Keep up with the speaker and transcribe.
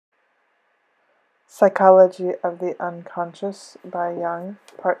Psychology of the Unconscious by Jung,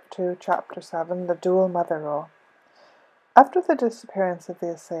 Part 2, Chapter 7, The Dual Mother Role. After the disappearance of the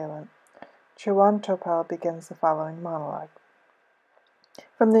assailant, Topel begins the following monologue.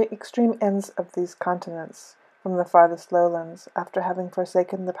 From the extreme ends of these continents, from the farthest lowlands, after having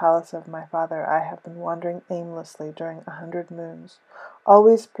forsaken the palace of my father, I have been wandering aimlessly during 100 moons,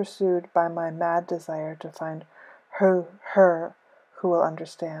 always pursued by my mad desire to find her who will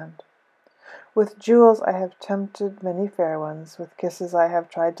understand. With jewels I have tempted many fair ones, with kisses I have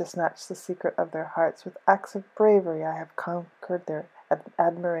tried to snatch the secret of their hearts, with acts of bravery I have conquered their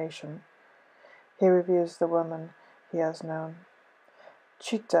admiration. He reviews the woman he has known.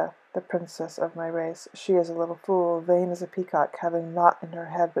 Chita, the princess of my race, she is a little fool, vain as a peacock, having naught in her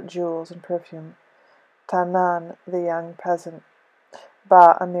head but jewels and perfume. Tanan, the young peasant.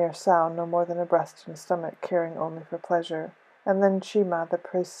 Ba, a mere sow, no more than a breast and stomach, caring only for pleasure. And then Chima, the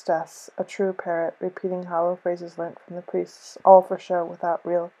priestess, a true parrot, repeating hollow phrases learnt from the priests, all for show, without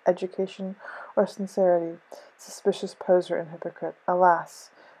real education or sincerity, suspicious poser and hypocrite.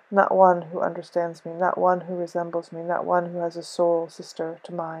 Alas, not one who understands me, not one who resembles me, not one who has a soul sister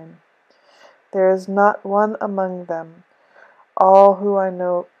to mine. There is not one among them, all who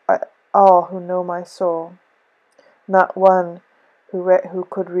know my soul, not one who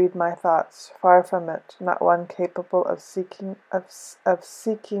could read my thoughts. Far from it, not one capable of seeking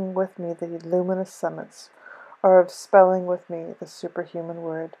with me the luminous summits, or of spelling with me the superhuman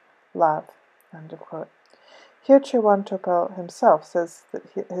word, love. End of quote. Here Topel himself says that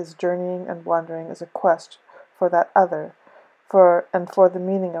his journeying and wandering is a quest for that other, for the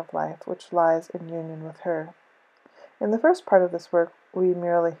meaning of life, which lies in union with her. In the first part of this work, we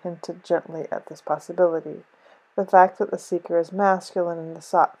merely hinted gently at this possibility. The fact that the seeker is masculine and the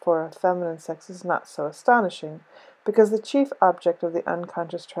sought for a feminine sex is not so astonishing, because the chief object of the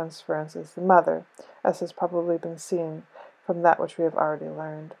unconscious transference is the mother, as has probably been seen from that which we have already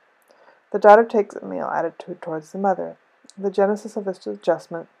learned. The daughter takes a male attitude towards the mother. The genesis of this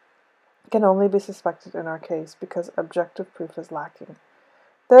adjustment can only be suspected in our case, because objective proof is lacking.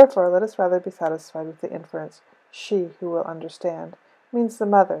 Therefore, let us rather be satisfied with the inference, she who will understand, means the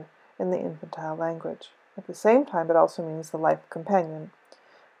mother in the infantile language. At the same time, it also means the life companion.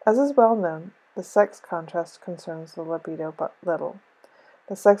 As is well known, the sex contrast concerns the libido but little.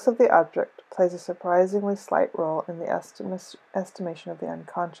 The sex of the object plays a surprisingly slight role in the estimation of the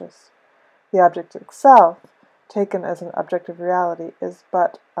unconscious. The object itself, taken as an objective reality, is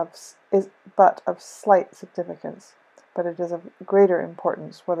but of slight significance, but it is of greater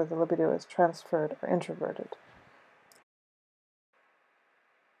importance whether the libido is transferred or introverted.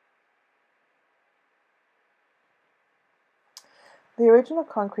 The original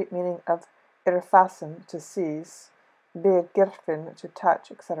concrete meaning of erfassen, to seize, begriffen, to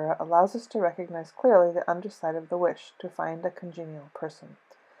touch, etc., allows us to recognize clearly the underside of the wish to find a congenial person.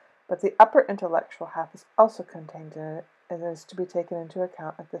 But the upper intellectual half is also contained in it, and is to be taken into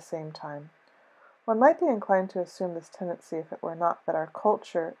account at the same time. One might be inclined to assume this tendency if it were not that our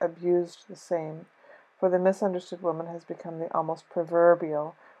culture abused the same, for the misunderstood woman has become the almost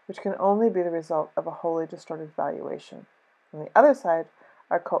proverbial, which can only be the result of a wholly distorted valuation. On the other side,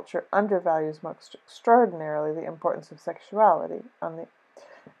 our culture undervalues most extraordinarily the importance of sexuality. On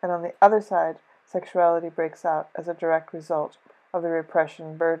the other side, sexuality breaks out as a direct result of the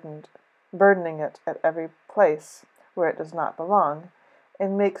repression burdening it at every place where it does not belong,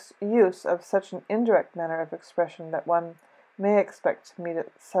 and makes use of such an indirect manner of expression that one may expect to meet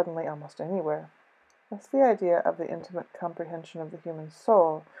it suddenly almost anywhere. Thus the idea of the intimate comprehension of the human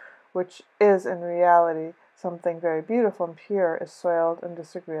soul, which is in reality something very beautiful and pure, is soiled and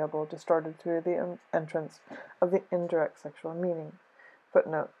disagreeable, distorted through the entrance of the indirect sexual meaning.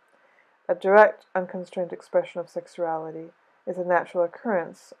 Footnote: a direct, unconstrained expression of sexuality is a natural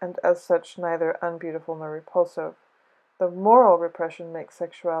occurrence, and as such neither unbeautiful nor repulsive. The moral repression makes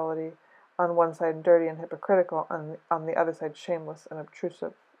sexuality on one side dirty and hypocritical, on the other side shameless and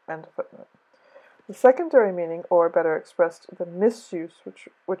obtrusive. End footnote. The secondary meaning, or better expressed, the misuse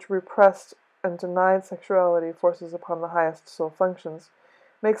which repressed and denied sexuality forces upon the highest soul functions,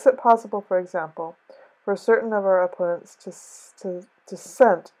 makes it possible, for example, for certain of our opponents to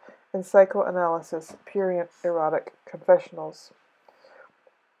dissent in psychoanalysis, pure erotic confessionals.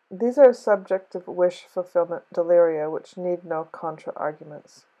 These are subjective wish fulfillment deliria which need no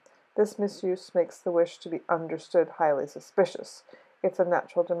contra-arguments. This misuse makes the wish to be understood highly suspicious, if the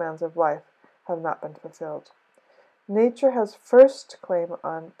natural demands of life have not been fulfilled. Nature has first claim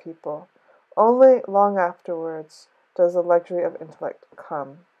on people. Only long afterwards does the luxury of intellect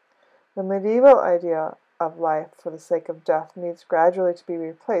come. The medieval idea of life for the sake of death needs gradually to be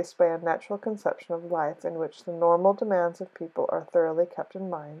replaced by a natural conception of life in which the normal demands of people are thoroughly kept in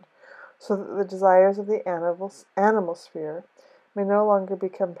mind, so that the desires of the animal sphere may no longer be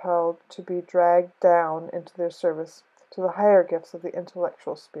compelled to be dragged down into their service to the higher gifts of the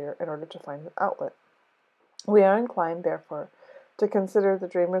intellectual sphere in order to find an outlet. We are inclined, therefore, to consider the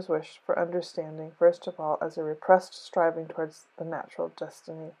dreamer's wish for understanding, first of all, as a repressed striving towards the natural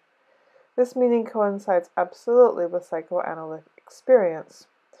destiny. This meaning coincides absolutely with psychoanalytic experience,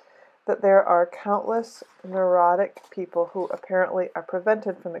 that there are countless neurotic people who apparently are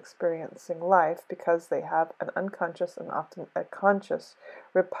prevented from experiencing life because they have an unconscious and often a conscious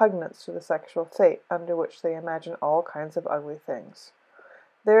repugnance to the sexual fate under which they imagine all kinds of ugly things.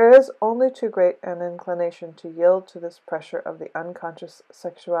 There is only too great an inclination to yield to this pressure of the unconscious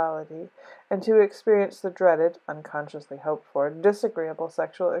sexuality, and to experience the dreaded, unconsciously hoped for, disagreeable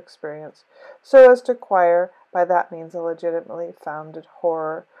sexual experience, so as to acquire by that means a legitimately founded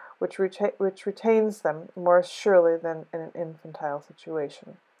horror, which retains them more surely than in an infantile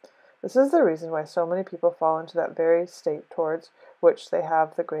situation. This is the reason why so many people fall into that very state towards which they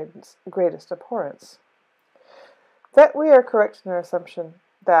have the greatest abhorrence. That we are correct in our assumption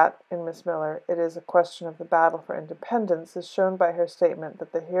that, in Miss Miller, it is a question of the battle for independence is shown by her statement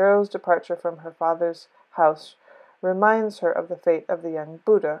that the hero's departure from her father's house reminds her of the fate of the young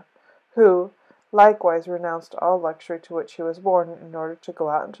Buddha, who likewise renounced all luxury to which he was born in order to go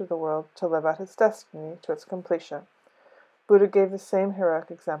out into the world to live out his destiny to its completion. Buddha gave the same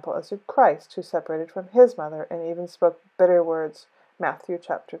heroic example as did Christ, who separated from his mother and even spoke bitter words. Matthew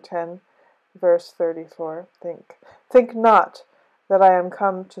chapter 10, verse 34. Think not that I am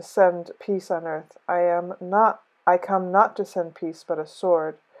come to send peace on earth. I come not to send peace, but a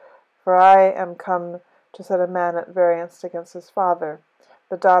sword. For I am come to set a man at variance against his father,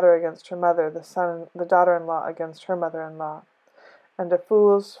 the daughter against her mother, the daughter-in-law against her mother-in-law. And a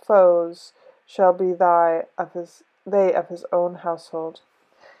fool's foes shall be they of his own household.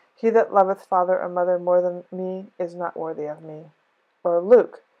 He that loveth father or mother more than me is not worthy of me. Or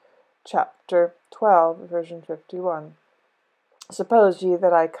Luke, chapter 12, version 51. Suppose ye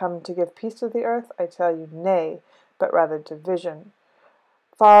that I come to give peace to the earth? I tell you, nay, but rather division.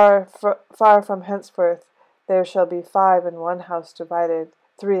 Far from henceforth there shall be 5 in one house divided,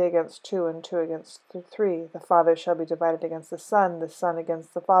 3 against 2, and 2 against 3. The father shall be divided against the son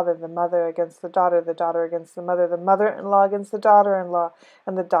against the father, the mother against the daughter against the mother-in-law against the daughter-in-law,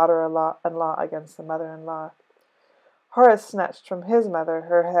 and the daughter-in-law against the mother-in-law. Horace snatched from his mother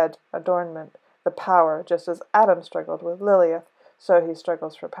her head adornment, the power, just as Adam struggled with Lilith, so he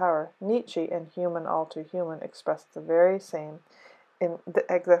struggles for power. Nietzsche, in Human All Too Human, expressed the same in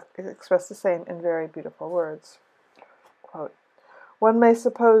very beautiful words. Quote, one may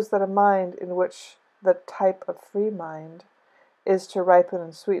suppose that a mind in which the type of free mind is to ripen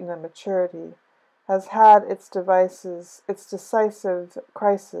and sweeten at maturity has had its decisive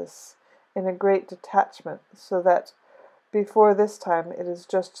crisis in a great detachment, so that before this time it is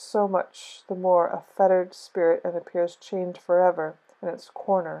just so much the more a fettered spirit and appears chained forever in its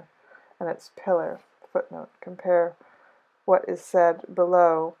corner and its pillar. Footnote. Compare what is said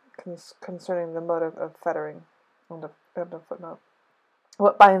below concerning the motive of fettering. End of footnote.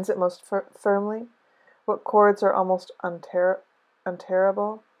 What binds it most firmly? What cords are almost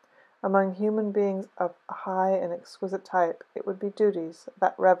unterrible? Among human beings of a high and exquisite type, it would be duties,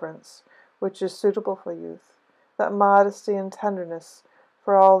 that reverence, which is suitable for youth, that modesty and tenderness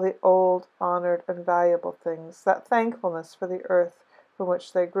for all the old, honored, and valuable things, that thankfulness for the earth from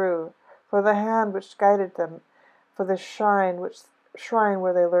which they grew, for the hand which guided them, for the shrine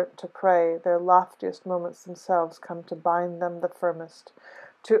where they learnt to pray. Their loftiest moments themselves come to bind them the firmest,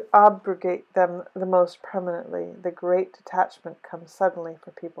 to abrogate them the most permanently. The great detachment comes suddenly for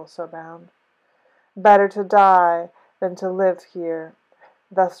people so bound. Better to die than to live here.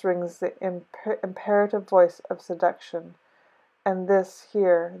 Thus rings the imperative voice of seduction. And this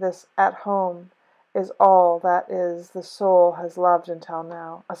here, this at home, is all that the soul has loved until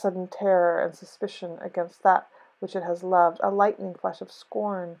now. A sudden terror and suspicion against that which it has loved, a lightning flash of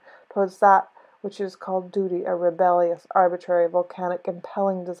scorn towards that which is called duty, a rebellious, arbitrary, volcanic,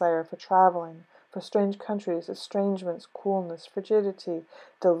 impelling desire for traveling, for strange countries, estrangements, coolness, frigidity,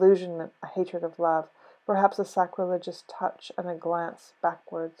 delusionment, a hatred of love, perhaps a sacrilegious touch and a glance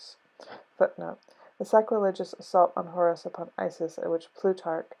backwards. Footnote. The sacrilegious assault on Horus upon Isis, at which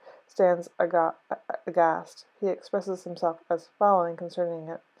Plutarch stands aghast. He expresses himself as following concerning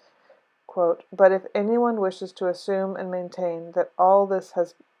it. Quote, but if anyone wishes to assume and maintain that all this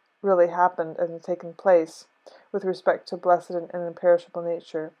has really happened and taken place with respect to blessed and imperishable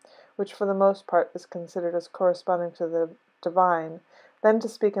nature, which for the most part is considered as corresponding to the divine, then to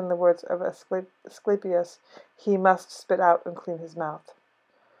speak in the words of Asclepius, he must spit out and clean his mouth.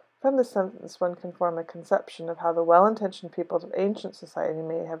 From this sentence one can form a conception of how the well-intentioned peoples of ancient society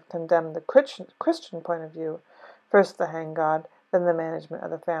may have condemned the Christian point of view, first the hang God, then the management of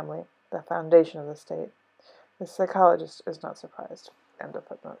the family, the foundation of the state. The psychologist is not surprised. End of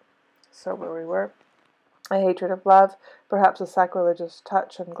footnote. So where we were. A hatred of love, perhaps a sacrilegious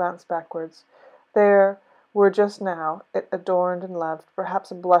touch and glance backwards. There were just now, it adorned and loved,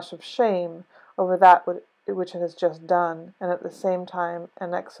 perhaps a blush of shame over that which it has just done, and at the same time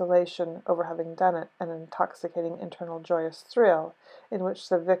an exhalation over having done it, an intoxicating internal joyous thrill, in which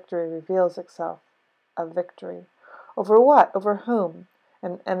the victory reveals itself. A victory. Over what? Over whom?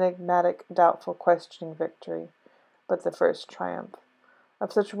 An enigmatic, doubtful, questioning victory, but the first triumph.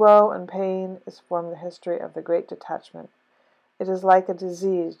 Of such woe and pain is formed the history of the great detachment. It is like a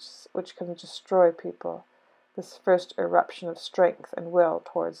disease which can destroy people, this first eruption of strength and will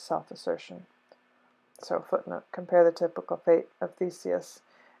towards self-assertion. So, footnote, compare the typical fate of Theseus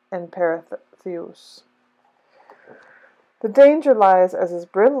and Perithous. The danger lies, as is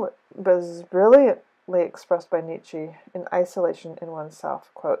brilliantly expressed by Nietzsche, in isolation in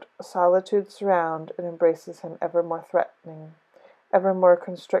oneself. Quote, solitude surrounds and embraces him, ever more threatening, ever more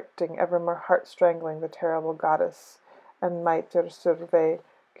constricting, ever more heart-strangling, the terrible goddess, and mater servae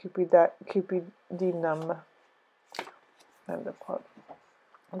cupidinum. End of quote.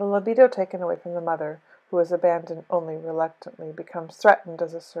 The libido taken away from the mother, who is abandoned only reluctantly, becomes threatened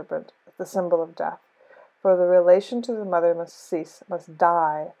as a serpent, the symbol of death. For the relation to the mother must cease, must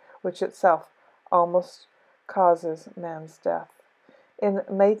die, which itself almost causes man's death. In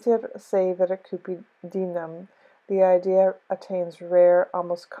mater servae cupidinum, the idea attains rare,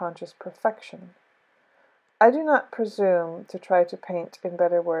 almost conscious perfection. I do not presume to try to paint in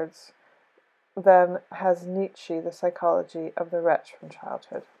better words than has Nietzsche the psychology of the wretch from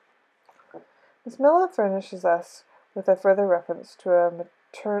childhood. Miss Miller furnishes us with a further reference to a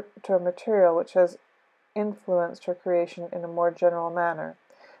material which has influenced her creation in a more general manner.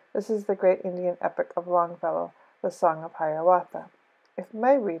 This is the great Indian epic of Longfellow, the Song of Hiawatha. If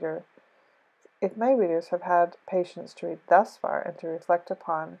my readers have had patience to read thus far and to reflect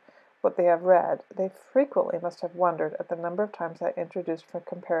upon what they have read, they frequently must have wondered at the number of times I introduced for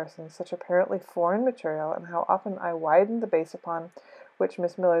comparison such apparently foreign material, and how often I widened the base upon which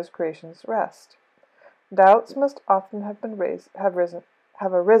Miss Miller's creations rest. Doubts must often have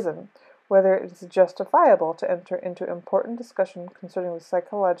arisen whether it is justifiable to enter into important discussion concerning the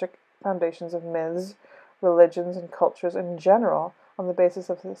psychologic foundations of myths, religions, and cultures in general on the basis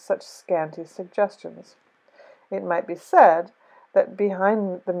of such scanty suggestions. It might be said that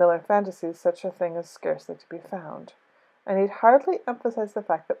behind the Miller fantasies such a thing is scarcely to be found. I need hardly emphasize the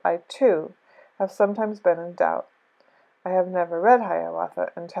fact that I, too, have sometimes been in doubt. I have never read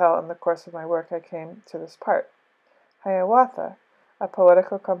Hiawatha until, in the course of my work, I came to this part. Hiawatha, a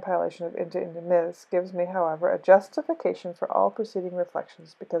poetical compilation of Indian myths, gives me, however, a justification for all preceding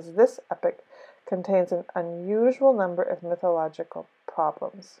reflections, because this epic contains an unusual number of mythological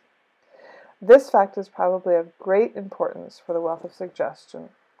problems. This fact is probably of great importance for the wealth of suggestion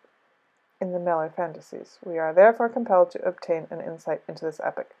in the Miller fantasies. We are therefore compelled to obtain an insight into this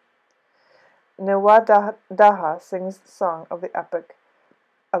epic. Nevadaha sings the song of the epic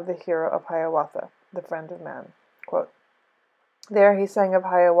of the hero of Hiawatha, the friend of man. Quote, there he sang of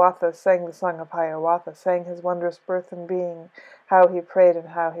Hiawatha, sang the song of Hiawatha, sang his wondrous birth and being, how he prayed and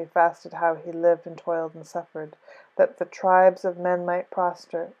how he fasted, how he lived and toiled and suffered, that the tribes of men might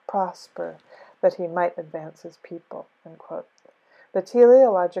prosper, that he might advance his people. End quote. The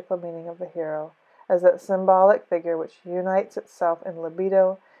teleological meaning of the hero as that symbolic figure which unites itself in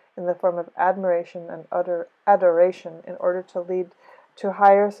libido in the form of admiration and adoration in order to lead to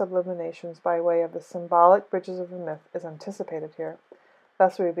higher sublimations by way of the symbolic bridges of the myth is anticipated here.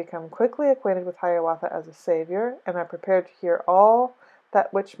 Thus we become quickly acquainted with Hiawatha as a savior, and are prepared to hear all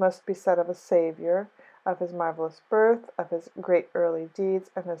that which must be said of a savior, of his marvelous birth, of his great early deeds,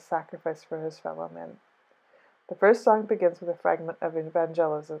 and his sacrifice for his fellow men. The first song begins with a fragment of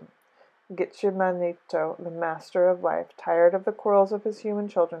evangelism. Gitchimanito, the master of life, tired of the quarrels of his human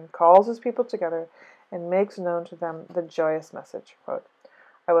children, calls his people together and makes known to them the joyous message. Quote,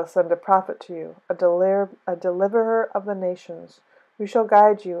 I will send a prophet to you, a deliverer of the nations, who shall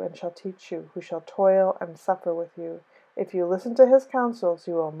guide you and shall teach you, who shall toil and suffer with you. If you listen to his counsels,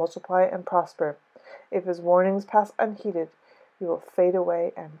 you will multiply and prosper. If his warnings pass unheeded, you will fade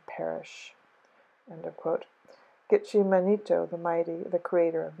away and perish. End of quote. Gitche Manito, the mighty, the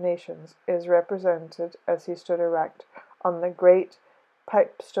creator of nations, is represented as he stood erect on the great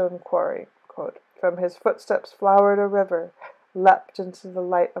pipestone quarry. Quote, from his footsteps flowered a river, leapt into the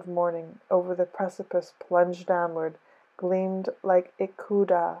light of morning, over the precipice plunged downward, gleamed like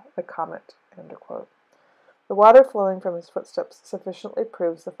Ikuda, the comet. End of quote. The water flowing from his footsteps sufficiently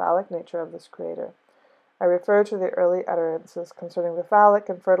proves the phallic nature of this creator. I refer to the early utterances concerning the phallic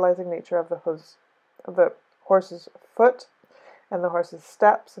and fertilizing nature of the horse's foot and the horse's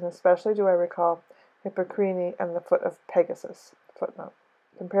steps, and especially do I recall Hippocrene and the foot of Pegasus. Footnote.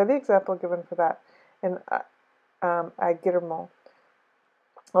 Compare the example given for that in Agirmon,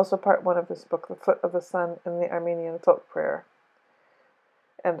 also part 1 of this book, The Foot of the Sun in the Armenian Folk Prayer.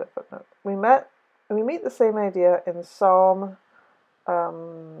 End of footnote. We meet the same idea in Psalm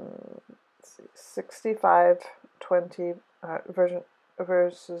 65:20,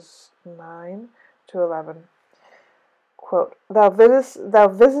 verses 9 to 11. Quote, thou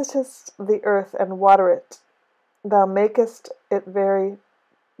visitest the earth and water it. Thou makest it very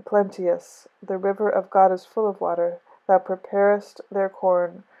plenteous. The river of God is full of water. Thou preparest their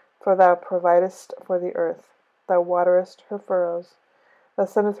corn, for thou providest for the earth. Thou waterest her furrows. Thou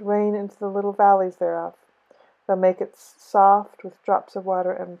sendest rain into the little valleys thereof. Thou makest soft with drops of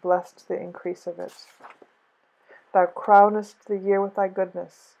water, and blessed the increase of it. Thou crownest the year with thy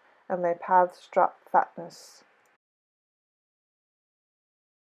goodness, and thy paths drop fatness.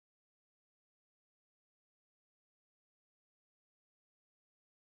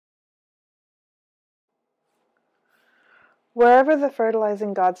 Wherever the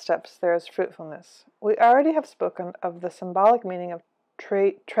fertilizing God steps, there is fruitfulness. We already have spoken of the symbolic meaning of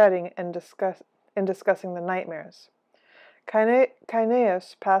treading in discussing the nightmares.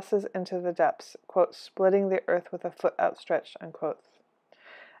 Caeneus passes into the depths, quote, splitting the earth with a foot outstretched, unquote.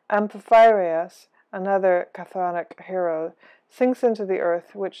 Amphitryon, another chthonic hero, sinks into the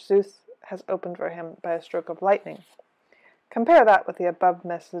earth, which Zeus has opened for him by a stroke of lightning. Compare that with the above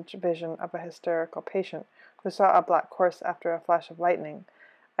message vision of a hysterical patient who saw a black horse after a flash of lightning,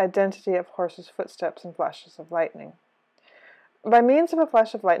 identity of horse's footsteps and flashes of lightning. By means of a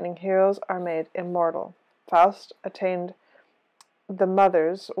flash of lightning, heroes are made immortal. Faust attained the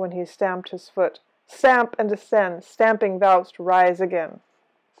mother's when he stamped his foot. Stamp and descend, stamping thou'st rise again.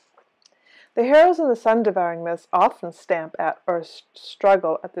 The heroes in the sun-devouring myths often stamp at or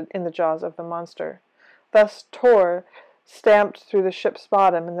struggle in the jaws of the monster. Thus Thor stamped through the ship's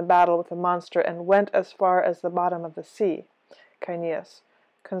bottom in the battle with the monster and went as far as the bottom of the sea. Caeneus,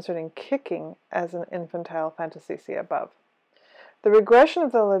 concerning kicking as an infantile fantasy, see above. The regression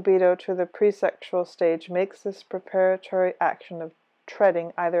of the libido to the presexual stage makes this preparatory action of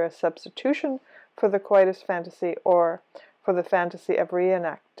treading either a substitution for the coitus fantasy or for the fantasy of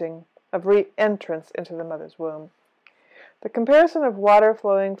re-entrance into the mother's womb. The comparison of water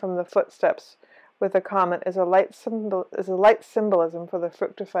flowing from the footsteps with a comet is a light symbolism for the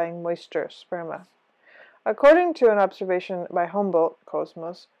fructifying moisture, sperma. According to an observation by Humboldt,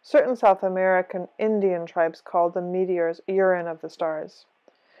 Cosmos, certain South American Indian tribes called the meteors urine of the stars.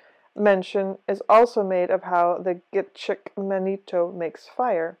 Mention is also made of how the Gitchik Manito makes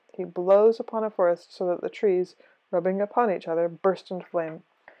fire. He blows upon a forest so that the trees, rubbing upon each other, burst into flame.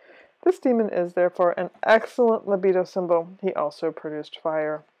 This demon is, therefore, an excellent libido symbol. He also produced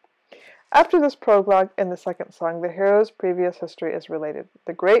fire. After this prologue in the second song, the hero's previous history is related.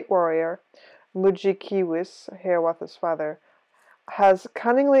 The great warrior, Mujikiwis, Hiawatha's father, has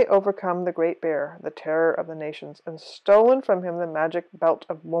cunningly overcome the great bear, the terror of the nations, and stolen from him the magic belt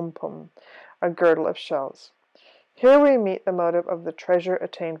of Wumpum, a girdle of shells. Here we meet the motive of the treasure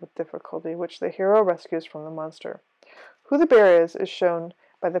attained with difficulty, which the hero rescues from the monster. Who the bear is shown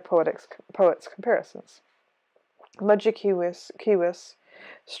by the poet's comparisons. Mujikiwis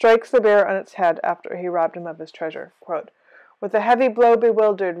strikes the bear on its head after he robbed him of his treasure. Quote, with a heavy blow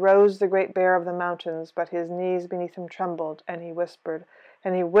bewildered, rose the great bear of the mountains, but his knees beneath him trembled, and he whimpered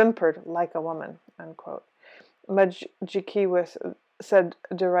like a woman. Unquote. Mujikiwis said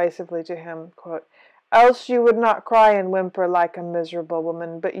derisively to him, quote, else you would not cry and whimper like a miserable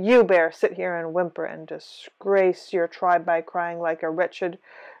woman, but you, bear, sit here and whimper and disgrace your tribe by crying like a wretched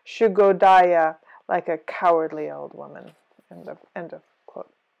Shugodaya, like a cowardly old woman. End of quote.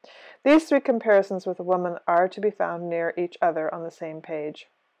 These three comparisons with a woman are to be found near each other on the same page.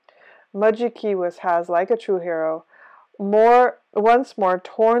 Mujikiwis has, like a true hero, once more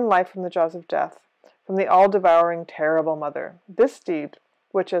torn life from the jaws of death, from the all-devouring, terrible mother. This deed,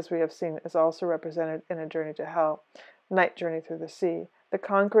 which, as we have seen, is also represented in a journey to hell, night journey through the sea, the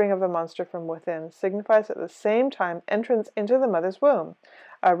conquering of the monster from within, signifies at the same time entrance into the mother's womb,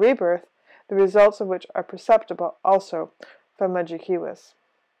 a rebirth, the results of which are perceptible also from Mujikiwis.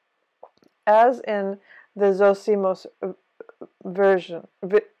 As in the Zosimos vision.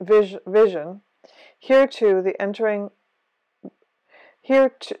 Here too, the entering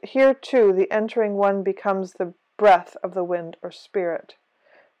one becomes the breath of the wind or spirit.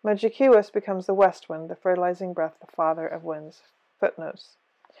 Magicius becomes the west wind, the fertilizing breath, the father of winds. Footnotes.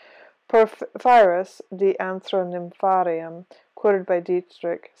 Porphyrius, the Antronympharium, quoted by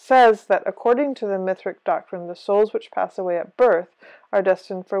Dietrich, says that according to the Mithric doctrine, the souls which pass away at birth are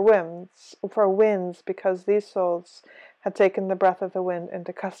destined for winds, because these souls had taken the breath of the wind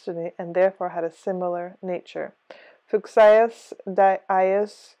into custody and therefore had a similar nature. Fuxius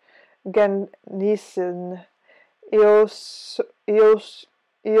dius genisen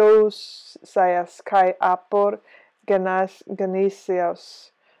Iosias kai apor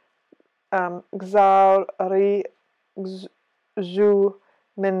genesios xauri zu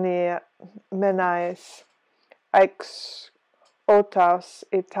menais ex otas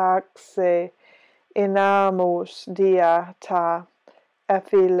etaxe inamus dia ta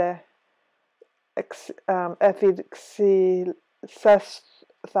ephile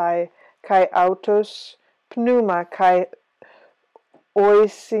ephixisesthai kai autos pneuma kai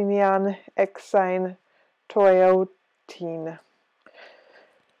oisinian exine toiotin.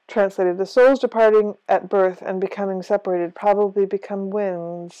 Translated, the souls departing at birth and becoming separated probably become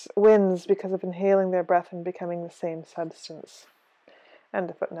winds because of inhaling their breath and becoming the same substance. End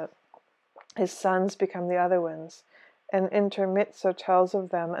of footnote. His sons become the other winds, and Intermezzo tells of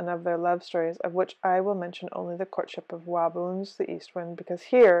them and of their love stories, of which I will mention only the courtship of Wabuns, the east wind, because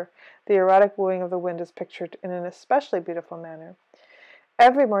here the erotic wooing of the wind is pictured in an especially beautiful manner.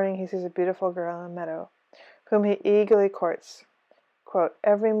 Every morning he sees a beautiful girl in a meadow, whom he eagerly courts. Quote,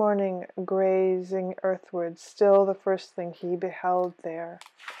 every morning, grazing earthward, still the first thing he beheld there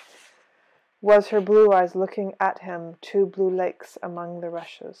was her blue eyes looking at him, two blue lakes among the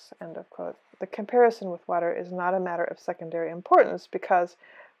rushes. End of quote. The comparison with water is not a matter of secondary importance, because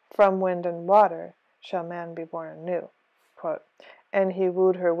from wind and water shall man be born anew. Quote, and he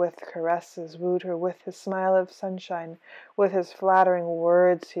wooed her with caresses, wooed her with his smile of sunshine, with his flattering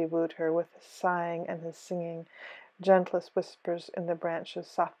words he wooed her, with his sighing and his singing, gentlest whispers in the branches,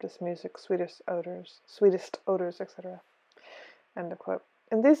 softest music, sweetest odors, etc. End of quote.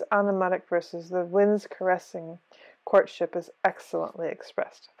 In these onomatic verses, the wind's caressing courtship is excellently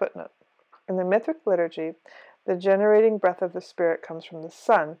expressed. Footnote. In the mythic liturgy, the generating breath of the spirit comes from the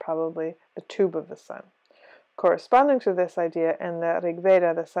sun, probably the tube of the sun. Corresponding to this idea, in the Rig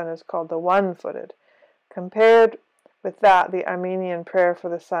Veda, the sun is called the one-footed. Compared with that, the Armenian prayer for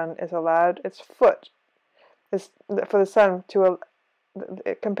the sun is allowed its foot.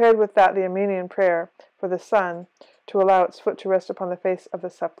 Compared with that, the Armenian prayer for the sun to allow its foot to rest upon the face of the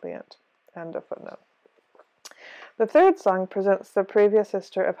suppliant. End of footnote. The third song presents the previous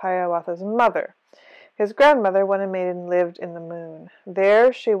sister of Hiawatha's mother. His grandmother, when a maiden, lived in the moon.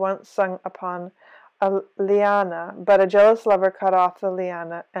 There she once sung upon a liana, but a jealous lover cut off the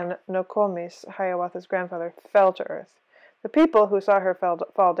liana, and Nokomis, Hiawatha's grandfather, fell to earth. The people who saw her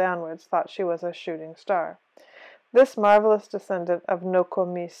fall downwards thought she was a shooting star. This marvelous descendant of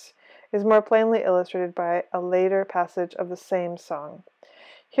Nokomis is more plainly illustrated by a later passage of the same song.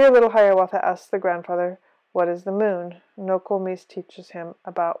 Here little Hiawatha asks the grandfather, what is the moon? Nokomis teaches him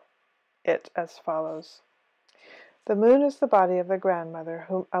about it as follows. The moon is the body of the grandmother,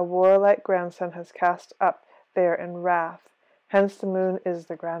 whom a warlike grandson has cast up there in wrath. Hence the moon is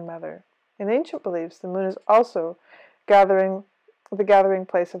the grandmother. In ancient beliefs, the moon is also the gathering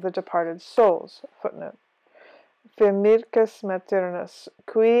place of the departed souls. Footnote. Firmircus maternus,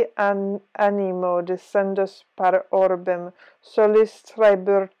 qui animo descendus per orbem, solis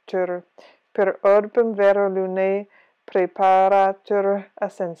triburtur, per orbem vero lunae preparatur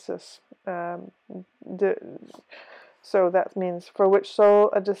ascensus. So that means, for which soul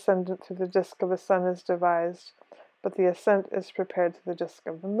a descendant through the disk of the sun is devised, but the ascent is prepared through the disk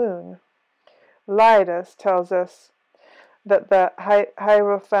of the moon. Laïdus tells us that the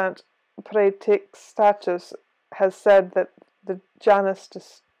Hierophant Praetextatus has said that the Janus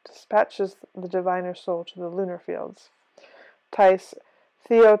dispatches the diviner soul to the lunar fields. Tais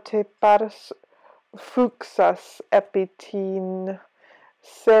Theoteparus Fuxas Epitine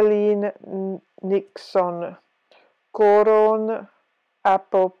Selin Nixon Coron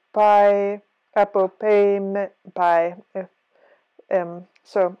Apopai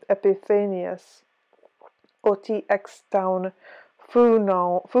so Epiphanius Oti extaun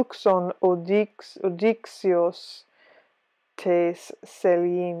Fuxon Odixios tes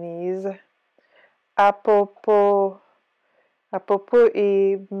Selinis Apopoim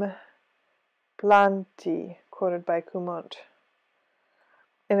Planti, quoted by Cumont.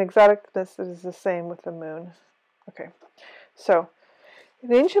 In exoticness, it is the same with the moon. Okay. So,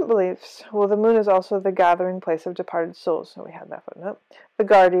 in ancient beliefs, the moon is also the gathering place of departed souls. So we had that footnote. The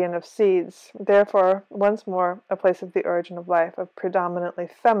guardian of seeds. Therefore, once more, a place of the origin of life of predominantly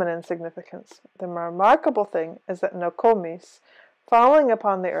feminine significance. The remarkable thing is that Nokomis, falling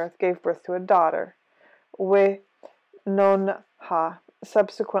upon the earth, gave birth to a daughter, We-non-ha,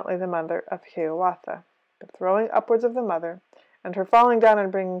 subsequently the mother of Hiawatha. The throwing upwards of the mother, and her falling down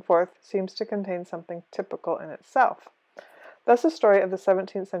and bringing forth, seems to contain something typical in itself. Thus the story of the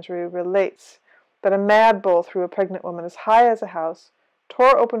 17th century relates that a mad bull threw a pregnant woman as high as a house,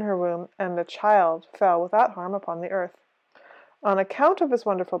 tore open her womb, and the child fell without harm upon the earth. On account of his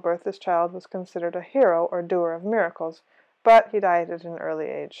wonderful birth, this child was considered a hero or doer of miracles, but he died at an early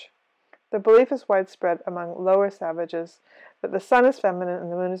age. The belief is widespread among lower savages that the sun is feminine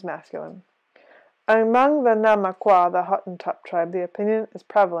and the moon is masculine. Among the Namaqua, the Hottentot tribe, the opinion is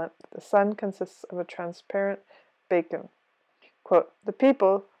prevalent that the sun consists of a transparent bacon. Quote, the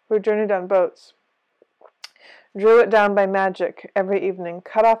people who journeyed on boats drew it down by magic every evening,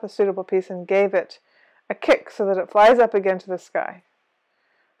 cut off a suitable piece, and gave it a kick so that it flies up again to the sky.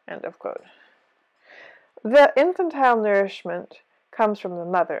 End of quote. The infantile nourishment comes from the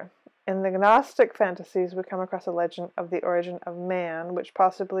mother. In the Gnostic fantasies, we come across a legend of the origin of man, which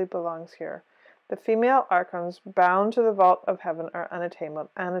possibly belongs here. The female archons bound to the vault of heaven are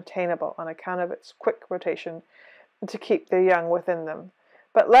unattainable on account of its quick rotation to keep their young within them.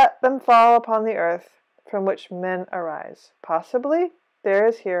 But let them fall upon the earth, from which men arise. Possibly there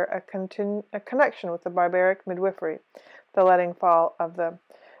is here a connection with the barbaric midwifery, the letting fall of the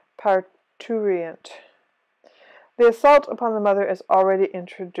parturient. The assault upon the mother is already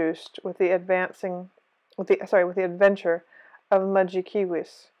introduced with the adventure of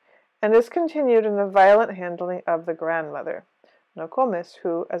Mudjekeewis, and is continued in the violent handling of the grandmother, Nokomis,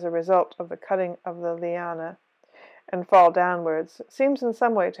 who, as a result of the cutting of the liana and fall downwards, seems in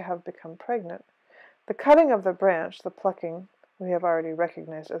some way to have become pregnant. The cutting of the branch, the plucking, we have already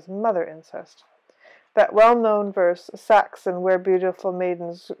recognized as mother incest. That well-known verse, Saxon, where beautiful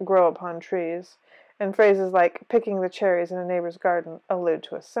maidens grow upon trees, and phrases like picking the cherries in a neighbor's garden allude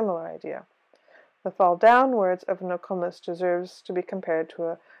to a similar idea. The fall downwards of Nokomis deserves to be compared to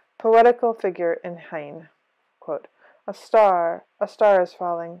a poetical figure in Heine. Quote, a star is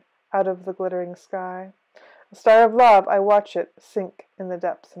falling out of the glittering sky. A star of love, I watch it sink in the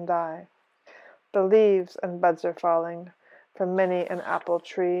depths and die. The leaves and buds are falling from many an apple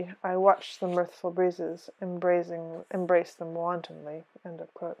tree. I watch the mirthful breezes embrace them wantonly. End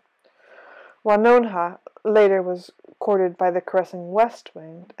of quote. Wanonha later was courted by the caressing west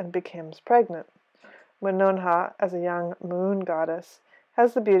wind and becomes pregnant. Wanonha, as a young moon goddess,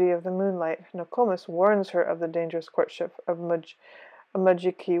 has the beauty of the moonlight. Nokomis warns her of the dangerous courtship of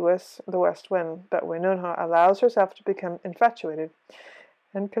Mudjekeewis, the west wind, but Wanonha allows herself to become infatuated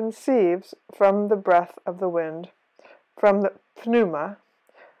and conceives from the breath of the wind, from the pneuma,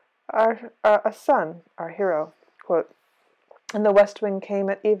 a son, our hero. Quote, and the west wind came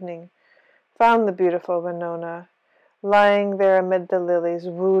at evening, found the beautiful Winona, lying there amid the lilies,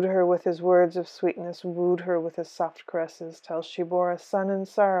 wooed her with his words of sweetness, wooed her with his soft caresses, till she bore a son in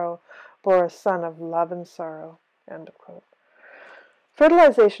sorrow, bore a son of love and sorrow. End of quote.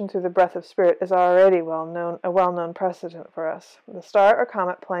 Fertilization through the breath of spirit is already a well-known precedent for us. The star or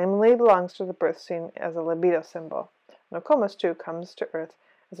comet plainly belongs to the birth scene as a libido symbol. Nokomis, too, comes to earth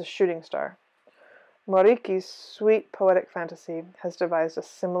as a shooting star. Moriki's sweet poetic fantasy has devised a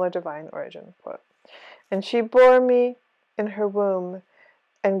similar divine origin. Quote, and she bore me in her womb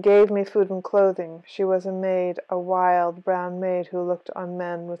and gave me food and clothing. She was a maid, a wild brown maid who looked on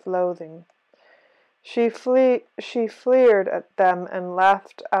men with loathing. She fleered at them and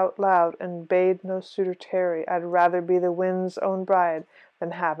laughed out loud and bade no suitor tarry. I'd rather be the wind's own bride than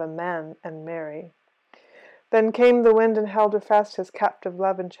have a man and marry. Then came the wind and held her fast, his captive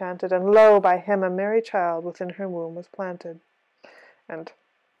love enchanted, and lo, by him a merry child within her womb was planted. And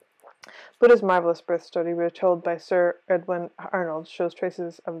Buddha's marvelous birth story, retold by Sir Edwin Arnold, shows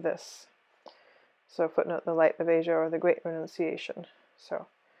traces of this. So footnote, the light of Asia, or the great renunciation. So,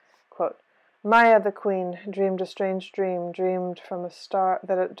 quote, Maya the queen dreamed a strange dream, dreamed from a star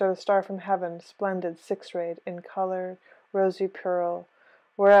from heaven, splendid, six-rayed, in color, rosy pearl,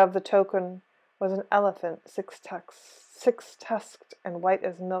 whereof the token was an elephant, six-tusked and white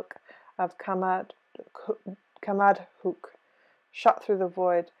as milk of Kamadhuk, shot through the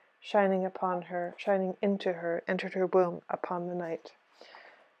void, shining into her, entered her womb upon the night.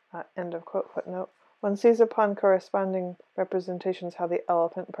 End of quote. Footnote. One sees upon corresponding representations how the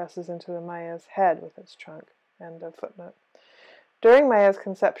elephant presses into the Maya's head with its trunk. End of footnote. During Maya's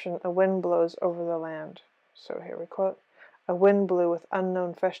conception, a wind blows over the land. So here we quote, A wind blew with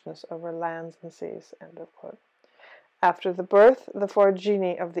unknown freshness over lands and seas." End of quote. After the birth, the four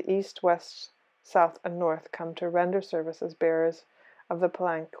genii of the east, west, south, and north come to render service as bearers of the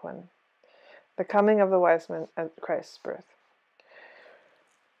palanquin, the coming of the wise men at Christ's birth.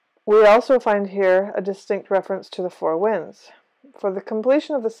 We also find here a distinct reference to the four winds. For the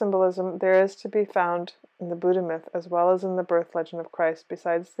completion of the symbolism, there is to be found in the Buddha myth, as well as in the birth legend of Christ,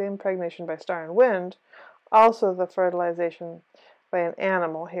 besides the impregnation by star and wind, also the fertilization by an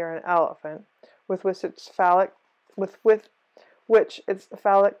animal, here an elephant, with which its phallic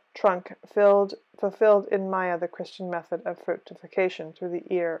trunk fulfilled in Maya the Christian method of fructification through the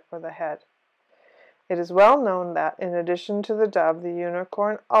ear or the head. It is well known that, in addition to the dove, the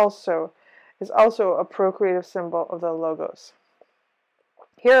unicorn is also a procreative symbol of the Logos.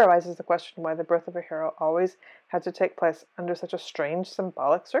 Here arises the question why the birth of a hero always had to take place under such a strange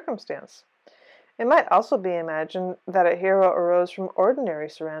symbolic circumstance. It might also be imagined that a hero arose from ordinary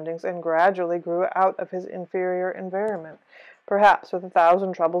surroundings and gradually grew out of his inferior environment, perhaps with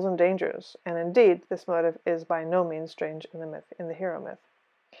 1,000 troubles and dangers, and indeed this motive is by no means strange in the hero myth.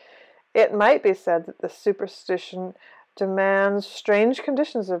 It might be said that the superstition demands strange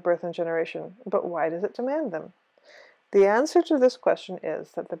conditions of birth and generation, but why does it demand them? The answer to this question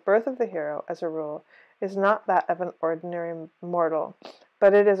is that the birth of the hero, as a rule, is not that of an ordinary mortal,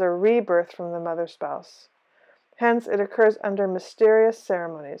 but it is a rebirth from the mother spouse. Hence, it occurs under mysterious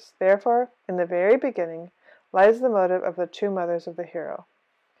ceremonies. Therefore, in the very beginning, lies the motive of the two mothers of the hero.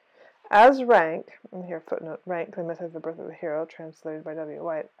 As Rank, and here footnote, Rank, the myth of the birth of the hero, translated by W.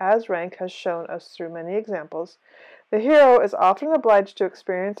 White, as Rank has shown us through many examples, the hero is often obliged to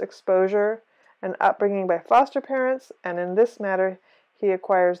experience exposure and upbringing by foster parents, and in this matter he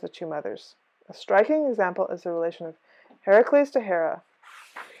acquires the two mothers. A striking example is the relation of Heracles to Hera.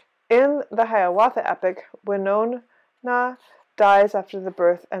 In the Hiawatha epic, Winona dies after the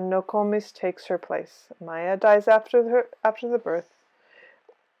birth, and Nokomis takes her place. Maya dies after the birth.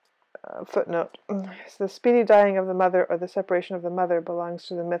 Footnote. The speedy dying of the mother or the separation of the mother belongs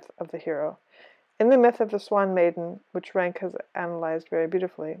to the myth of the hero. In the myth of the Swan Maiden, which Rank has analyzed very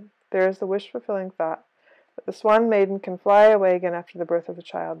beautifully, there is the wish-fulfilling thought that the Swan Maiden can fly away again after the birth of the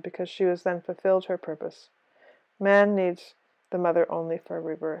child, because she has then fulfilled her purpose. Man needs the mother only for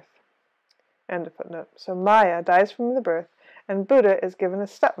rebirth. End of footnote. So Maya dies from the birth, and Buddha is given a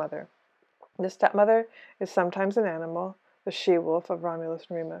stepmother. The stepmother is sometimes an animal, the she-wolf of Romulus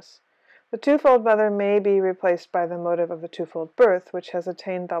and Remus. The twofold mother may be replaced by the motive of the twofold birth, which has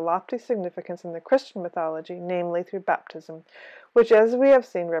attained the lofty significance in the Christian mythology, namely through baptism, which, as we have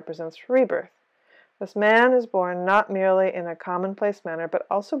seen, represents rebirth. Thus man is born not merely in a commonplace manner, but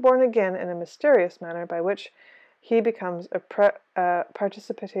also born again in a mysterious manner, by which he becomes a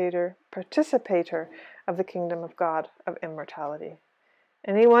participator of the kingdom of God, of immortality.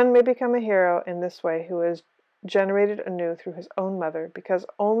 Anyone may become a hero in this way who is generated anew through his own mother, because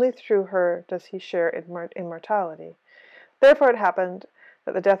only through her does he share immortality. Therefore it happened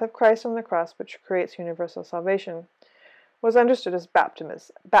that the death of Christ on the cross, which creates universal salvation, was understood as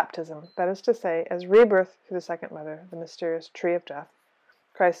baptism, that is to say, as rebirth through the second mother, the mysterious tree of death.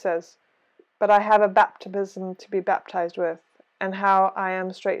 Christ says, "But I have a baptism to be baptized with, and how I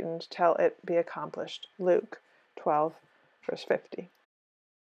am straitened till it be accomplished." Luke 12, verse 50.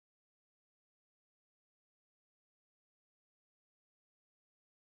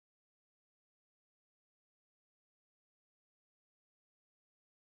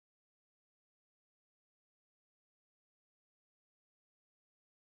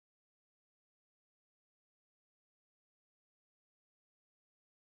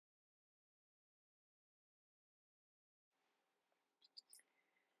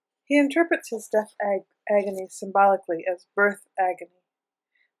 He interprets his death agony symbolically as birth agony.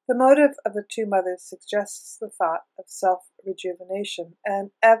 The motive of the two mothers suggests the thought of self-rejuvenation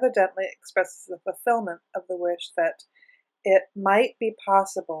and evidently expresses the fulfillment of the wish that it might be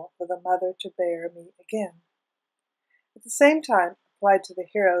possible for the mother to bear me again. At the same time, applied to the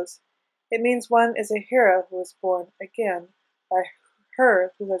heroes, it means one is a hero who is born again by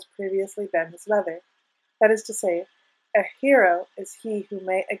her who has previously been his mother. That is to say, a hero is he who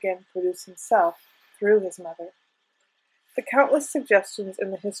may again produce himself through his mother. The countless suggestions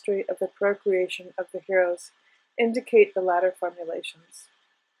in the history of the procreation of the heroes indicate the latter formulations.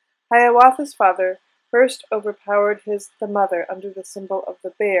 Hiawatha's father first overpowered the mother under the symbol of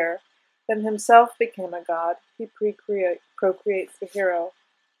the bear, then himself became a god. He procreates the hero.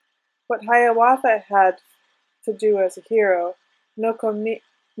 What Hiawatha had to do as a hero, Nokomis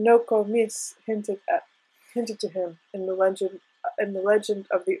hinted to him in the legend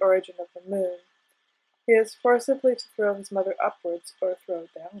of the origin of the moon. He is forcibly to throw his mother upwards or throw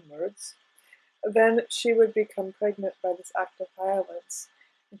downwards. Then she would become pregnant by this act of violence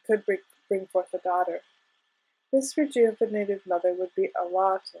and could bring forth a daughter. This rejuvenated mother would be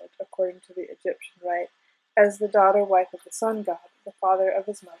allotted, according to the Egyptian rite, as the daughter-wife of the sun god, the father of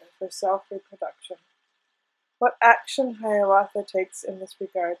his mother, for self-reproduction. What action Hiawatha takes in this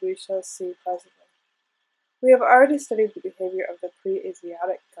regard we shall see presently. We have already studied the behavior of the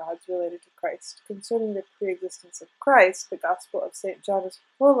pre-Asiatic gods related to Christ. Concerning the pre-existence of Christ, the Gospel of St. John is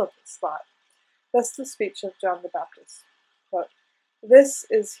full of this thought. Thus the speech of John the Baptist, quote, "This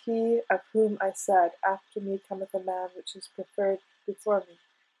is he of whom I said, After me cometh a man which is preferred before me,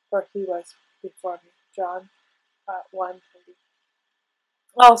 for he was before me." John 1:30.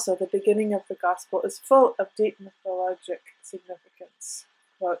 Also, the beginning of the Gospel is full of deep mythologic significance.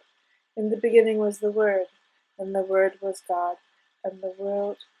 Quote, "In the beginning was the Word, and the Word was God, and the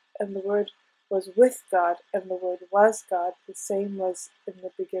Word was with God, and the Word was God. The same was in the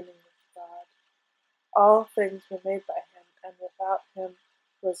beginning with God. All things were made by him, and without him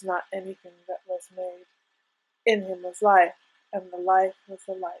was not anything that was made. In him was life, and the life was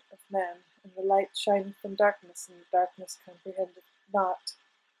the light of men. And the light shineth from darkness, and the darkness comprehended not.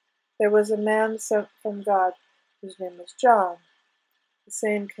 There was a man sent from God, whose name was John. The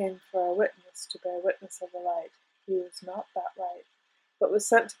same came for a witness, to bear witness of the light. He was not that light, but was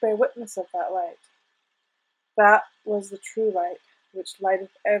sent to bear witness of that light. That was the true light, which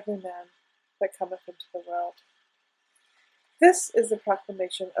lighteth every man that cometh into the world." This is the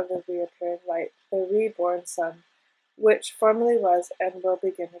proclamation of the reappearing light, the reborn sun, which formerly was and will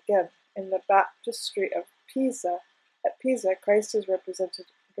begin again. In the baptistry of Pisa, at Pisa, Christ is represented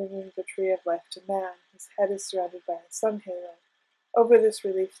bringing the tree of life to man. His head is surrounded by a sun halo. Over this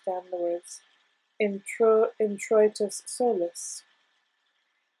relief stand the words, Introitus solis.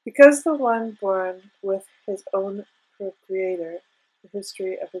 Because the one born with his own procreator, the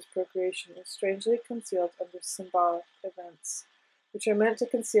history of his procreation is strangely concealed under symbolic events, which are meant to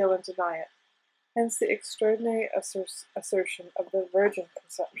conceal and deny it. Hence the extraordinary assertion of the virgin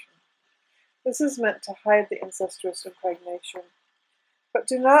conception. This is meant to hide the incestuous impregnation. But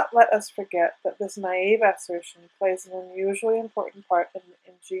do not let us forget that this naive assertion plays an unusually important part in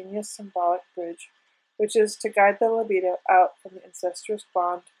the ingenious symbolic bridge, which is to guide the libido out from the incestuous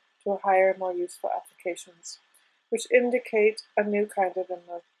bond to higher, more useful applications, which indicate a new kind of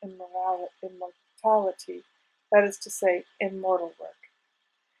immortality, that is to say, immortal work.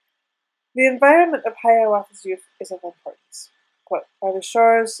 The environment of Hiawatha's youth is of importance. Quote, "By the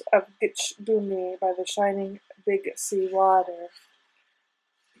shores of Gitchdumi, by the shining Big Sea water,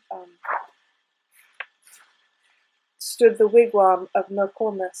 stood the wigwam of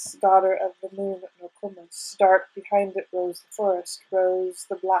Nokomis, daughter of the moon Nokomis. Dark behind it rose the forest, rose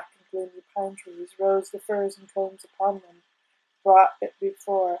the black and gloomy pine trees, rose the firs and cones upon them. Brought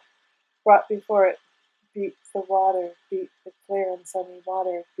before it, beat the water, beat the clear and sunny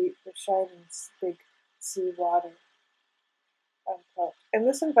water, beat the shining big sea water." Unquote. In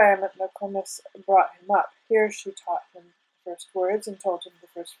this environment, Nokomis brought him up. Here she taught him the first words and told him the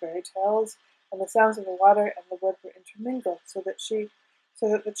first fairy tales, and the sounds of the water and the wood were intermingled, so that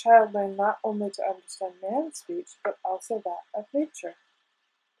the child learned not only to understand man's speech, but also that of nature.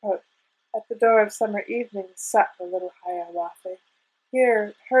 Quote, "At the door of summer evenings sat the little Hiawatha.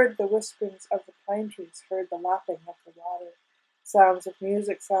 Here heard the whisperings of the pine trees, heard the lapping of the water. Sounds of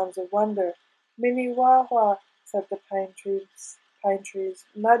music, sounds of wonder. Miniwawa, said the pine trees.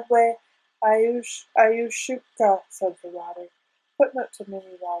 Mudway, Ayushuka, said the water. Footnote to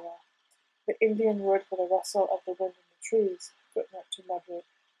Miniwawa, the Indian word for the rustle of the wind in the trees. Footnote to Mudway,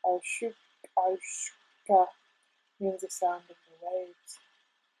 Ayushuka means the sound of the waves.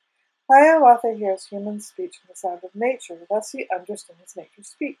 Hiawatha hears human speech in the sound of nature, thus he understands nature's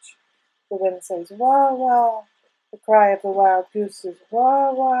speech. The wind says, wah, wah. The cry of the wild goose is,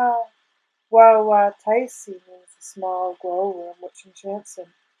 wah, wah. Wah, wah, taisi means the small glowworm which enchants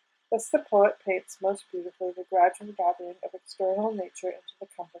him. Thus the poet paints most beautifully the gradual gathering of external nature into the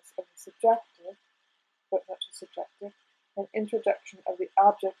compass of the subjective, footnote to subjective, and introduction of the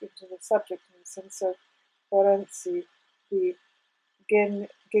object into the subject in the sense of Ferenczi, the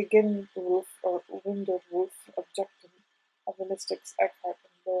Gegenruf or Widerruf objectum of the mystics Eckhart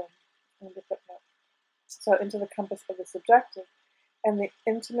and Boehm, in the footnote. So into the compass of the subjective, and the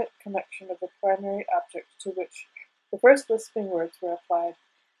intimate connection of the primary object to which the first lisping words were applied,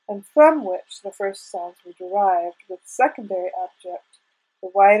 and from which the first sounds were derived, with secondary object, the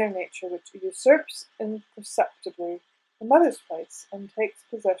wider nature which usurps imperceptibly the mother's place, and takes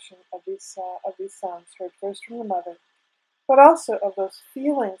possession of these sounds heard first from the mother, but also of those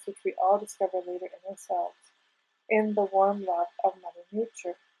feelings which we all discover later in ourselves, in the warm love of Mother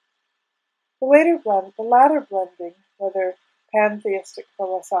Nature. The latter blending, whether pantheistic,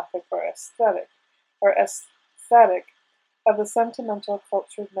 philosophic, or aesthetic, of the sentimental,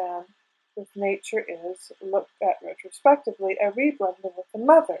 cultured man with nature is, looked at retrospectively, a reblending with the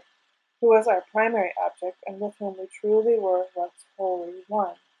Mother, who was our primary object and with whom we truly were once wholly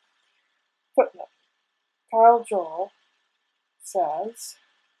one. Footnote. Carl Joel says,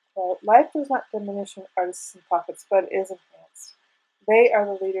 quote, "Life does not diminish in artists and prophets, but is enhanced. They are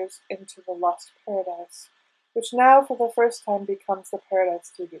the leaders into the lost paradise, which now for the first time becomes the paradise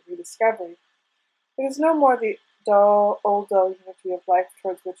through the rediscovery. It is no more the old dull unity of life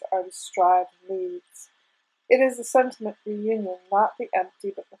towards which artists strive and leads. It is the sentiment reunion, not the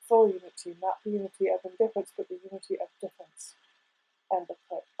empty but the full unity, not the unity of indifference but the unity of difference." End of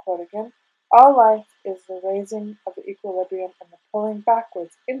quote again. All life is the raising of the equilibrium and the pulling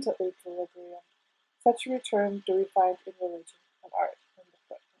backwards into equilibrium. Such a return do we find in religion and art. End of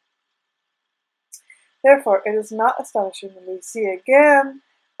quote. Therefore, it is not astonishing when we see again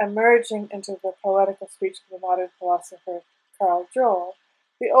emerging into the poetical speech of the modern philosopher Carl Joel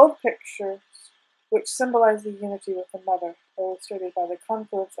the old pictures which symbolize the unity with the Mother, illustrated by the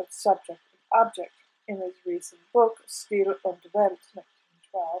confluence of subject and object. In his recent book, Stil und Welt,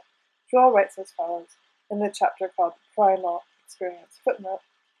 1912, Joel writes as follows in the chapter called Primal Experience. Footnote.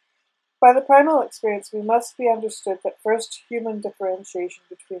 By the primal experience, we must be understood that first human differentiation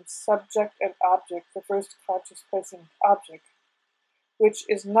between subject and object, the first conscious placing of object, which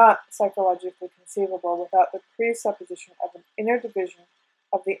is not psychologically conceivable without the presupposition of an inner division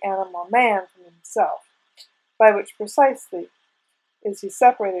of the animal man from himself, by which precisely is he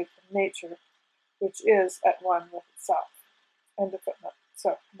separated from nature, which is at one with itself. End of footnote.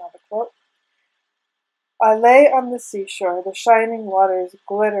 So, another quote. I lay on the seashore, the shining waters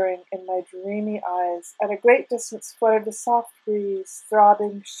glittering in my dreamy eyes. At a great distance fluttered the soft breeze,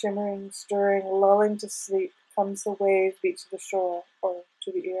 throbbing, shimmering, stirring, lulling to sleep. Comes the wave beat to the shore, or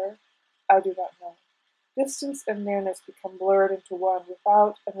to the ear? I do not know. Distance and nearness become blurred into one,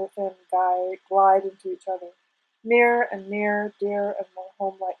 without and within glide into each other. Nearer and nearer, dearer and more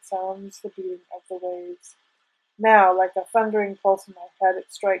home-like sounds the beating of the waves. Now, like a thundering pulse in my head,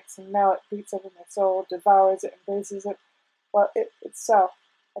 it strikes, and now it beats over my soul, devours it, embraces it, while it itself,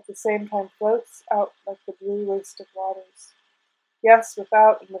 at the same time, floats out like the blue waste of waters. Yes,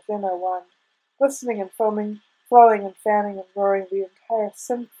 without and within are one, glistening and foaming, flowing and fanning and roaring, the entire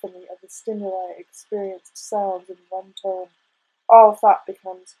symphony of the stimuli experienced sounds in one tone. All thought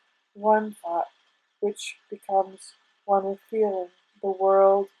becomes one thought, which becomes one with feeling. The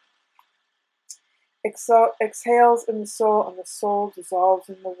world exhales in the soul, and the soul dissolves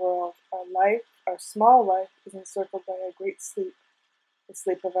in the world. Our life, our small life, is encircled by a great sleep, the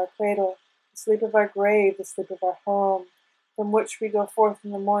sleep of our cradle, the sleep of our grave, the sleep of our home, from which we go forth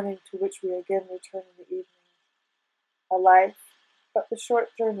in the morning, to which we again return in the evening. Our life, but the short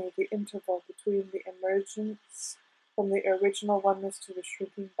journey, the interval between the emergence from the original oneness to the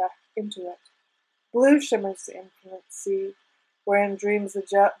shrinking back into it. Blue shimmers the infinite sea, wherein dreams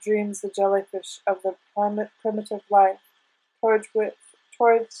the jellyfish of the primitive life, towards which,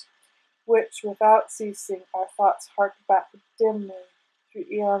 without ceasing, our thoughts hark back dimly through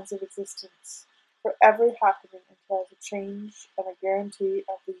eons of existence, for every happening entails a change and a guarantee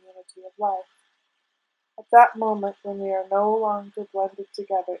of the unity of life. At that moment, when we are no longer blended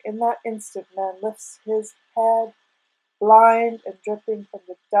together, in that instant man lifts his head, blind and dripping from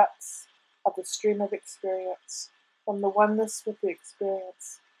the depths of the stream of experience, from the oneness with the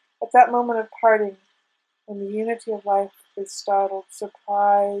experience. At that moment of parting, when the unity of life is startled,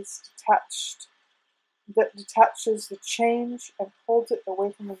 surprised, that detaches the change and holds it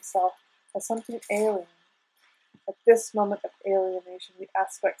away from himself as something alien. At this moment of alienation, the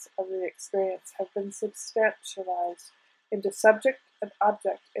aspects of the experience have been substantialized into subject and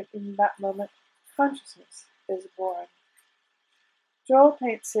object, and in that moment, consciousness is born. Joel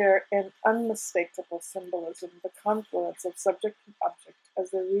paints here in unmistakable symbolism the confluence of subject and object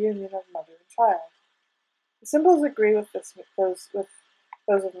as the reunion of mother and child. The symbols agree with those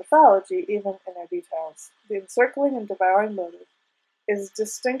of mythology, even in their details. The encircling and devouring motive is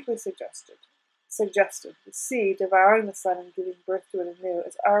distinctly suggested. The sea, devouring the sun and giving birth to it anew,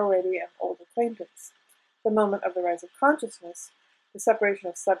 is already an old acquaintance. The moment of the rise of consciousness, the separation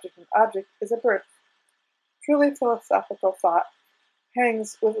of subject and object, is a birth. Truly philosophical thought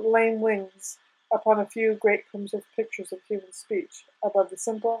hangs with lame wings upon a few great primitive pictures of human speech, above the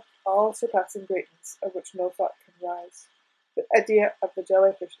simple, all-surpassing greatness of which no thought can rise. The idea of the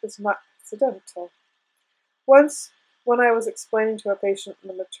jellyfish is not accidental. Once When I was explaining to a patient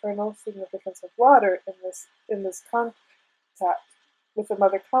the maternal significance of water in this contact with the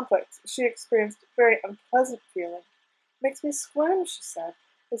mother complex, she experienced a very unpleasant feeling. "Makes me squirm," she said,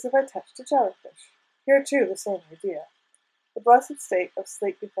 "as if I touched a jellyfish." Here, too, the same idea. The blessed state of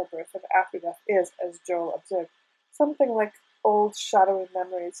sleep before birth and after death is, as Joel observed, something like old shadowy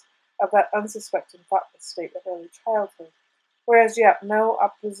memories of that unsuspecting thoughtless state of early childhood, where as yet no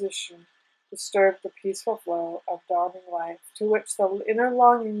opposition disturbed the peaceful flow of dawning life, to which the inner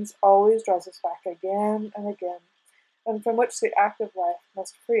longings always draws us back again and again, and from which the active life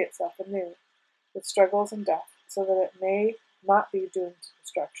must free itself anew, with struggles and death, so that it may not be doomed to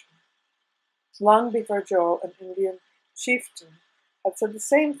destruction. Long before Joel, an Indian chieftain, had said the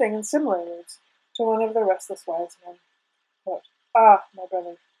same thing in similar words to one of the restless wise men. Quote, "Ah, my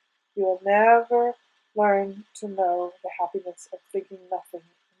brother, you will never learn to know the happiness of thinking nothing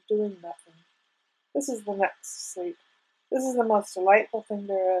and doing nothing. This is the next sleep. This is the most delightful thing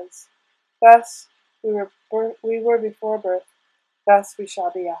there is. Thus we were before birth, thus we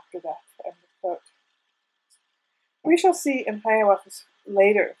shall be after death." End of quote. We shall see in Hiawatha's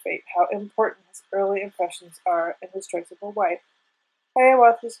later fate how important his early impressions are in his choice of a wife.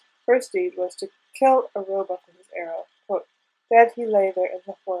 Hiawatha's first deed was to kill a roebuck with his arrow. Quote, "Dead he lay there in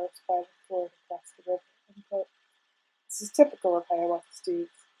the forest by the ford across the river." End quote. This is typical of Hiawatha's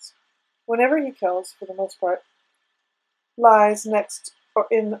deeds. Whenever he kills, for the most part, lies next or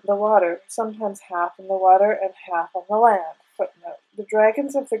in the water, sometimes half in the water and half on the land. Footnote. The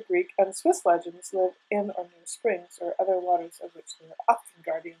dragons of the Greek and Swiss legends live in or near springs or other waters of which they are often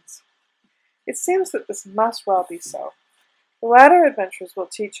guardians. It seems that this must well be so. The latter adventures will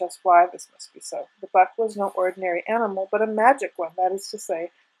teach us why this must be so. The buck was no ordinary animal, but a magic one, that is to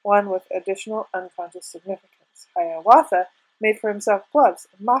say, one with additional unconscious significance. Hiawatha made for himself gloves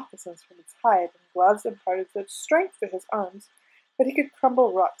and moccasins from its hide, and gloves imparted such strength to his arms that he could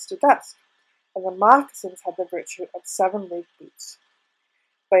crumble rocks to dust, and the moccasins had the virtue of 7-league boots.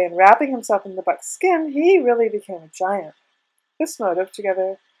 By enwrapping himself in the buck's skin, he really became a giant. This motive,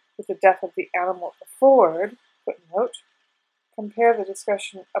 together with the death of the animal at the ford, footnote, compare the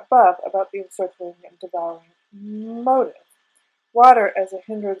discussion above about the encircling and devouring motive. Water as a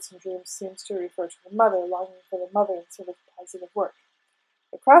hindrance in dreams seems to refer to the mother, longing for the mother instead of positive work.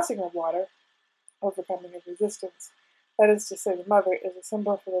 The crossing of water, overcoming of resistance, that is to say, the mother, is a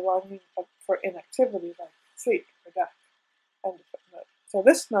symbol for the longing for inactivity, like sleep or death. End of footnote. So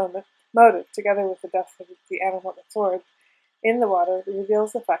this motive, together with the death of the animal at the ford in the water,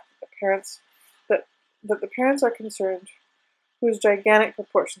 reveals the fact that the parents are concerned, whose gigantic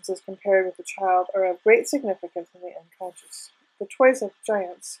proportions as compared with the child are of great significance in the unconscious. The Toys of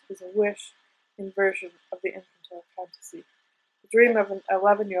Giants is a wish inversion of the infantile fantasy. The dream of an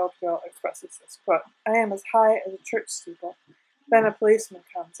 11-year-old girl expresses this, quote, "I am as high as a church steeple. Then a policeman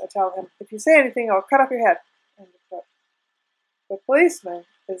comes. I tell him, 'If you say anything, I will cut off your head.'" End of quote. The policeman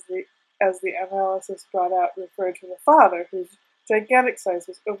is as the analysis brought out, referred to the father, whose gigantic size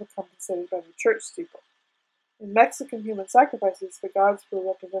was overcompensated by the church steeple. In Mexican human sacrifices, the gods were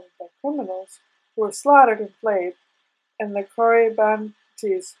represented by criminals who were slaughtered and flayed, and the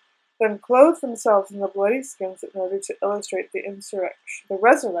Corybantes then clothed themselves in the bloody skins in order to illustrate the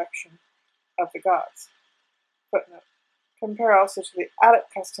resurrection of the gods. Footnote. Compare also to the Attic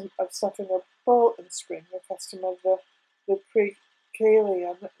custom of stuffing a bull in spring, the custom of the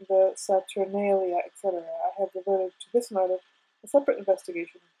Praecalian, the Saturnalia, etc. I have devoted to this motive a separate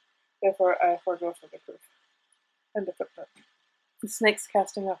investigation, therefore I forego further proof. End of footnote. The snake's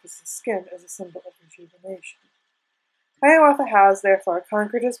casting off his skin is a symbol of rejuvenation. Hiawatha has, therefore,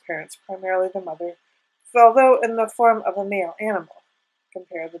 conquered his parents, primarily the mother, although in the form of a male animal.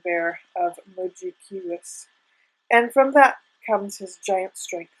 Compare the bear of Mudjekeewis. And from that comes his giant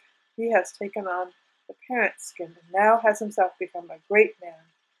strength. He has taken on the parent's skin and now has himself become a great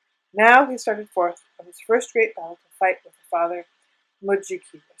man. Now he started forth on his first great battle to fight with the father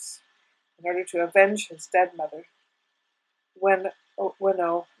Mudjekeewis, in order to avenge his dead mother,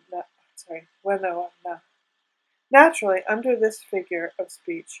 Wenona. Naturally, under this figure of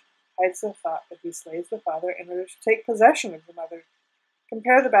speech hides the thought that he slays the father in order to take possession of the mother.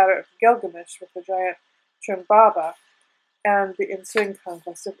 Compare the battle of Gilgamesh with the giant Chumbaba and the ensuing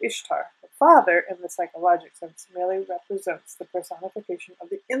conquest of Ishtar. The father, in the psychologic sense, merely represents the personification of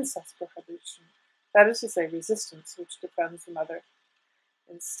the incest prohibition, that is to say, resistance, which defends the mother.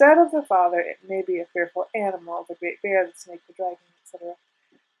 Instead of the father, it may be a fearful animal, the great bear, the snake, the dragon, etc.,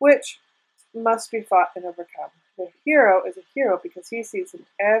 which must be fought and overcome. The hero is a hero because he sees in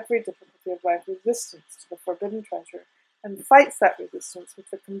every difficulty of life resistance to the forbidden treasure and fights that resistance with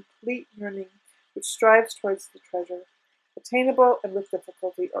the complete yearning which strives towards the treasure, attainable and with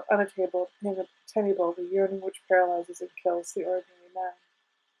difficulty, or unattainable, the yearning which paralyzes and kills the ordinary man.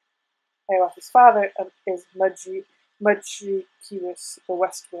 Hiawatha's father is Mudjekeewis, the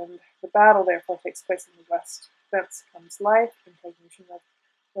West Wind. The battle, therefore, takes place in the west. Thence comes life, impregnation of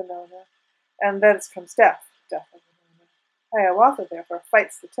Winona, and thence comes death, death of Winona. Hiawatha, therefore,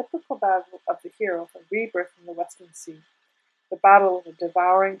 fights the typical battle of the hero for rebirth in the Western Sea, the battle with a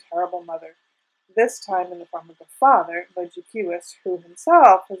devouring, terrible mother, this time in the form of a father, Mudjekeewis, who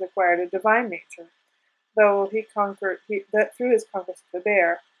himself has acquired a divine nature, though through his conquest of the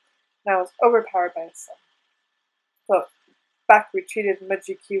bear, now is overpowered by his son. Quote, back retreated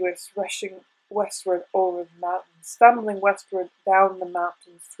Mudjekeewis, rushing westward over the mountains, stumbling westward down the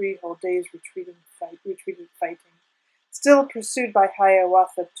mountains 3 whole days retreated fighting, still pursued by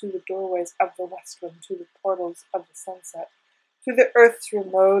Hiawatha to the doorways of the west wind, to the portals of the sunset, to the earth's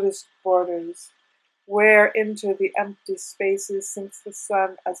remotest borders, where into the empty spaces sinks the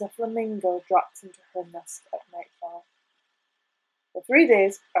sun as a flamingo drops into her nest at nightfall. The 3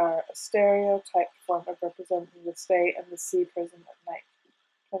 days are a stereotyped form of representing the stay in the sea prison at night,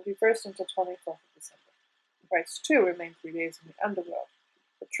 21st until 24th of December. Christ, too, remained 3 days in the underworld.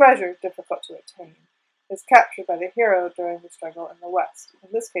 The treasure, difficult to attain, is captured by the hero during the struggle in the west.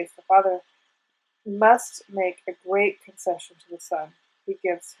 In this case, the father must make a great concession to the son. He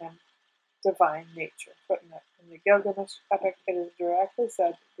gives him divine nature. Footnote. In the Gilgamesh epic, it is directly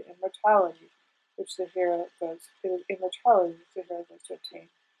said that the immortality which the hero goes to attain.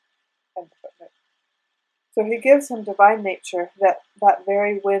 End footnote. So he gives him divine nature, that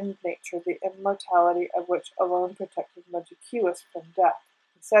very wind nature, the immortality of which alone protected Mudjekeewis from death.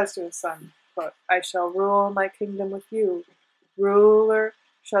 He says to his son, quote, I shall rule my kingdom with you. Ruler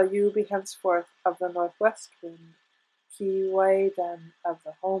shall you be henceforth of the northwest wind, Kiwaden of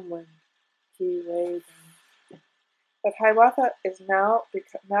the home wind, Kiwaden. But Hiawatha now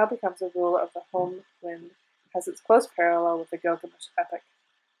becomes a ruler of the home wind, has its close parallel with the Gilgamesh epic,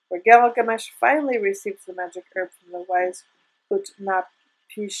 where Gilgamesh finally receives the magic herb from the wise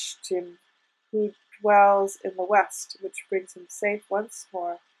Utnapishtim, who dwells in the west, which brings him safe once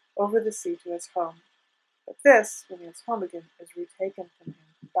more over the sea to his home. But this, when he is home again, is retaken from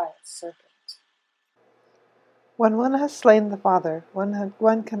him by a serpent. When one has slain the father,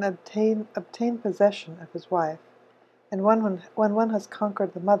 one can obtain possession of his wife, and when one has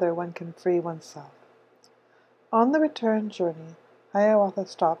conquered the mother, one can free oneself. On the return journey, Hiawatha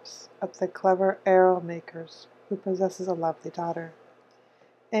stops at the clever arrow maker's, who possesses a lovely daughter.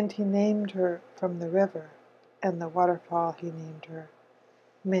 And he named her from the river, and the waterfall he named her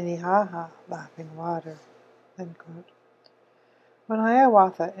Minnehaha, laughing water. End quote. When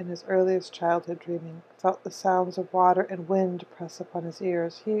Hiawatha, in his earliest childhood dreaming, felt the sounds of water and wind press upon his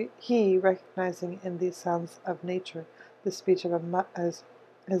ears, he recognizing in these sounds of nature the speech of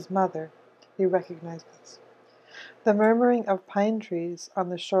his mother, he recognized this. The murmuring of pine trees on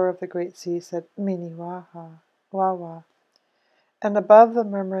the shore of the great sea said, Wawa. And above the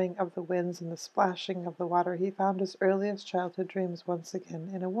murmuring of the winds and the splashing of the water, he found his earliest childhood dreams once again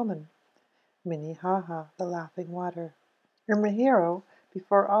in a woman, Minnehaha, the laughing water. And the hero,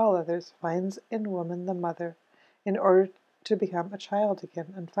 before all others, finds in woman the mother, in order to become a child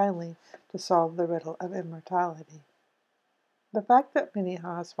again, and finally to solve the riddle of immortality. The fact that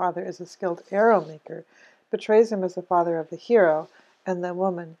Minnehaha's father is a skilled arrow maker betrays him as the father of the hero, and the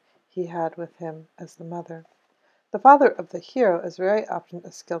woman he had with him as the mother. The father of the hero is very often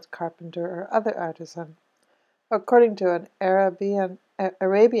a skilled carpenter or other artisan. According to an Arabian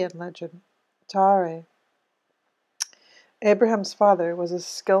legend, Tare, Abraham's father was a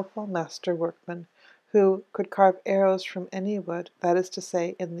skillful master workman who could carve arrows from any wood. That is to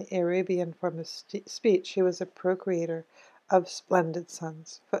say, in the Arabian form of speech, he was a procreator of splendid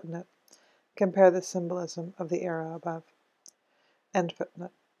sons. Footnote. Compare the symbolism of the arrow above. End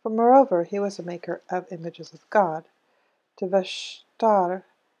footnote. For moreover, he was a maker of images of God. Tvashtar,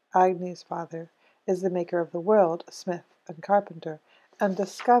 Agni's father, is the maker of the world, a smith and carpenter, and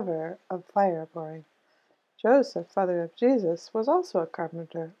discoverer of fire boring. Joseph, father of Jesus, was also a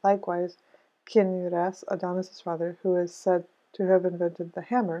carpenter. Likewise, Kinniras, Adonis' father, who is said to have invented the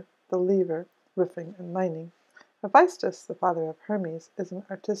hammer, the lever, roofing, and mining. Hephaestus, the father of Hermes, is an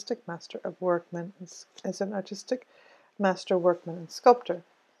artistic master workman and sculptor.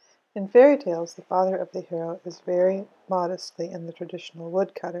 In fairy tales, the father of the hero is very modestly in the traditional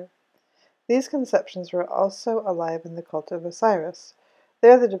woodcutter. These conceptions were also alive in the cult of Osiris.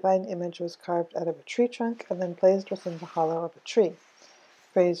 There the divine image was carved out of a tree trunk and then placed within the hollow of a tree.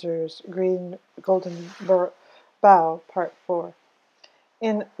 Fraser's Golden Bough, Part 4.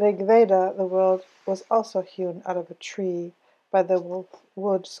 In Rigveda, the world was also hewn out of a tree by the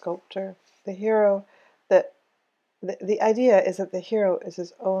wood sculptor. The hero that the idea is that the hero is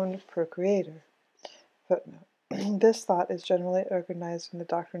his own procreator. Footnote. This thought is generally organized in the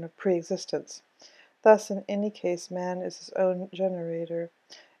doctrine of pre-existence. Thus, in any case, man is his own generator,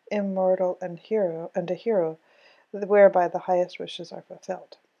 immortal and a hero, whereby the highest wishes are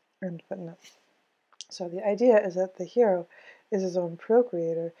fulfilled. End footnote. So the idea is that the hero is his own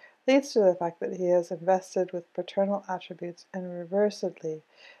procreator, leads to the fact that he is invested with paternal attributes, and reversedly,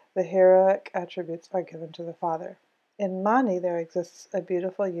 the heroic attributes are given to the father. In Mani there exists a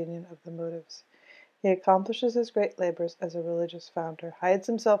beautiful union of the motives. He accomplishes his great labors as a religious founder, hides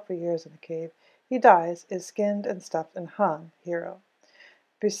himself for years in a cave. He dies, is skinned and stuffed and hung, hero.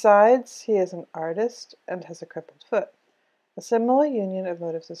 Besides, he is an artist and has a crippled foot. A similar union of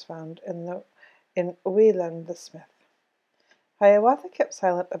motives is found in Wieland the smith. Hiawatha kept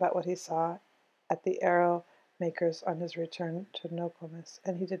silent about what he saw at the arrow makers on his return to Nokomis,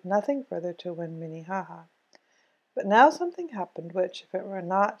 and he did nothing further to win Minnehaha. But now something happened which, if it were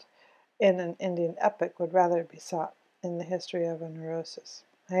not in an Indian epic, would rather be sought in the history of a neurosis.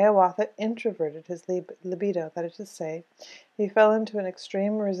 Hiawatha introverted his libido, that is to say, he fell into an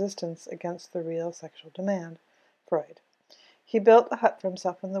extreme resistance against the real sexual demand. Freud. He built a hut for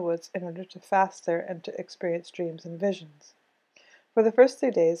himself in the woods in order to fast there and to experience dreams and visions. For the first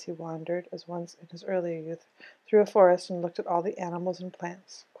 3 days he wandered, as once in his earlier youth, through a forest and looked at all the animals and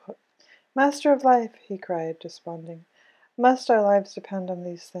plants. Quote, "Master of life," he cried, desponding, "must our lives depend on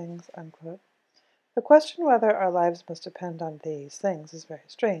these things?" Unquote. The question whether our lives must depend on these things is very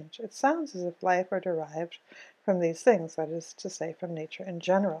strange. It sounds as if life were derived from these things, that is to say, from nature in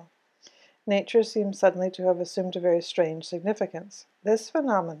general. Nature seems suddenly to have assumed a very strange significance. This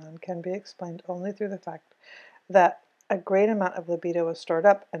phenomenon can be explained only through the fact that a great amount of libido was stored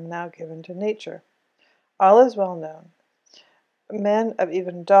up and now given to nature. All is well known. Men of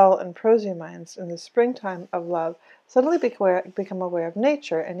even dull and prosy minds in the springtime of love suddenly become aware of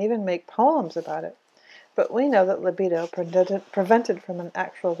nature and even make poems about it. But we know that libido, prevented from an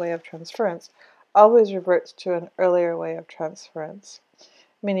actual way of transference, always reverts to an earlier way of transference.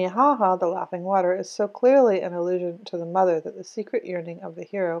 Minnehaha, the laughing water, is so clearly an allusion to the mother that the secret yearning of the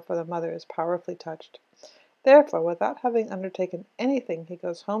hero for the mother is powerfully touched. Therefore, without having undertaken anything, he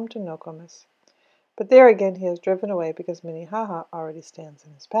goes home to Nokomis. But there again he is driven away because Minnehaha already stands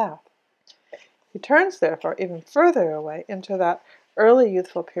in his path. He turns, therefore, even further away into that early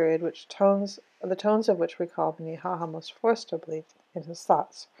youthful period the tones of which recall Minnehaha most forcibly in his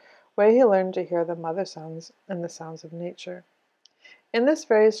thoughts, where he learned to hear the mother sounds and the sounds of nature. In this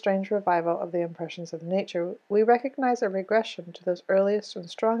very strange revival of the impressions of nature, we recognize a regression to those earliest and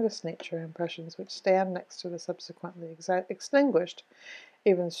strongest nature impressions which stand next to the subsequently extinguished,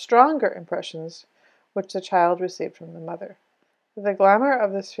 even stronger impressions which the child received from the mother. The glamour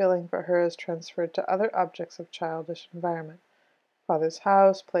of this feeling for her is transferred to other objects of childish environment, father's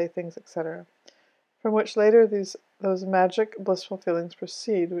house, playthings, etc., from which later those magic, blissful feelings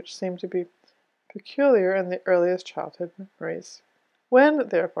proceed, which seem to be peculiar in the earliest childhood memories. When,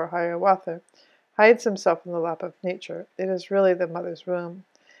 therefore, Hiawatha hides himself in the lap of nature, it is really the mother's womb,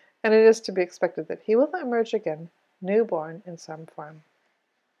 and it is to be expected that he will emerge again, newborn in some form.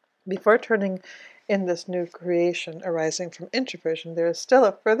 Before turning in this new creation arising from introversion, there is still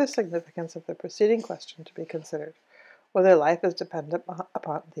a further significance of the preceding question to be considered, whether life is dependent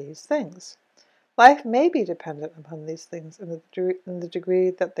upon these things. Life may be dependent upon these things in the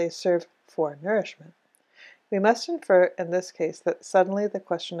degree that they serve for nourishment. We must infer in this case that suddenly the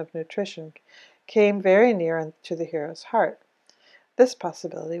question of nutrition came very near to the hero's heart. This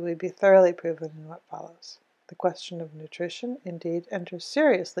possibility will be thoroughly proven in what follows. The question of nutrition, indeed, enters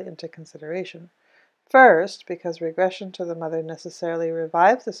seriously into consideration. First, because regression to the mother necessarily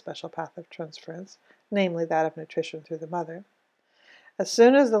revives the special path of transference, namely that of nutrition through the mother. As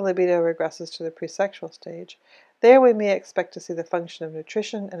soon as the libido regresses to the presexual stage, there we may expect to see the function of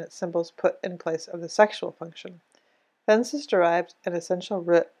nutrition and its symbols put in place of the sexual function. Thence is derived an essential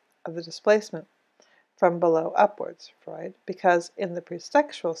root of the displacement from below upwards, Freud, because in the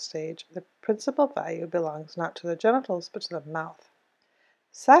presexual stage the principal value belongs not to the genitals but to the mouth.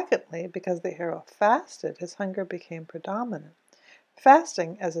 Secondly, because the hero fasted, his hunger became predominant.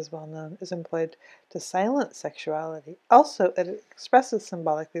 Fasting, as is well known, is employed to silence sexuality. Also, it expresses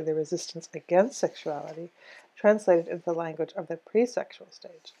symbolically the resistance against sexuality, translated into the language of the presexual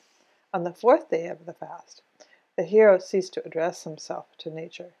stage. On the 4th day of the fast, the hero ceased to address himself to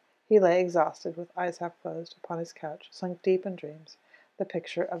nature. He lay exhausted, with eyes half closed, upon his couch, sunk deep in dreams, the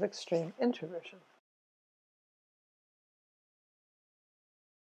picture of extreme introversion.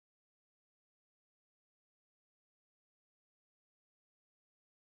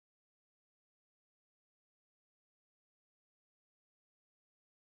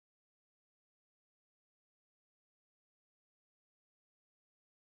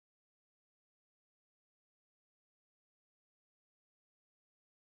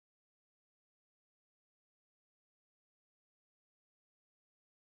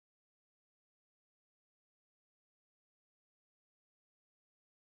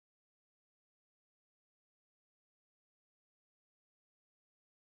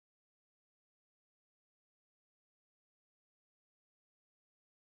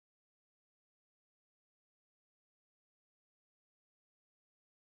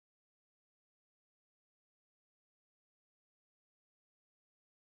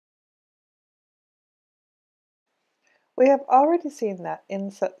 We have already seen that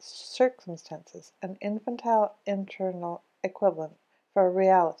in such circumstances an infantile internal equivalent for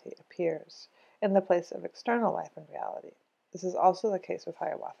reality appears in the place of external life and reality. This is also the case with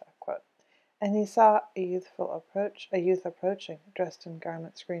Hiawatha. Quote, and he saw a youth approaching, dressed in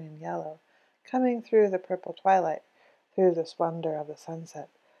garments green and yellow, coming through the purple twilight, through the splendor of the sunset.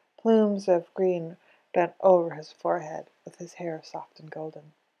 Plumes of green bent over his forehead, with his hair soft and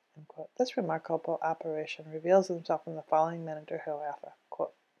golden. This remarkable apparition reveals himself in the following minute to Hiawatha.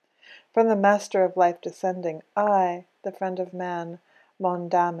 Quote, from the Master of Life descending, I, the friend of man,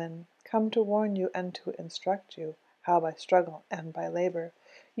 Mondamin, come to warn you and to instruct you, how by struggle and by labor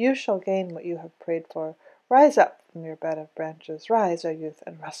you shall gain what you have prayed for. Rise up from your bed of branches, rise, O youth,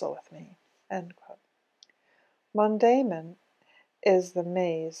 and wrestle with me. Mondamin is the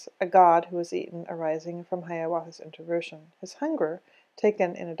maize, a god who was eaten arising from Hiawatha's introversion. His hunger,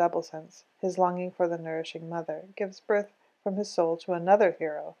 taken in a double sense, his longing for the nourishing mother, gives birth from his soul to another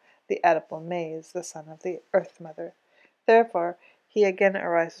hero, the edible maize, the son of the earth mother. Therefore, he again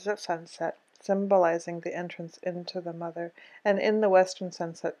arises at sunset, symbolizing the entrance into the mother, and in the western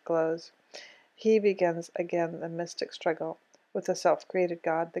sunset glows, he begins again the mystic struggle with the self-created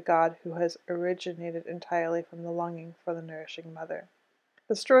God, the God who has originated entirely from the longing for the nourishing mother.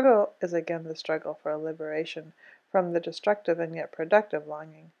 The struggle is again the struggle for liberation from the destructive and yet productive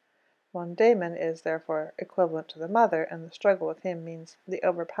longing. Mondamin is, therefore, equivalent to the mother, and the struggle with him means the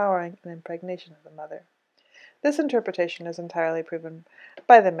overpowering and impregnation of the mother. This interpretation is entirely proven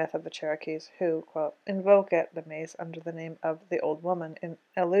by the myth of the Cherokees, who, quote, invoke at the maize under the name of the Old Woman, in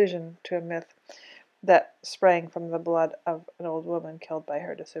allusion to a myth that sprang from the blood of an old woman killed by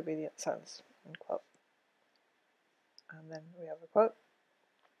her disobedient sons. Unquote. And then we have a quote.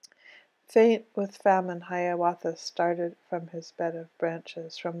 Faint with famine, Hiawatha started from his bed of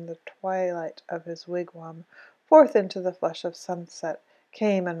branches, from the twilight of his wigwam, forth into the flush of sunset,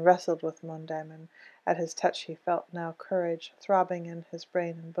 came and wrestled with Mondamin. At his touch he felt now courage throbbing in his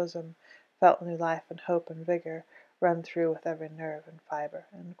brain and bosom, felt new life and hope and vigor run through with every nerve and fiber.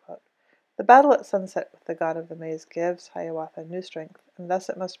 The battle at sunset with the god of the maize gives Hiawatha new strength, and thus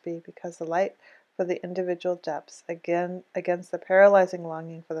it must be because the light for the individual depths, again against the paralyzing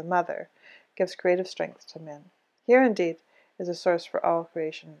longing for the mother, gives creative strength to men. Here, indeed, is a source for all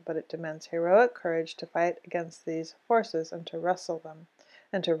creation, but it demands heroic courage to fight against these forces and to wrest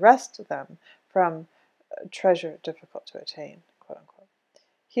them from treasure difficult to attain. Quote unquote.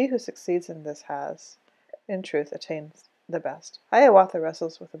 He who succeeds in this has, in truth, attained the best. Hiawatha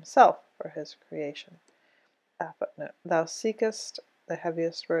wrestles with himself for his creation. Footnote. Thou seekest the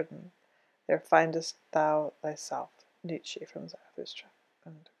heaviest burden, there findest thou thyself. Nietzsche from Zarathustra.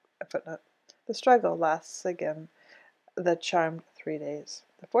 And footnote. The struggle lasts again the charmed 3 days.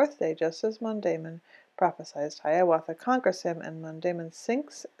 The 4th day, just as Mondamin prophesied, Hiawatha conquers him, and Mondamin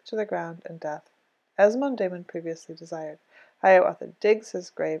sinks to the ground in death. As Mondamin previously desired, Hiawatha digs his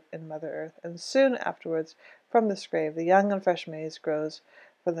grave in Mother Earth, and soon afterwards from this grave the young and fresh maize grows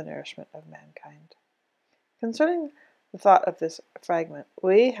for the nourishment of mankind. Concerning the thought of this fragment,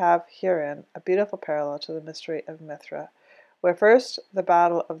 we have herein a beautiful parallel to the mystery of Mithra, where first the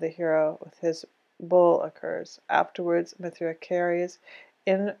battle of the hero with his bull occurs. Afterwards, Mithra carries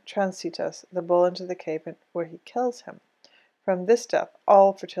in transitus the bull into the cave where he kills him. From this death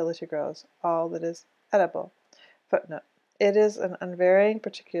all fertility grows, all that is edible. Footnote. It is an unvarying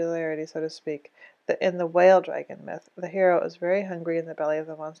particularity, so to speak, that in the whale dragon myth, the hero is very hungry in the belly of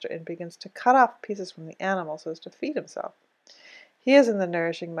the monster and begins to cut off pieces from the animal so as to feed himself. He is in the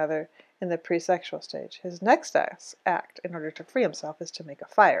nourishing mother in the pre-sexual stage. His next act, in order to free himself, is to make a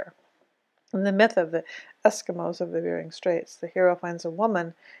fire. In the myth of the Eskimos of the Bering Straits, the hero finds a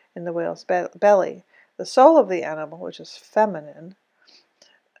woman in the whale's belly. The soul of the animal, which is feminine,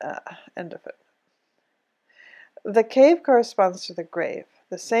 end of it. The cave corresponds to the grave.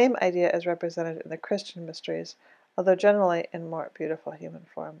 The same idea is represented in the Christian mysteries, although generally in more beautiful human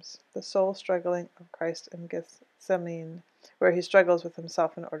forms. The soul struggling of Christ in Gethsemane, where he struggles with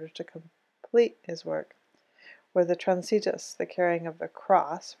himself in order to complete his work. Where the transitus, the carrying of the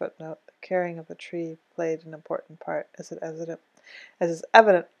cross, footnote, the carrying of the tree played an important part, as is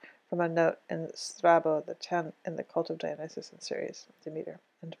evident from a note in Strabo the 10 in the Cult of Dionysus in series, Demeter,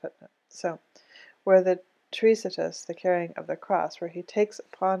 end footnote. So, where the Tricitus, the carrying of the cross, where he takes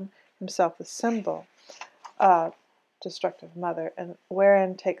upon himself the symbol of destructive mother, and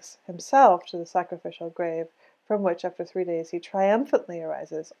wherein takes himself to the sacrificial grave, from which, after 3 days, he triumphantly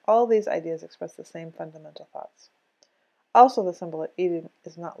arises, all these ideas express the same fundamental thoughts. Also, the symbol of eating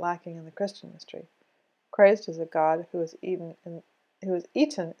is not lacking in the Christian mystery. Christ is a God who is eaten in the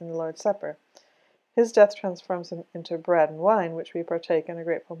Lord's Supper. His death transforms him into bread and wine, which we partake in a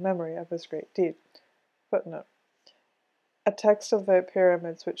grateful memory of his great deed. Footnote. A text of the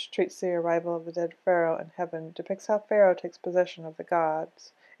Pyramids, which treats the arrival of the dead pharaoh in heaven, depicts how Pharaoh takes possession of the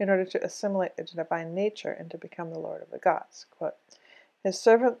gods in order to assimilate the divine nature and to become the lord of the gods. Quote, his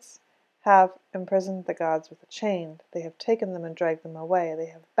servants have imprisoned the gods with a chain. They have taken them and dragged them away. They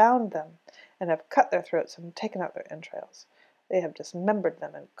have bound them and have cut their throats and taken out their entrails. They have dismembered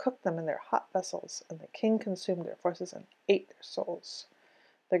them and cooked them in their hot vessels, and the king consumed their forces and ate their souls.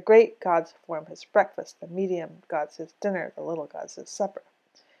 The great gods form his breakfast, the medium gods his dinner, the little gods his supper.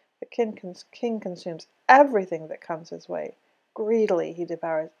 The king consumes everything that comes his way. Greedily he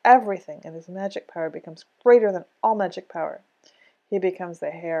devours everything, and his magic power becomes greater than all magic power. He becomes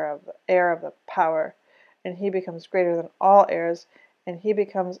the heir of the power, and he becomes greater than all heirs, and he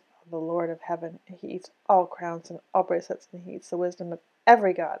becomes the Lord of heaven. He eats all crowns and all bracelets, and he eats the wisdom of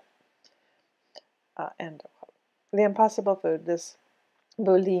every god. End of quote. The impossible food, this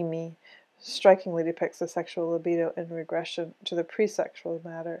bulimi, strikingly depicts the sexual libido in regression to the pre-sexual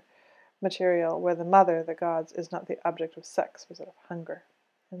material, where the mother, the gods, is not the object of sex, but of hunger.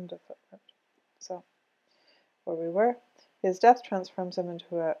 End of footnote. So, where we were, his death transforms him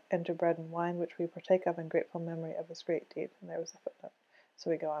into bread and wine, which we partake of in grateful memory of his great deed. And there was the footnote. So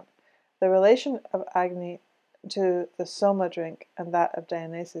we go on. The relation of Agni to the soma drink and that of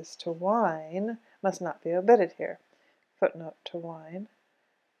Dionysus to wine must not be omitted here. Footnote to wine.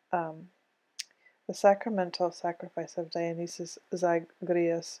 The sacramental sacrifice of Dionysus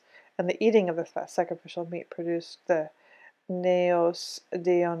Zagreus and the eating of the sacrificial meat produced the Neos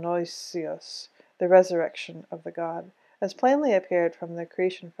Dionysios, the resurrection of the god, as plainly appeared from the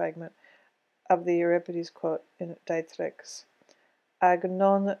creation fragment of the Euripides quote in Dietrich.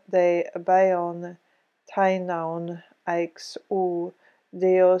 Agnon de baion tainaun aix ou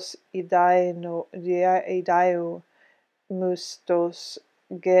deos idaio mustos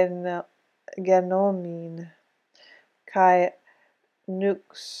genomin kai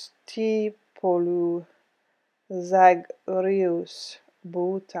nuxtipolu Zagreus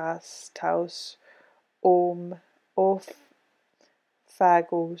butas taus ophagos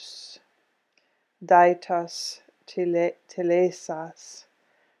dietas telesas,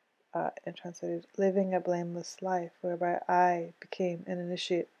 translated, living a blameless life, whereby I became an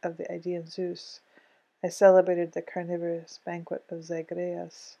initiate of the Idaean Zeus. I celebrated the carnivorous banquet of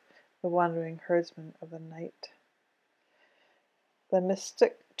Zagreus, the wandering herdsman of the night. The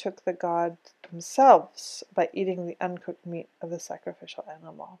mystic took the gods themselves by eating the uncooked meat of the sacrificial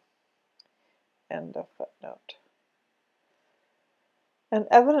animal. End of footnote. An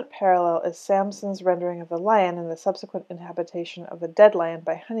evident parallel is Samson's rendering of the lion and the subsequent inhabitation of the dead lion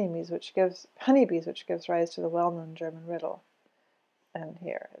by honeybees, which gives rise to the well-known German riddle. And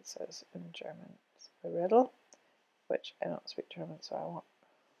here it says in German, the riddle, which I don't speak German, so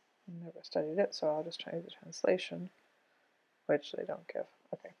I've never studied it, so I'll just try the translation, which they don't give.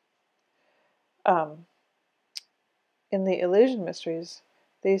 Okay. In the Eleusinian mysteries,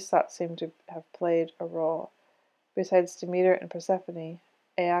 these thoughts seem to have played a role. Besides Demeter and Persephone,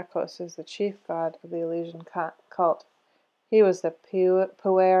 Aeacos is the chief god of the Eleusinian cult. He was the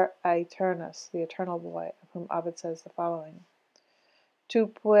puer aeternus, the eternal boy, of whom Ovid says the following: Tu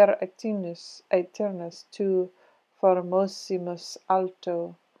puer aeternus, tu formosimus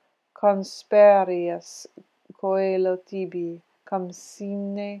alto, consperias coelo tibi, cum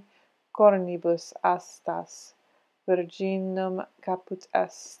sine cornibus astas, virginum caput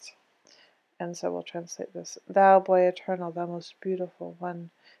est. And so we'll translate this. Thou, boy eternal, thou most beautiful one,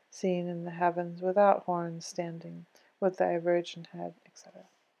 seen in the heavens, without horns, standing, with thy virgin head, etc.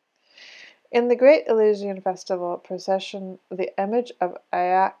 In the great Eleusinian festival procession, the image of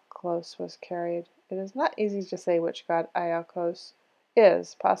Aeaclos was carried. It is not easy to say which god Aeaclos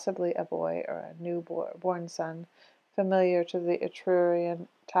is, possibly a boy or a newborn son, familiar to the Etrurian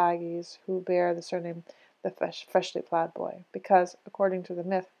Tagis, who bear the surname the freshly plowed boy, because, according to the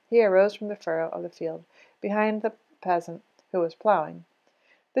myth, he arose from the furrow of the field behind the peasant who was plowing.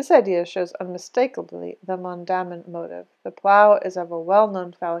 This idea shows unmistakably the Mondamin motive. The plow is of a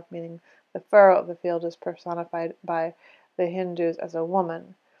well-known phallic meaning. The furrow of the field is personified by the Hindus as a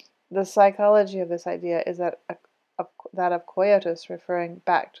woman. The psychology of this idea is that of coitus, referring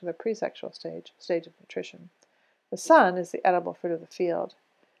back to the pre-sexual stage of nutrition. The sun is the edible fruit of the field.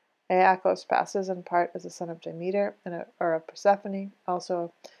 Aeacos passes in part as a son of Demeter or of Persephone,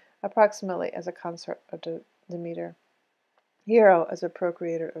 also approximately as a consort of Demeter. Hero as a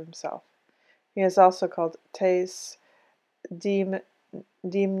procreator of himself. He is also called Tes Dimnistros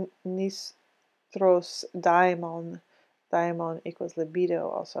Daimon. Daimon equals libido,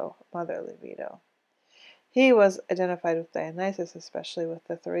 also mother libido. He was identified with Dionysus, especially with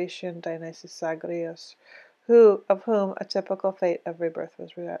the Thracian Dionysus Zagreus, of whom a typical fate of rebirth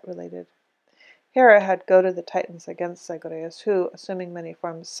was related. Hera had goaded the Titans against Zagreus, who, assuming many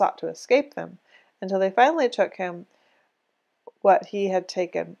forms, sought to escape them, until they finally took him what he had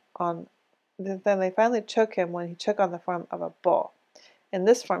taken on. Then they finally took him when he took on the form of a bull. In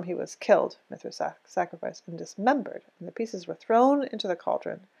this form he was killed, Mithras sacrificed, and dismembered, and the pieces were thrown into the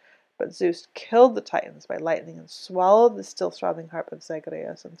cauldron. But Zeus killed the Titans by lightning and swallowed the still throbbing harp of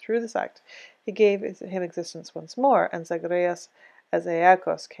Zagreus, and through this act he gave him existence once more, and Zagreus as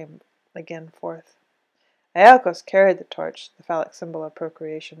Aeacos came again forth. Aeacos carried the torch, the phallic symbol of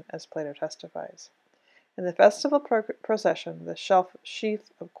procreation, as Plato testifies. In the festival procession, the sheaf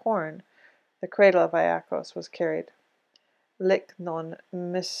of corn, the cradle of Aeacos, was carried. Lic non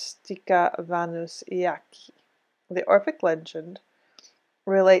mystica vanus Iaci. The Orphic legend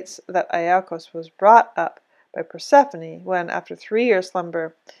relates that Aeacos was brought up by Persephone when, after 3 years'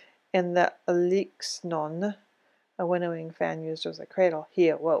 slumber in the Elixnon, a winnowing fan used as a cradle, he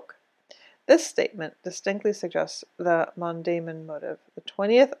awoke. This statement distinctly suggests the Mondaemon motive. The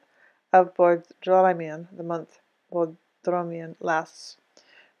 20th of Bodromion, the month Bodromion lasts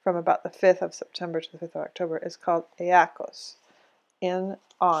from about the 5th of September to the 5th of October, is called Aeacos, in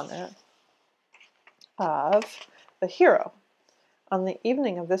honor of the hero. On the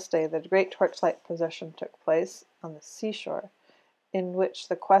evening of this day, the great torchlight procession took place on the seashore, in which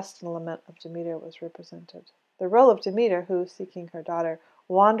the quest and lament of Demeter was represented. The role of Demeter, who, seeking her daughter,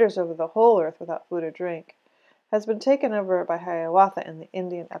 wanders over the whole earth without food or drink, has been taken over by Hiawatha in the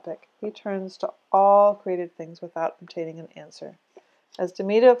Indian epic. He turns to all created things without obtaining an answer. As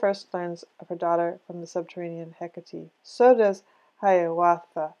Demeter first learns of her daughter from the subterranean Hecate, so does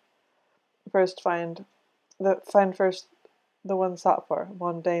Hiawatha find the one sought for,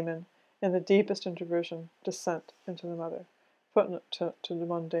 Mondaemon, in the deepest introversion, descent into the mother. Footnote to the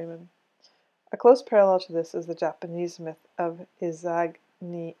Mondaemon. A close parallel to this is the Japanese myth of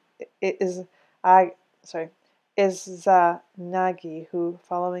Izanagi, who,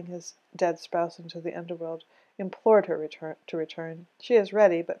 following his dead spouse into the underworld, implored her to return. She is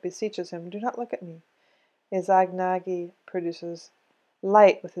ready, but beseeches him, "Do not look at me." Izanagi produces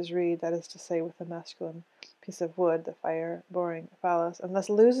light with his reed, that is to say, with a masculine piece of wood, the fire-boring phallus, and thus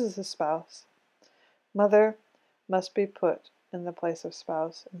loses his spouse. Mother must be put in the place of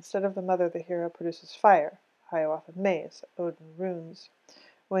spouse. Instead of the mother, the hero produces fire, Hiawatha maize, Odin runes,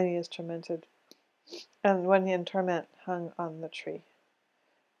 when he is tormented, and when he in torment hung on the tree.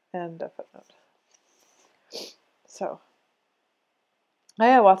 End of footnote. So,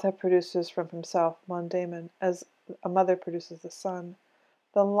 Hiawatha produces from himself Mondaemon, as a mother produces the son.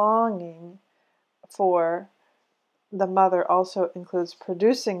 The longing for the mother also includes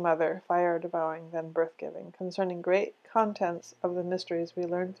producing mother, fire-devouring, then birth-giving. Concerning great contents of the mysteries, we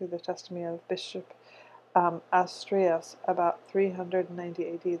learn through the testimony of Bishop Astrias about 390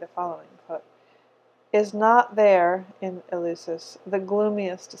 A.D. the following, quote, "Is not there in Eleusis the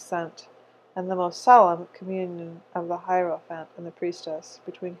gloomiest descent and the most solemn communion of the Hierophant and the priestess,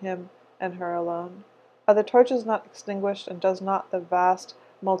 between him and her alone? Are the torches not extinguished, and does not the vast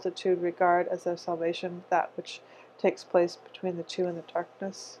multitude regard as their salvation that which takes place between the two in the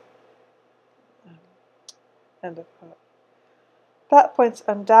darkness?" End of quote. That points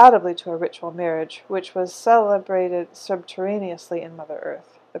undoubtedly to a ritual marriage, which was celebrated subterraneously in Mother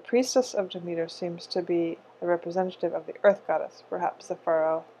Earth. The priestess of Demeter seems to be the representative of the earth goddess, perhaps the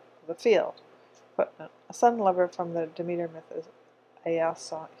pharaoh of the field. Footnote. A sun lover from the Demeter myth is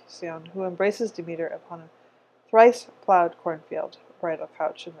Aiason, who embraces Demeter upon a thrice-plowed cornfield, bridal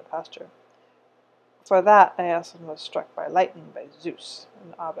couch in the pasture. For that, Aiason was struck by lightning by Zeus,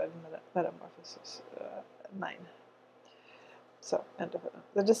 in Ovid Metamorphosis 9. So, end of it.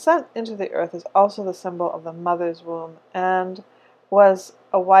 The descent into the earth is also the symbol of the mother's womb, and was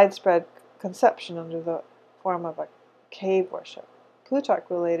a widespread conception under the form of a cave worship. Plutarch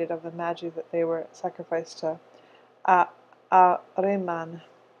related of the Magi that they were sacrificed to Ahriman,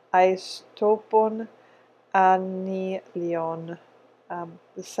 Aistopon, Anilion,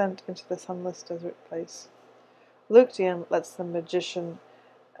 descent into the sunless desert place. Lucian lets the magician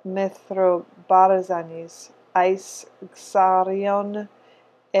Mithrobarzanes Eis Xarion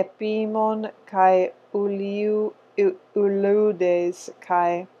Epimon kai Uludes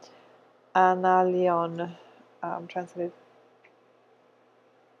kai Analion. Translated.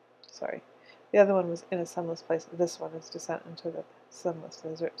 Sorry. The other one was in a sunless place. This one is descent into the sunless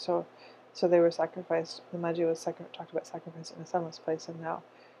desert. So they were sacrificed. The Magi was talked about sacrifice in a sunless place, and now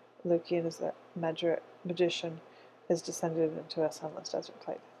Lucian, as the magician, is descended into a sunless desert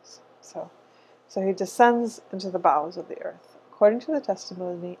place. So So he descends into the bowels of the earth. According to the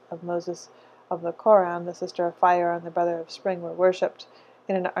testimony of Moses of the Koran, the sister of fire and the brother of spring were worshipped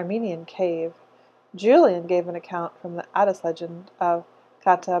in an Armenian cave. Julian gave an account from the Attis legend of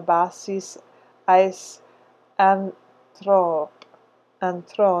Catabasis Ais Anthron,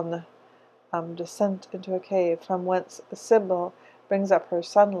 descent into a cave, from whence Sibyl brings up her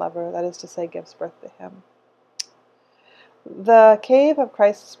son-lover, that is to say, gives birth to him. The cave of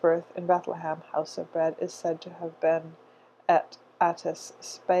Christ's birth in Bethlehem, house of bread, is said to have been at Attis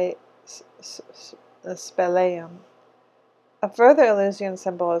Speleum. A further Eleusinian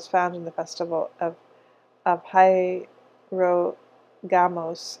symbol is found in the festival of Hierogamos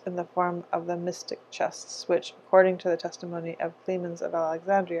in the form of the mystic chests, which, according to the testimony of Clemens of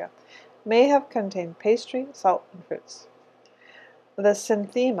Alexandria, may have contained pastry, salt, and fruits. The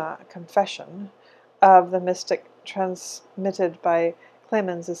synthema, confession, of the mystic transmitted by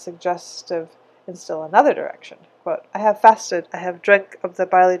Clemens is suggestive in still another direction. Quote, I have fasted, I have drunk of the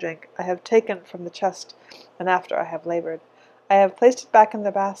barley drink, I have taken from the chest, and after I have labored. I have placed it back in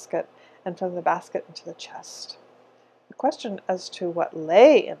the basket, and from the basket into the chest. The question as to what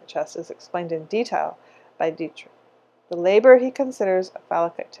lay in the chest is explained in detail by Dietrich. The labor he considers a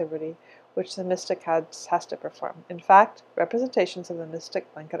phallic activity, which the mystic has to perform. In fact, representations of the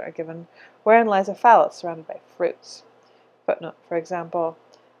mystic blanket are given wherein lies a phallus surrounded by fruits. Footnote, for example,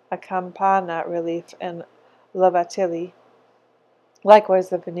 a campana relief in Lovatili. Likewise,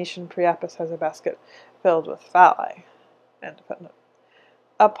 the Venetian Priapus has a basket filled with phalli. End footnote.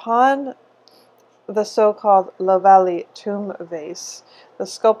 Upon the so-called Lovalli tomb vase, the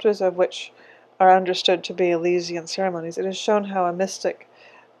sculptures of which are understood to be Eleusinian ceremonies, it is shown how a mystic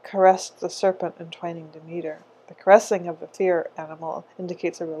caressed the serpent entwining Demeter. The caressing of the fear animal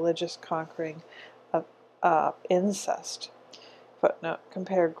indicates a religious conquering of incest. Footnote,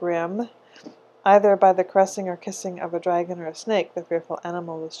 compare Grimm. Either by the caressing or kissing of a dragon or a snake, the fearful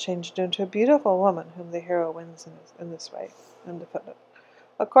animal was changed into a beautiful woman whom the hero wins in this way. End of footnote.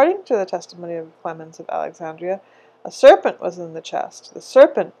 According to the testimony of Clemens of Alexandria, a serpent was in the chest. The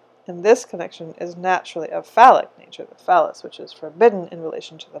serpent in this connection is naturally of phallic nature, the phallus, which is forbidden in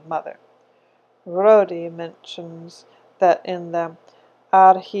relation to the mother. Rodi mentions that in the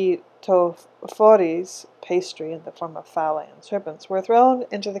Architophories, pastry in the form of phalli and serpents were thrown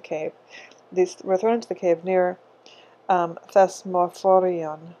into the cave. These were thrown into the cave near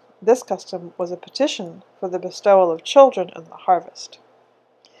Thesmophorion. This custom was a petition for the bestowal of children in the harvest.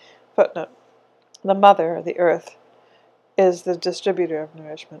 Footnote, the mother, the earth, is the distributor of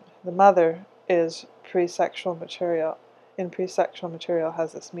nourishment. The mother is pre-sexual material. In pre-sexual material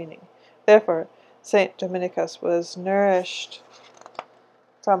has this meaning. Therefore, Saint Dominicus was nourished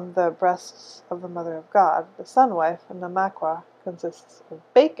from the breasts of the Mother of God. The sun-wife, Namaqua, consists of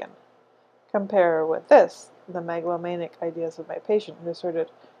bacon. Compare with this, the megalomaniac ideas of my patient who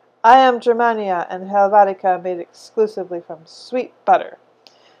asserted, I am Germania and Helvetica made exclusively from sweet butter.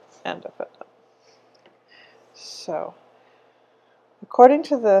 End of footnote. So, according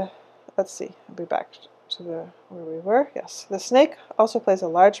to the, let's see, I'll be back to where we were. Yes, the snake also plays a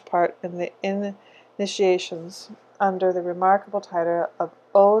large part in the initiations under the remarkable title of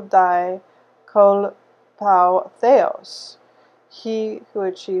O Dai Kol Pau Theos, he who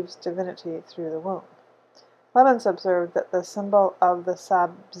achieves divinity through the womb. Clemens observed that the symbol of the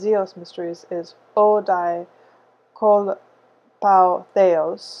Sabzios mysteries is O Dai Kol Pau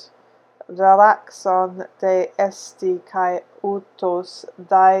Theos, Daraxon de esti kai utos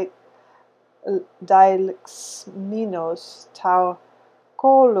dailxminos tau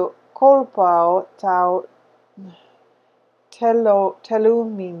kolpao tau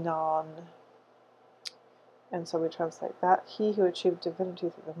teluminon. And so we translate that. He who achieved divinity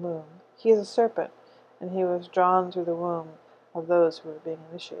through the womb. He is a serpent, and he was drawn through the womb of those who were being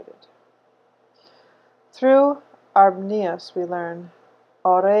initiated. Through Arminius we learn,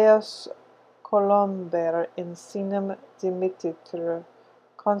 Aureus colomber in sinem dimititur,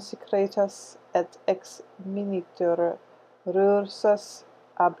 consecratus et ex minitur rursus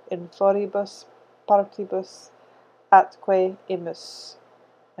ab inforibus partibus atque imus.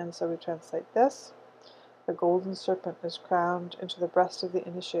 And so we translate this. The golden serpent is crowned into the breast of the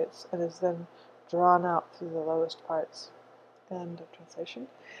initiates and is then drawn out through the lowest parts. End of translation.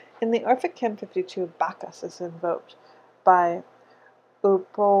 In the Orphic Hymn 52, Bacchus is invoked by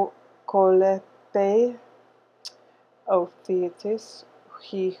Upokolepe Ophiutis,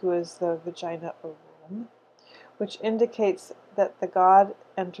 he who is the vagina or womb, which indicates that the god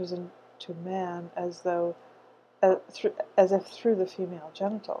enters into man as if through the female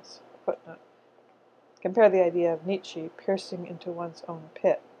genitals. Footnote. Compare the idea of Nietzsche piercing into one's own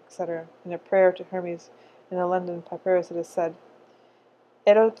pit, etc. In a prayer to Hermes in a London papyrus it is said,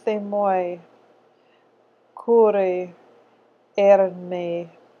 Erote moi, cure me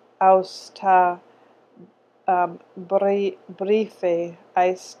aus ta briefe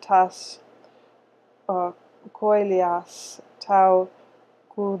eis tas coelias tau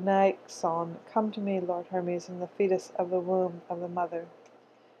gunaixon. Come to me, Lord Hermes, in the fetus of the womb of the mother.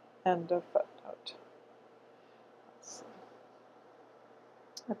 End of footnote.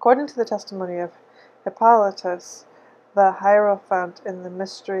 According to the testimony of Hippolytus, the Hierophant in the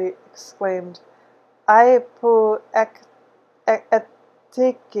mystery exclaimed, Ai pu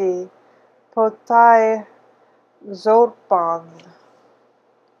etiki potai zorban.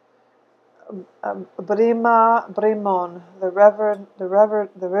 Brimon,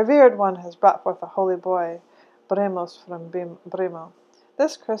 the revered one has brought forth a holy boy, Brimos from Brimo.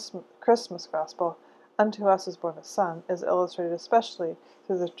 This Christmas gospel, unto us is born a son, is illustrated especially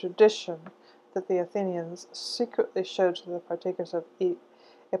through the tradition that the Athenians secretly showed to the partakers of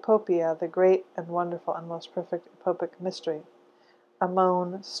Epopea, the great and wonderful and most perfect epopic mystery, a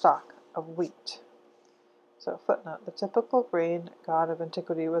mown stalk of wheat. So, footnote, the typical grain god of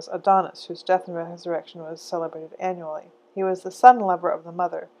antiquity was Adonis, whose death and resurrection was celebrated annually. He was the son-lover of the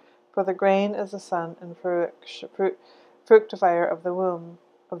mother, for the grain is the son and fructifier of the womb,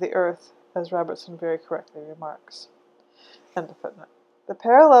 of the earth, as Robertson very correctly remarks. End of footnote. The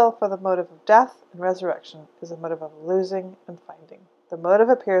parallel for the motive of death and resurrection is a motive of losing and finding. The motive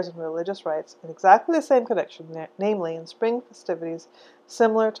appears in religious rites in exactly the same connection, namely in spring festivities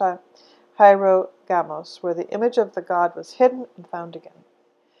similar to Hierogamos, where the image of the god was hidden and found again.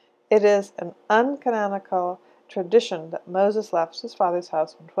 It is an uncanonical tradition that Moses left his father's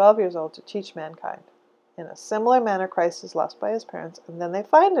house when 12 years old to teach mankind. In a similar manner, Christ is lost by his parents, and then they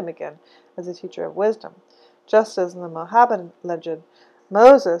find him again as a teacher of wisdom. Just as in the Mohammedan legend,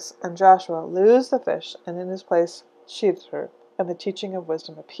 Moses and Joshua lose the fish, and in his place Shidr, and the teaching of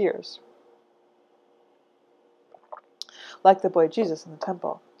wisdom appears, like the boy Jesus in the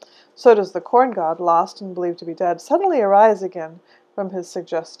temple. So does the corn god, lost and believed to be dead, suddenly arise again from his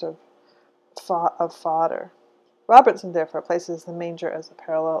suggestive of fodder. Robertson therefore places the manger as a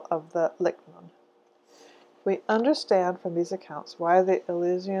parallel of the Lichnon. We understand from these accounts why the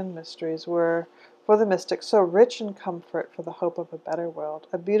Eleusinian mysteries were, for the mystics, so rich in comfort for the hope of a better world.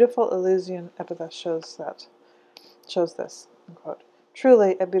 A beautiful Eleusinian epitaph shows this, unquote.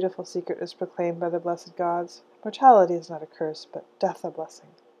 Truly, a beautiful secret is proclaimed by the blessed gods. Mortality is not a curse, but death a blessing.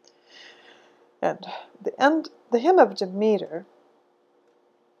 And the hymn of Demeter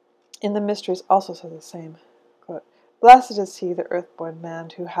in the mysteries also says the same. Quote, Blessed is he, the earth-born man,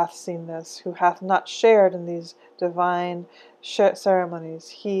 who hath seen this, who hath not shared in these divine ceremonies.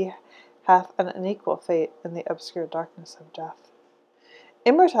 He hath an unequal fate in the obscure darkness of death.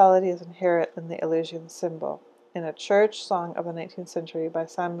 Immortality is inherent in the Eleusinian symbol. In a church song of the 19th century by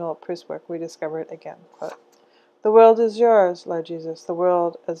Samuel Pruswick, we discover it again. Quote, The world is yours, Lord Jesus, the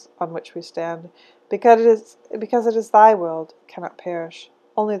world is on which we stand. Because it is thy world, it cannot perish.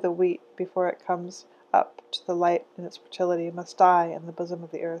 Only the wheat, before it comes up to the light in its fertility, must die in the bosom of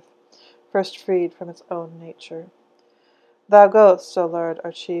the earth, first freed from its own nature. Thou goest, O Lord,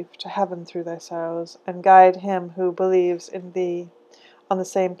 our chief, to heaven through thy sorrows, and guide him who believes in thee on the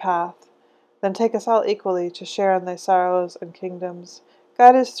same path. Then take us all equally to share in thy sorrows and kingdoms.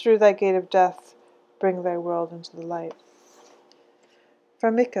 Guide us through thy gate of death, bring thy world into the light.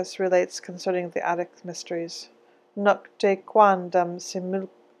 Firmicus relates concerning the Attic mysteries, Nocte quandam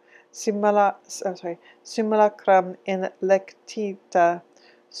simulacrum in lectita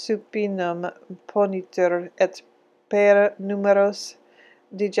supinum ponitur et per numeros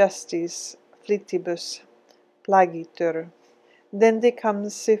digestis flitibus plagitur. Dendicam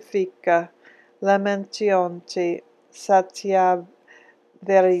sifica lamentionti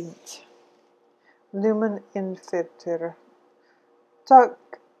satiaverint. Lumen infirtur.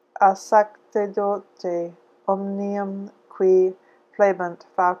 Toc a sacerdote omnium qui plebant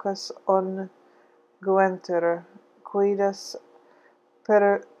faucus unguentur, quidus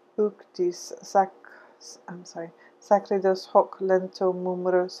per uctis sacridus hoc lento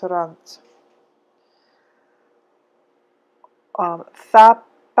mumur surant.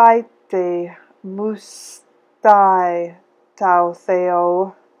 Thapaite mustai tau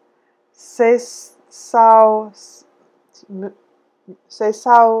theo, sesau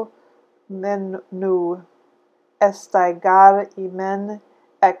menu estai gar imen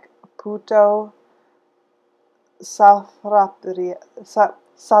ec puto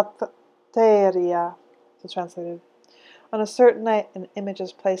sateria. Translated. On a certain night, an image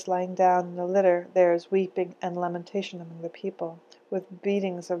is placed lying down in the litter. There is weeping and lamentation among the people. with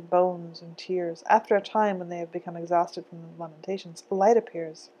beatings of bones and tears. After a time, when they have become exhausted from the lamentations, light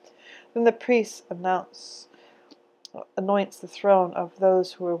appears. Then the priest anoints the throne of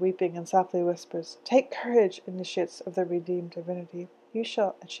those who are weeping and softly whispers, "Take courage, initiates of the redeemed divinity. You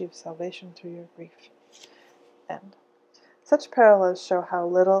shall achieve salvation through your grief." End. Such parallels show how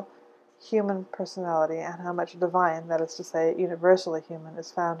little human personality and how much divine, that is to say, universally human,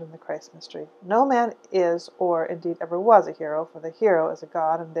 is found in the Christ mystery. No man is, or indeed ever was, a hero, for the hero is a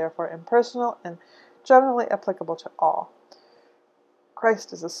god and therefore impersonal and generally applicable to all.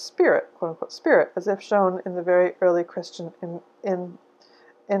 Christ is a spirit, quote-unquote spirit, as if shown in the very early Christian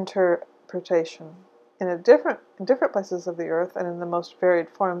interpretation. In different places of the earth, and in the most varied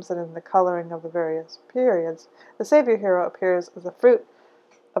forms, and in the coloring of the various periods, the Savior hero appears as a fruit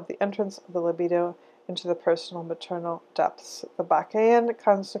of the entrance of the libido into the personal maternal depths. The Bacchaean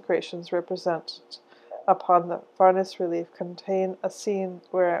consecrations represented upon the furnace relief contain a scene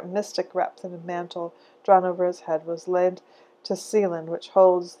where a mystic wrapped in a mantle drawn over his head was led to Sealand, which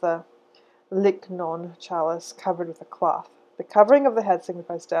holds the lignon chalice covered with a cloth. The covering of the head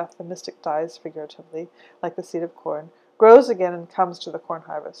signifies death. The mystic dies, figuratively, like the seed of corn, grows again and comes to the corn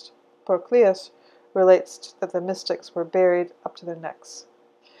harvest. Procleus relates that the mystics were buried up to their necks.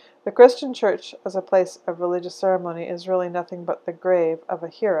 The Christian church, as a place of religious ceremony, is really nothing but the grave of a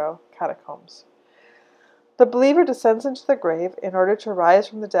hero, catacombs. The believer descends into the grave in order to rise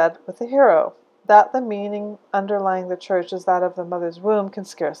from the dead with the hero. That the meaning underlying the church is that of the mother's womb can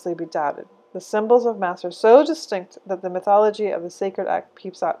scarcely be doubted. The symbols of Mass are so distinct that the mythology of the sacred act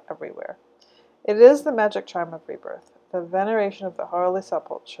peeps out everywhere. It is the magic charm of rebirth. The veneration of the Holy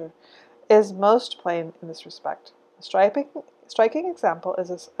Sepulchre is most plain in this respect. A striking example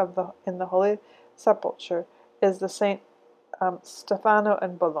in the Holy Sepulchre is the Saint Stefano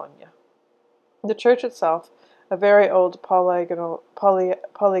in Bologna. The church itself, a very old polygonal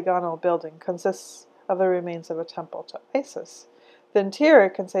building, consists of the remains of a temple to Isis. The interior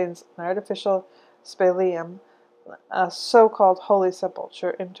contains an artificial sphaelium, a so-called Holy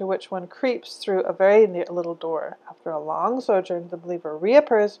Sepulchre, into which one creeps through a very little door. After a long sojourn, the believer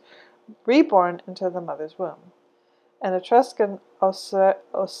reappears, reborn into the mother's womb. An Etruscan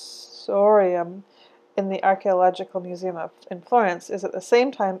ossuarium in the Archaeological Museum in Florence is at the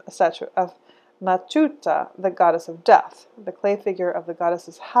same time a statue of Matuta, the goddess of death. The clay figure of the goddess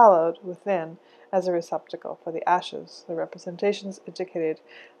is hallowed within as a receptacle for the ashes. The representations indicated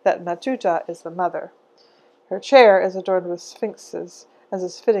that Matuta is the mother. Her chair is adorned with sphinxes, as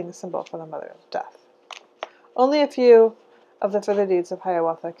is fitting symbol for the mother of death. Only a few of the further deeds of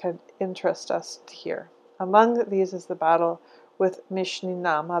Hiawatha can interest us here. Among these is the battle with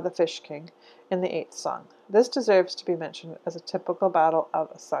Mishninama, the Fish King, in the 8th song. This deserves to be mentioned as a typical battle of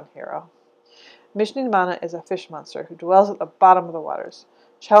a sun hero. Mishninama is a fish monster who dwells at the bottom of the waters.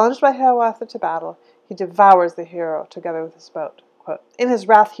 Challenged by Hiawatha to battle, he devours the hero together with his boat. Quote, "In his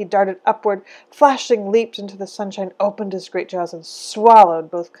wrath he darted upward, flashing, leaped into the sunshine, opened his great jaws, and swallowed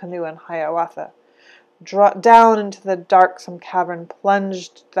both canoe and Hiawatha. Down into the darksome cavern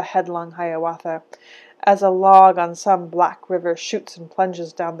plunged the headlong Hiawatha, as a log on some black river shoots and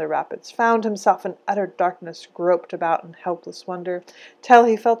plunges down the rapids, found himself in utter darkness, groped about in helpless wonder, till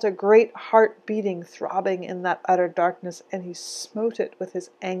he felt a great heart beating, throbbing in that utter darkness, and he smote it with his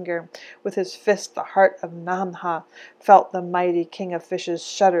anger. With his fist the heart of Namha felt the mighty king of fishes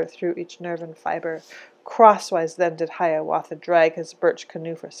shudder through each nerve and fibre. Crosswise then did Hiawatha drag his birch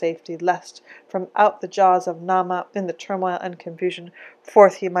canoe for safety, lest from out the jaws of Nama, in the turmoil and confusion,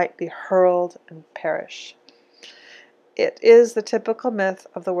 forth he might be hurled and perish." It is the typical myth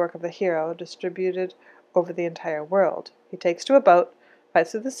of the work of the hero, distributed over the entire world. He takes to a boat,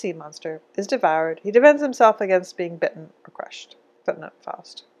 fights with the sea monster, is devoured, he defends himself against being bitten or crushed. Footnote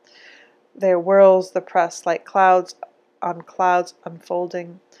Faust. There whirls the press like clouds on clouds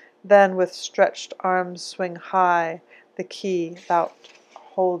unfolding. Then with stretched arms swing high the key thou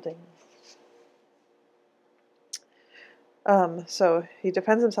holding. So he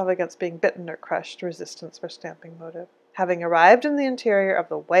defends himself against being bitten or crushed, resistance or stamping motive. Having arrived in the interior of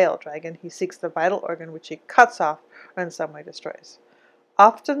the whale dragon, he seeks the vital organ which he cuts off or in some way destroys.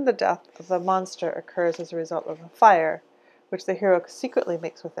 Often the death of the monster occurs as a result of a fire, which the hero secretly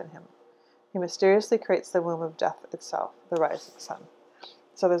makes within him. He mysteriously creates the womb of death itself, the rising sun.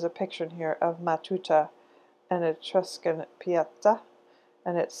 So there's a picture in here of Matuta, an Etruscan pieta,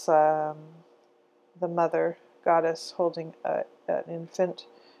 and it's the mother goddess holding an infant,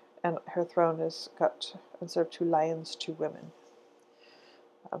 and her throne is got instead of 2 lions, 2 women.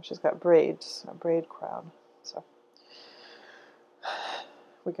 She's got braids, a braid crown. So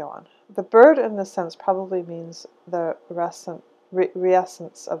we go on. The bird in this sense probably means the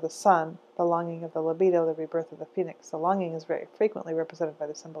reessence of the sun, the longing of the libido, the rebirth of the phoenix. The longing is very frequently represented by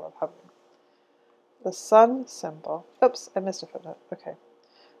the symbol of hovering. The sun symbol. Oops, I missed a footnote. Okay.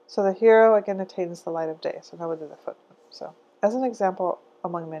 So the hero again attains the light of day. So now we'll do the footnote. So, as an example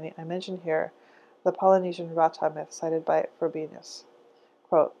among many, I mention here the Polynesian Rata myth cited by Frobenius.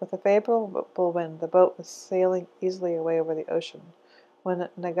 Quote, with a favorable wind, the boat was sailing easily away over the ocean when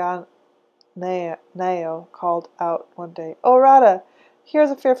Nao called out one day, "O Rata, here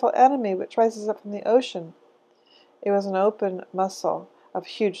is a fearful enemy which rises up from the ocean." It was an open mussel of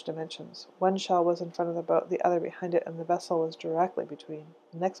huge dimensions. One shell was in front of the boat, the other behind it, and the vessel was directly between.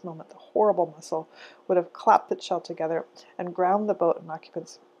 The next moment, the horrible mussel would have clapped its shell together and ground the boat and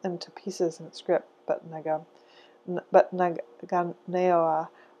occupants into pieces in its grip, but Naganaoa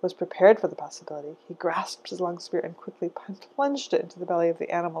was prepared for the possibility. He grasped his long spear and quickly plunged it into the belly of the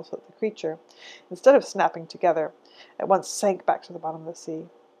animal so that the creature, instead of snapping together, at once sank back to the bottom of the sea.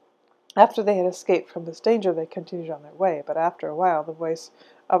 After they had escaped from this danger, they continued on their way, but after a while the voice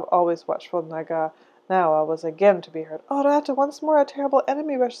of always watchful Naganaoa was again to be heard. "Oh, Rata, once more a terrible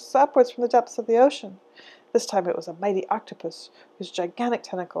enemy rushes upwards from the depths of the ocean." This time it was a mighty octopus, whose gigantic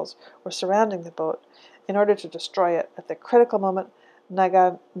tentacles were surrounding the boat. In order to destroy it, at the critical moment,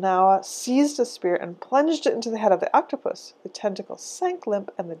 Naganaoa seized a spear and plunged it into the head of the octopus. The tentacles sank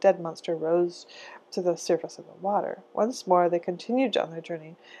limp, and the dead monster rose to the surface of the water. Once more they continued on their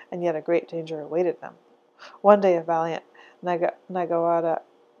journey, and yet a great danger awaited them. One day a valiant Nagawada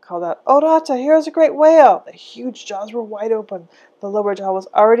called out, "O Rata, here is a great whale!" The huge jaws were wide open. The lower jaw was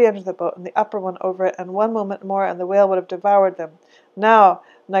already under the boat, and the upper one over it, and one moment more, and the whale would have devoured them. Now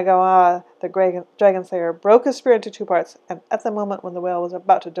Nagawa, the dragon slayer, broke his spear into two parts, and at the moment when the whale was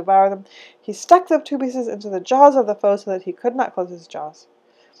about to devour them, he stuck the two pieces into the jaws of the foe so that he could not close his jaws.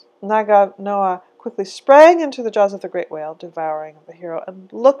 Naganaoa quickly sprang into the jaws of the great whale, devouring the hero,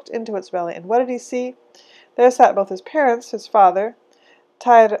 and looked into its belly, and what did he see? There sat both his parents, his father,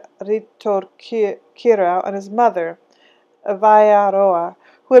 Tairitorkirau, and his mother, Vaiaroa,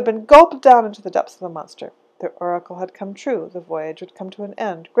 who had been gulped down into the depths of the monster. Their oracle had come true. The voyage would come to an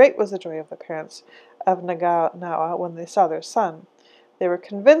end. Great was the joy of the parents of Naganaoa when they saw their son. They were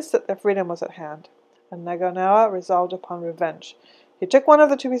convinced that their freedom was at hand, and Naganaoa resolved upon revenge. He took one of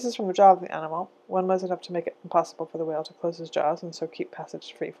the two pieces from the jaw of the animal. One was enough to make it impossible for the whale to close his jaws and so keep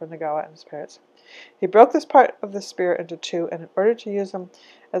passage free for Nagawa and his parents. He broke this part of the spear into two, and in order to use them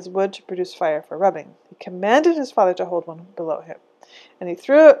as wood to produce fire for rubbing, he commanded his father to hold one below him. And he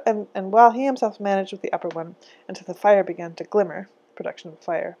threw it, and while he himself managed with the upper one, until the fire began to glimmer, production of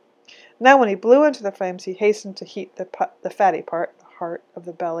fire. Now when he blew into the flames, he hastened to heat the fatty part, the heart of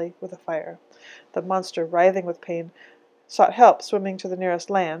the belly, with a fire. The monster, writhing with pain, sought help, swimming to the nearest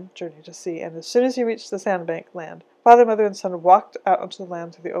land, journey to sea, and as soon as he reached the sandbank land, father, mother, and son walked out onto the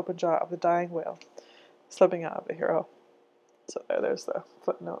land through the open jaw of the dying whale, slipping out of the hero. So there's the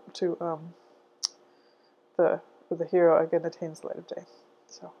footnote to the hero again attains the light of day.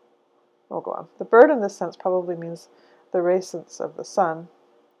 So we'll go on. The bird in this sense probably means the reessence of the sun,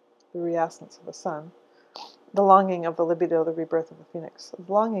 the reessence of the sun, the longing of the libido, the rebirth of the phoenix.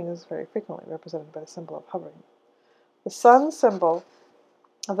 The longing is very frequently represented by the symbol of hovering. The sun symbol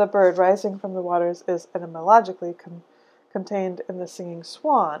of the bird rising from the waters is etymologically contained in the singing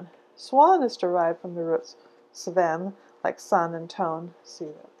swan. Swan is derived from the roots sven, like sun, and tone, see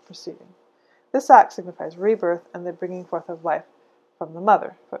the preceding. This act signifies rebirth and the bringing forth of life from the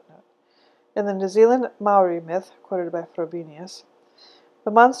mother. Footnote. In the New Zealand Maori myth, quoted by Frobenius,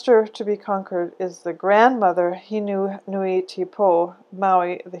 the monster to be conquered is the grandmother Hinu Nui Te Po.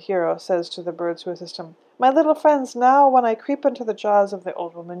 Maui, the hero, says to the birds who assist him, "My little friends, now when I creep into the jaws of the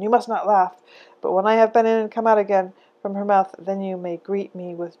old woman, you must not laugh, but when I have been in and come out again from her mouth, then you may greet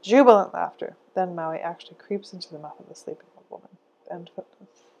me with jubilant laughter." Then Maui actually creeps into the mouth of the sleeping old woman. End footnote.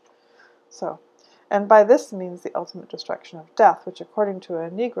 So, and by this means the ultimate destruction of death, which according to a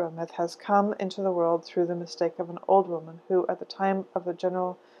Negro myth has come into the world through the mistake of an old woman who, at the time of the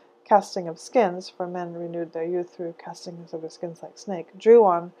general casting of skins, for men renewed their youth through castings of their skins like snake, drew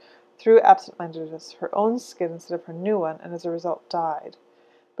on, through absent-mindedness, her own skin instead of her new one, and as a result died.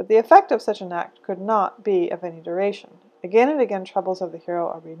 But the effect of such an act could not be of any duration. Again and again troubles of the hero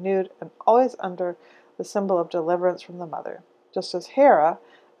are renewed, and always under the symbol of deliverance from the mother. Just as Hera,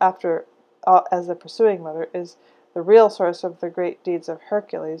 as the pursuing mother, is the real source of the great deeds of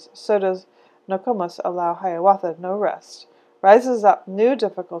Hercules, so does Nokomis allow Hiawatha no rest, rises up new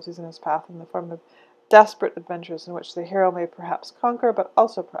difficulties in his path in the form of desperate adventures in which the hero may perhaps conquer, but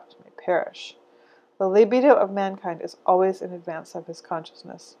also perhaps may perish. The libido of mankind is always in advance of his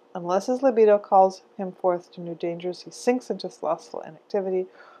consciousness. Unless his libido calls him forth to new dangers, he sinks into slothful inactivity,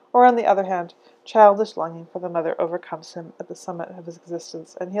 or on the other hand, childish longing for the mother overcomes him at the summit of his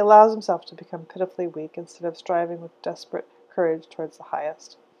existence, and he allows himself to become pitifully weak instead of striving with desperate courage towards the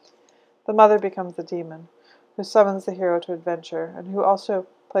highest. The mother becomes the demon, who summons the hero to adventure, and who also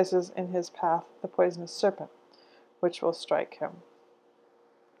places in his path the poisonous serpent, which will strike him.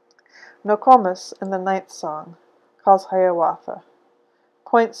 Nokomis, in the ninth song, calls Hiawatha,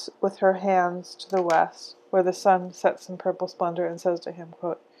 points with her hands to the west, where the sun sets in purple splendor, and says to him,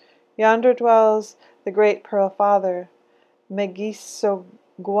 quote, "Yonder dwells the great pearl father,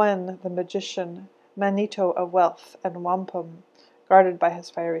 Megissogwen the magician, Manito of wealth, and wampum, guarded by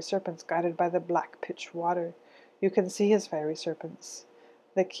his fiery serpents, guided by the black pitch water. You can see his fiery serpents,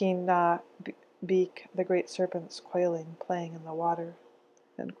 the Kina beak, the great serpents coiling, playing in the water."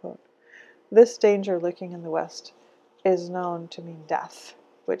 End quote. This danger lurking in the west is known to mean death,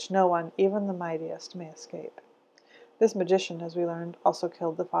 which no one, even the mightiest, may escape. This magician, as we learned, also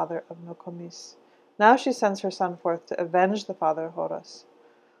killed the father of Nokomis. Now she sends her son forth to avenge the father of Horus.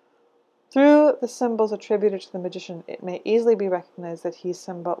 Through the symbols attributed to the magician, it may easily be recognized that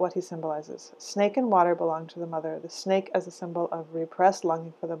what he symbolizes. Snake and water belong to the mother, the snake as a symbol of repressed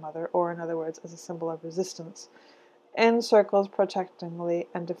longing for the mother, or in other words, as a symbol of resistance. Encircles protectingly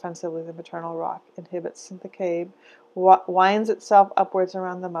and defensively the maternal rock, inhibits the cave, winds itself upwards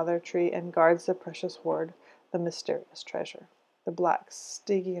around the mother tree, and guards the precious hoard, the mysterious treasure. The black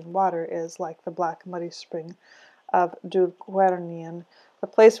Stygian water is, like the black muddy spring of Dulquernian, the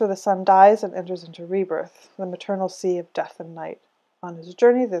place where the sun dies and enters into rebirth, the maternal sea of death and night. On his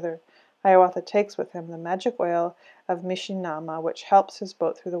journey thither, Hiawatha takes with him the magic oil of Mishinama, which helps his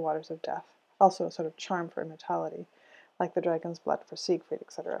boat through the waters of death, also a sort of charm for immortality, like the dragon's blood for Siegfried,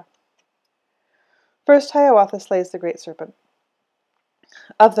 etc. First, Hiawatha slays the great serpent.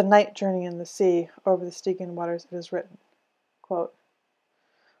 Of the night journey in the sea, over the Stygian waters, it is written, quote,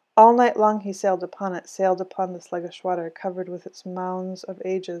 "All night long he sailed upon it, sailed upon the sluggish water, covered with its mounds of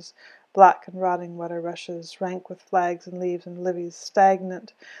ages, black and rotting water rushes, rank with flags and leaves and leaves,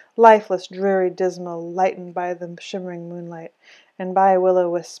 stagnant, lifeless, dreary, dismal, lightened by the shimmering moonlight, and by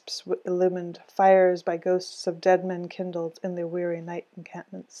will-o'-wisps illumined, fires by ghosts of dead men kindled in the weary night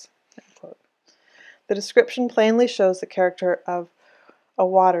encampments." The description plainly shows the character of a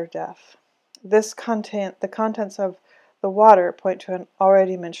water death. The contents of the water point to an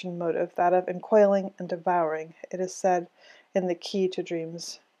already mentioned motive, that of encoiling and devouring. It is said in The Key to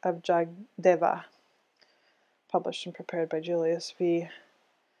Dreams of Jagdeva, published and prepared by Julius V.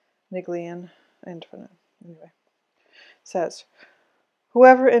 Niglian, says,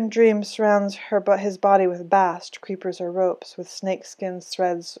 "Whoever in dreams surrounds his body with bast, creepers or ropes, with snake skins,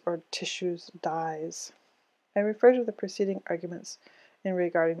 threads, or tissues, dies." I refer to the preceding arguments in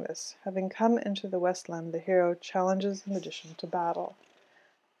regarding this. Having come into the Westland, the hero challenges the magician to battle.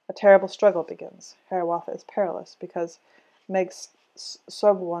 A terrible struggle begins. Hiawatha is perilous because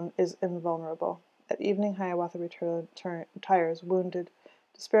Meg-Sogwon is invulnerable. At evening, Hiawatha retires, wounded,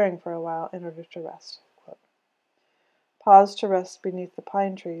 despairing for a while, in order to rest. Quote, "Pause to rest beneath the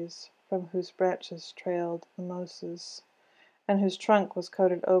pine trees, from whose branches trailed the mosses, and whose trunk was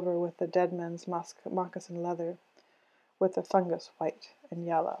coated over with the dead man's moccasin leather, with the fungus white and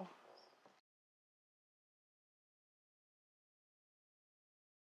yellow."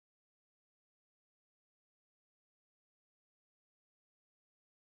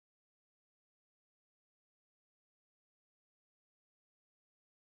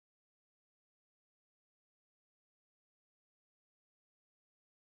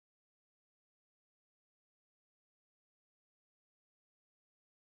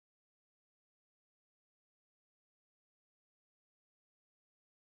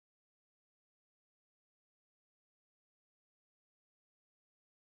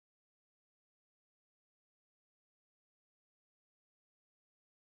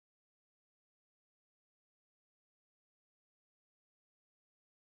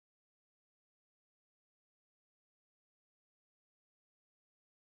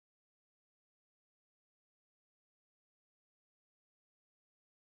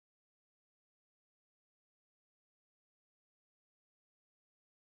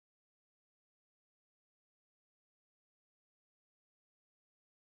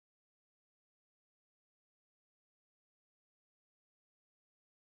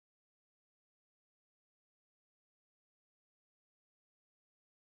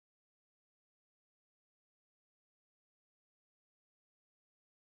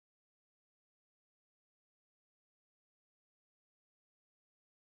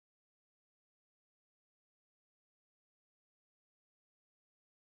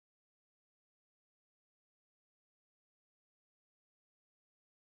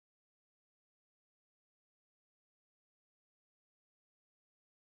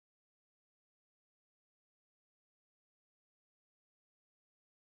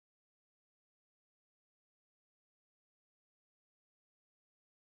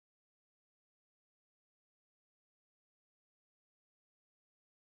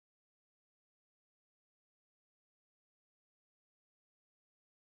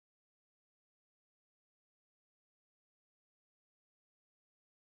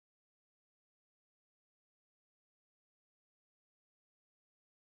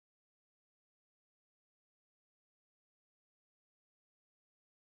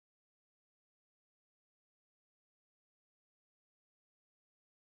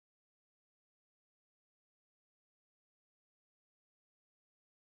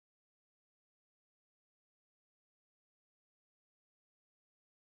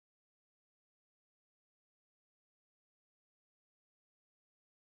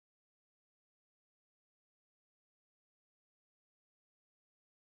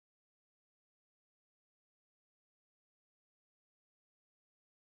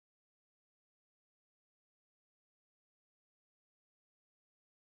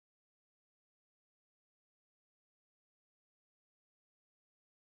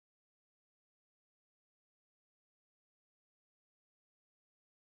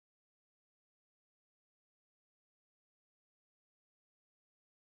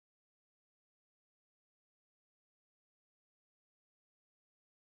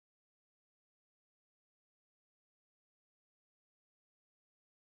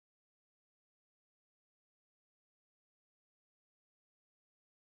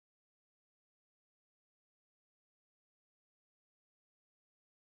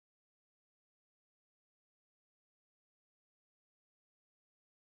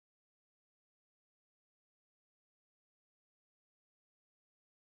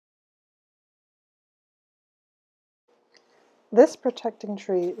 This protecting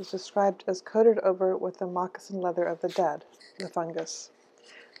tree is described as coated over with the moccasin leather of the dead, the fungus.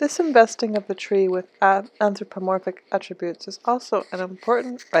 This investing of the tree with anthropomorphic attributes is also an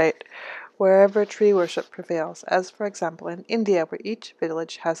important rite wherever tree worship prevails, as for example in India, where each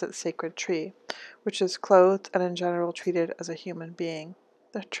village has its sacred tree, which is clothed and in general treated as a human being.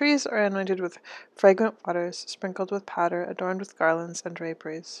 The trees are anointed with fragrant waters, sprinkled with powder, adorned with garlands and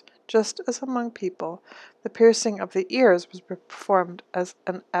draperies. Just as among people, the piercing of the ears was performed as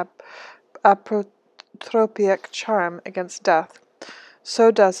an aprotropic charm against death,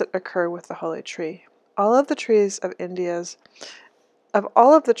 so does it occur with the holy tree. Of all of the trees of India,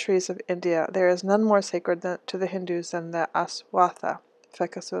 there is none more sacred to the Hindus than the Aswatha,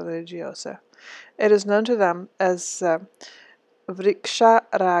 Ficus religiosa. It is known to them as Vriksha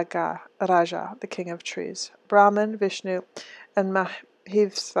Raja, the king of trees. Brahman, Vishnu, and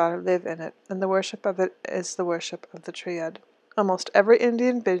Maheshwar live in it, and the worship of it is the worship of the triad. Almost every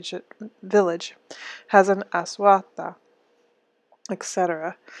Indian village has an Aswatha,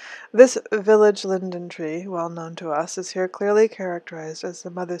 etc. This village linden tree, well known to us, is here clearly characterized as the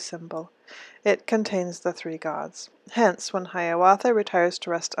mother symbol. It contains the three gods. Hence, when Hiawatha retires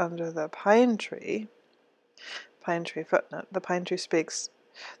to rest under the pine tree footnote, the pine tree speaks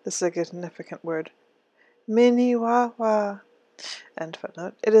the significant word, Miniwawa, end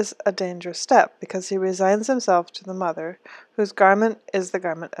footnote. It is a dangerous step, because he resigns himself to the mother, whose garment is the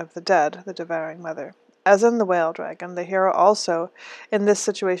garment of the dead, the devouring mother. As in the whale dragon, the hero also in this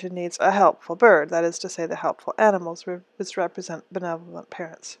situation needs a helpful bird, that is to say, the helpful animals, which represent benevolent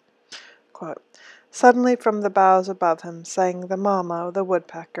parents. Quote, suddenly from the boughs above him sang the Mama, the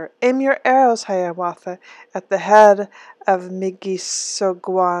woodpecker, aim your arrows, Hiawatha, at the head of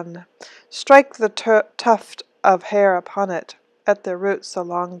Migisogwan. Strike the tuft of hair upon it, at the roots the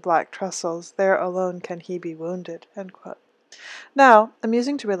long black trestles, there alone can he be wounded. End quote. Now,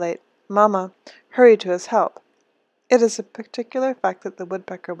 amusing to relate, Mama hurried to his help. It is a particular fact that the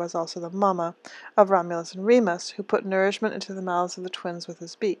woodpecker was also the Mama of Romulus and Remus, who put nourishment into the mouths of the twins with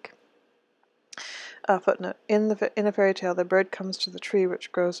his beak. Footnote. In a fairy tale, the bird comes to the tree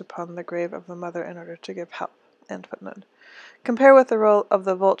which grows upon the grave of the mother in order to give help. End footnote. Compare with the role of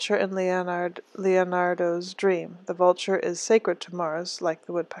the vulture in Leonardo's dream. The vulture is sacred to Mars, like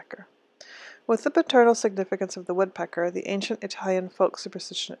the woodpecker. With the paternal significance of the woodpecker, the ancient Italian folk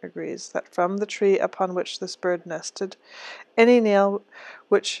superstition agrees that from the tree upon which this bird nested, any nail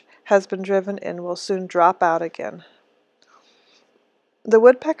which has been driven in will soon drop out again. The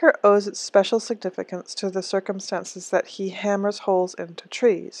woodpecker owes its special significance to the circumstances that he hammers holes into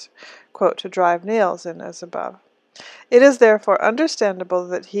trees, quote, to drive nails in, as above. It is therefore understandable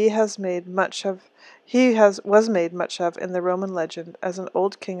that was made much of in the Roman legend as an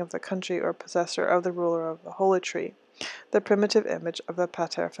old king of the country or possessor of the ruler of the holy tree, the primitive image of the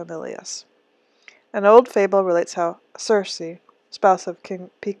pater familias. An old fable relates how Circe, spouse of King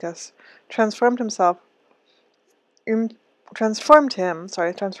Picus, transformed him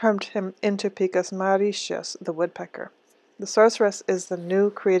into Picus Mauritius, the woodpecker. The sorceress is the new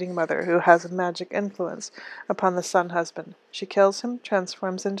creating mother who has a magic influence upon the sun husband. She kills him,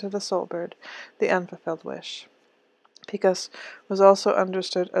 transforms into the soul bird, the unfulfilled wish. Picus was also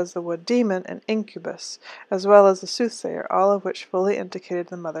understood as the wood demon and incubus, as well as the soothsayer, all of which fully indicated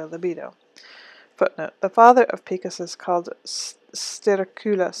the mother libido. Footnote. The father of Picus is called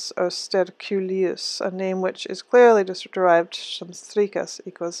Sterculus or Sterculius, a name which is clearly derived from stricus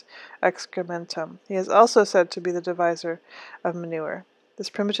equals excrementum. He is also said to be the deviser of manure. This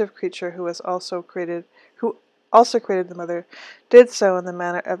primitive creature who also created the mother, did so in the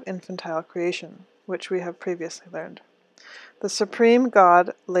manner of infantile creation, which we have previously learned. The supreme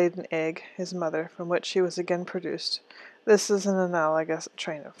god laid an egg, his mother, from which he was again produced. This is an analogous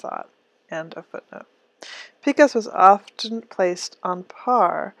train of thought. End of footnote. Picus was often placed on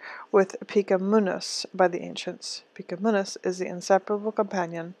par with Picamunus by the ancients. Picamunus is the inseparable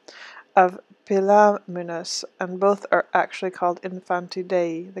companion of Pilamunus, and both are actually called Infanti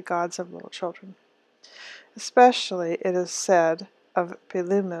Dei, the gods of little children. Especially it is said of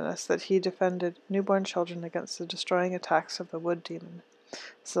Pilamunus that he defended newborn children against the destroying attacks of the wood demon,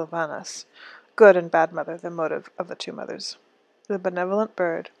 Sylvanus. Good and bad mother, the motive of the two mothers. The benevolent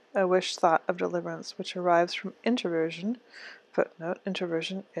bird, a wish thought of deliverance which arrives from introversion. Footnote,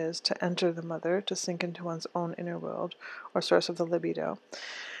 introversion is to enter the mother, to sink into one's own inner world, or source of the libido,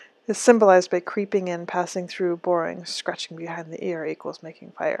 is symbolized by creeping in, passing through, boring, scratching behind the ear equals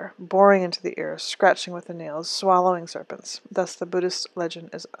making fire, boring into the ear, scratching with the nails, swallowing serpents. Thus the Buddhist legend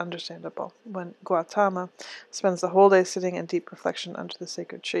is understandable. When Gautama spends the whole day sitting in deep reflection under the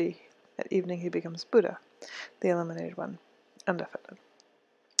sacred tree, at evening he becomes Buddha, the illuminated one. End of footnote.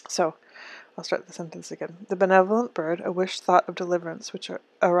 So, I'll start the sentence again. The benevolent bird, a wish thought of deliverance which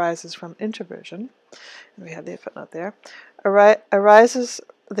arises from introversion, and we had the footnote there, arises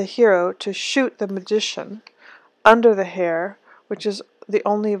the hero to shoot the magician under the hair, which is the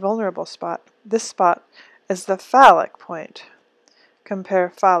only vulnerable spot. This spot is the phallic point. Compare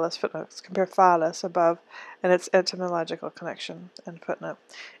phallus, footnotes. Compare phallus above and its etymological connection, end footnote.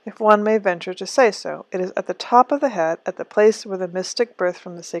 If one may venture to say so, it is at the top of the head, at the place where the mystic birth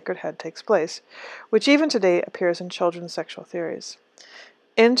from the sacred head takes place, which even today appears in children's sexual theories.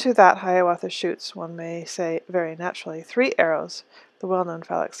 Into that Hiawatha shoots, one may say very naturally, 3 arrows, the well-known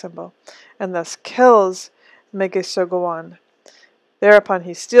phallic symbol, and thus kills Megisogowan. Thereupon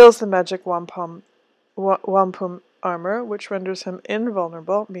he steals the magic wampum armor, which renders him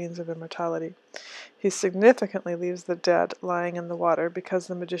invulnerable, means of immortality. He significantly leaves the dead lying in the water, because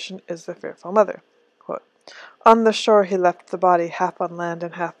the magician is the fearful mother. Quote, on the shore he left the body, half on land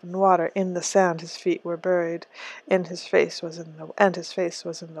and half in water. In the sand his feet were buried, and his face was in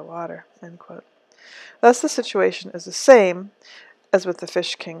the water. End quote. Thus the situation is the same as with the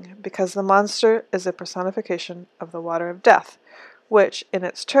Fish King, because the monster is a personification of the water of death, which in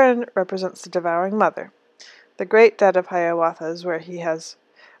its turn represents the devouring mother. The great dead of Hiawatha is where he has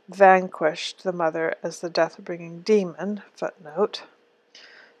vanquished the mother as the death-bringing demon, footnote,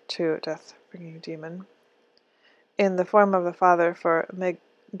 to death-bringing demon, in the form of the father, for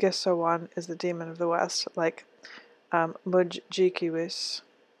Megisowan is the demon of the west, like Mudjikiwis.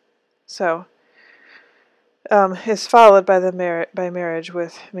 So, is followed by marriage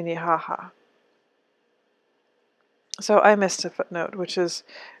with Minnehaha. So I missed a footnote, which is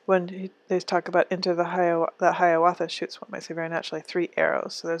when they talk about into the Hiawatha shoots, one might say very naturally, 3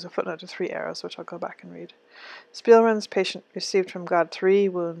 arrows. So there's a footnote to 3 arrows, which I'll go back and read. Spielman's patient received from God 3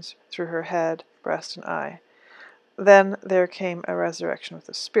 wounds through her head, breast, and eye. Then there came a resurrection with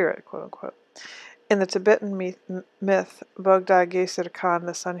a spirit, quote unquote. In the Tibetan myth, Bogda Gesir Khan,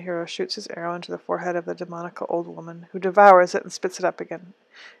 the sun hero, shoots his arrow into the forehead of the demonical old woman, who devours it and spits it up again.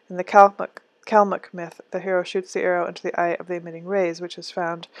 In the Kalmuk myth, the hero shoots the arrow into the eye of the emitting rays, which is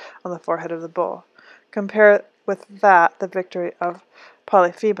found on the forehead of the bull. Compare with that the victory of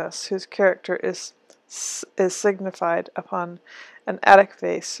Polyphemus, whose character is signified upon an Attic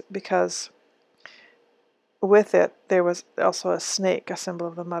vase, because with it there was also a snake, a symbol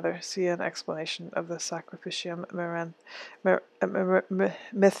of the mother. See an explanation of the Sacrificium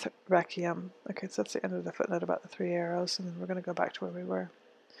Mithracium. Okay, so that's the end of the footnote about the 3 arrows, and then we're going to go back to where we were.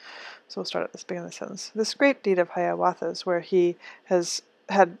 So we'll start at the beginning of the sentence. This great deed of Hiawatha's, where he has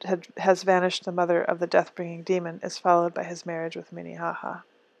vanished the mother of the death-bringing demon, is followed by his marriage with Minnehaha.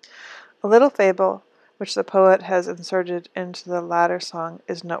 A little fable which the poet has inserted into the latter song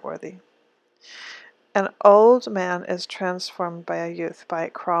is noteworthy. An old man is transformed by a youth by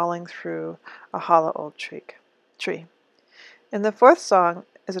crawling through a hollow old tree. In the 4th song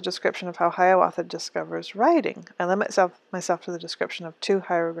is a description of how Hiawatha discovers writing. I limit myself to the description of 2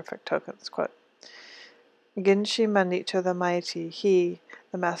 hieroglyphic tokens. Quote, Ginshi Manito the mighty, he,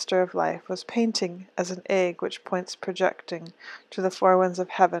 the master of life, was painting as an egg which points projecting to the 4 winds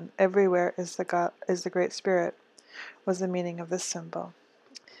of heaven. Everywhere is the great spirit, was the meaning of this symbol.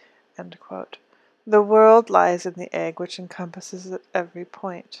 End quote. The world lies in the egg, which encompasses at every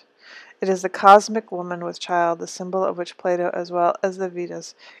point. It is the cosmic woman with child, the symbol of which Plato as well as the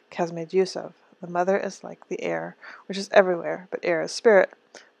Vedas has made use of. The mother is like the air, which is everywhere, but air is spirit.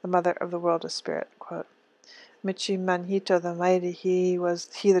 The mother of the world is spirit. Quote, Michi Manhito the mighty, he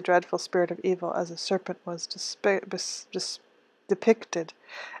the dreadful spirit of evil, as a serpent was depicted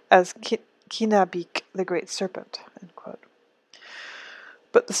as Kinabik, the great serpent. End quote.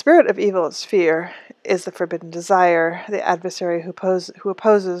 But the spirit of evil is fear, is the forbidden desire, the adversary who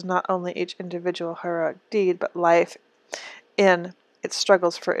opposes not only each individual heroic deed, but life in its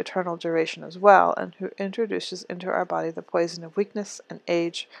struggles for eternal duration as well, and who introduces into our body the poison of weakness and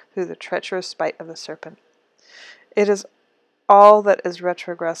age through the treacherous spite of the serpent. It is all that is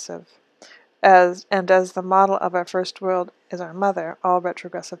retrogressive, as the model of our first world is our mother, all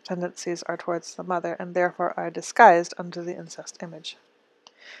retrogressive tendencies are towards the mother, and therefore are disguised under the incest image.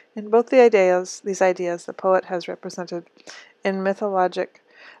 In both these ideas, the poet has represented in mythologic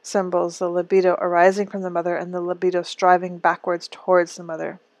symbols the libido arising from the mother and the libido striving backwards towards the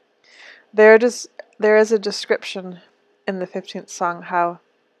mother. There is a description in the 15th song how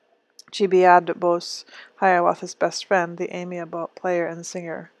Chibiadbos, Hiawatha's best friend, the amiable player and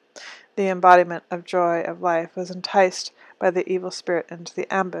singer, the embodiment of joy of life, was enticed by the evil spirit into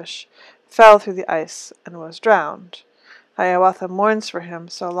the ambush, fell through the ice, and was drowned. Hiawatha mourns for him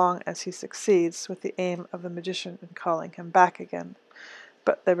so long as he succeeds, with the aim of the magician in calling him back again.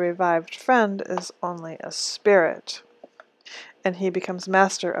 But the revived friend is only a spirit, and he becomes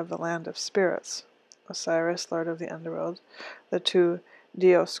master of the land of spirits. Osiris, lord of the underworld, the two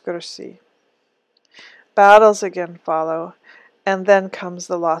Dioskursi. Battles again follow, and then comes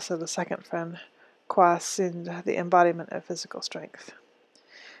the loss of the second friend, Kwa Sind, the embodiment of physical strength.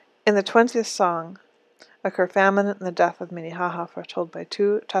 In the 20th song occur famine and the death of Minnehaha, foretold by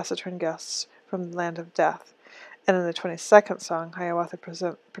two taciturn guests from the land of death, and in the 22nd song Hiawatha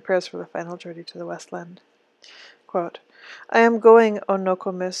prepares for the final journey to the Westland. Quote, I am going, O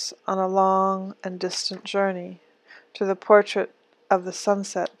Nokomis, on a long and distant journey, to the portrait of the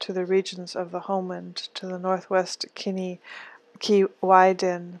sunset, to the regions of the homeland, to the northwest Ki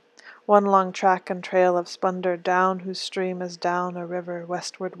Waidin, one long track and trail of splendor, down whose stream is down a river,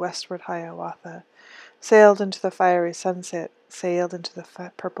 westward, westward, Hiawatha. Sailed into the fiery sunset, sailed into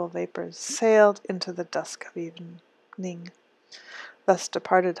the purple vapors, sailed into the dusk of evening. Thus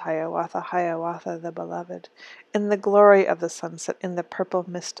departed Hiawatha, Hiawatha the beloved, in the glory of the sunset, in the purple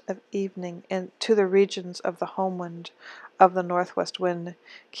mist of evening, to the regions of the homeland of the northwest wind,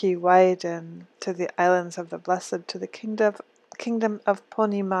 Ki Waiden, to the islands of the blessed, to the kingdom of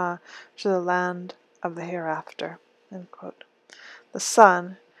Ponima, to the land of the hereafter. The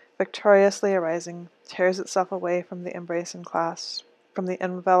sun, victoriously arising, tears itself away from the embrace and clasp, from the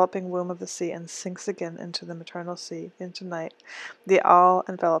enveloping womb of the sea, and sinks again into the maternal sea, into night, the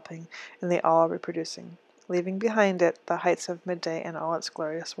all-enveloping and the all-reproducing, leaving behind it the heights of midday and all its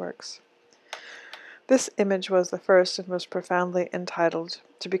glorious works. This image was the first and most profoundly entitled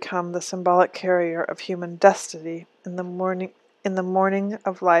to become the symbolic carrier of human destiny. In the morning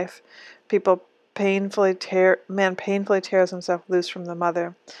of life, man painfully tears himself loose from the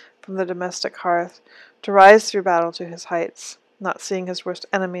mother, from the domestic hearth, to rise through battle to his heights, not seeing his worst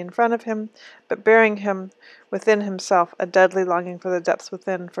enemy in front of him, but bearing him within himself a deadly longing for the depths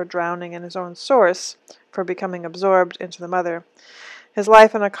within, for drowning in his own source, for becoming absorbed into the mother. His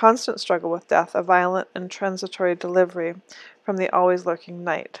life in a constant struggle with death, a violent and transitory delivery from the always lurking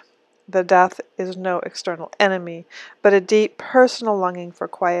night. The death is no external enemy, but a deep personal longing for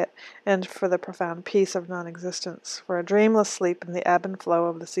quiet and for the profound peace of non-existence, for a dreamless sleep in the ebb and flow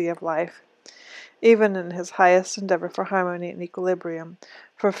of the sea of life. Even in his highest endeavor for harmony and equilibrium,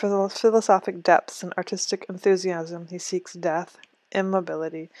 for philosophic depths and artistic enthusiasm, he seeks death,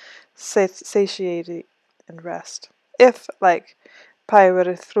 immobility, satiety, and rest. If, like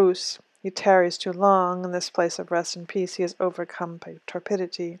Pyrithous, he tarries too long in this place of rest and peace, he is overcome by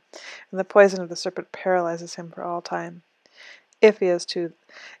torpidity, and the poison of the serpent paralyzes him for all time. If he is to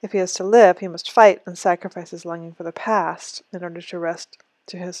live, he must fight and sacrifice his longing for the past in order to rise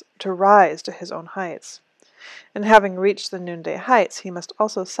to his own heights. And having reached the noonday heights, he must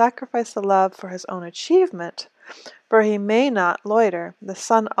also sacrifice the love for his own achievement, for he may not loiter. The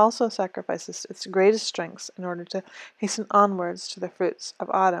sun also sacrifices its greatest strengths in order to hasten onwards to the fruits of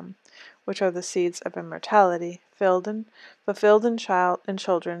autumn, which are the seeds of immortality, fulfilled in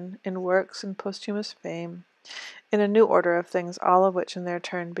children, in works and posthumous fame, in a new order of things, all of which in their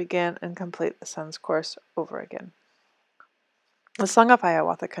turn begin and complete the sun's course over again. The Song of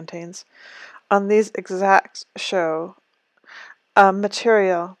Hiawatha contains, on these exact show,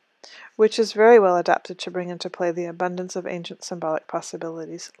 material which is very well adapted to bring into play the abundance of ancient symbolic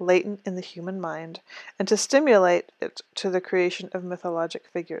possibilities latent in the human mind, and to stimulate it to the creation of mythologic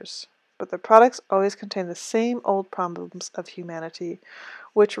figures. But the products always contain the same old problems of humanity,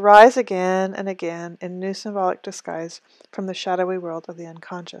 which rise again and again in new symbolic disguise from the shadowy world of the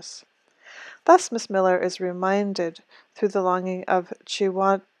unconscious. Thus Miss Miller is reminded, through the longing of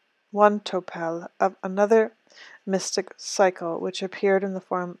Chiwantopel, of another mystic cycle which appeared in the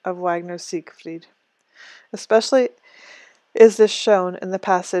form of Wagner's Siegfried. Especially is this shown in the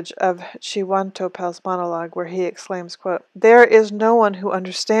passage of Chiwantopel's monologue where he exclaims, quote, "There is no one who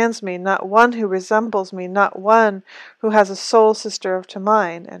understands me, not one who resembles me, not one who has a soul sister to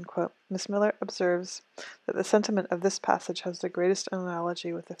mine." End quote. Miss Miller observes that the sentiment of this passage has the greatest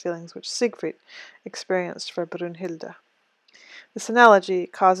analogy with the feelings which Siegfried experienced for Brunhilde. This analogy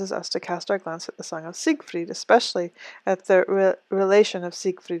causes us to cast our glance at the Song of Siegfried, especially at the relation of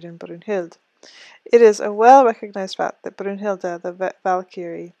Siegfried and Brunhild. It is a well-recognized fact that Brunhilde, the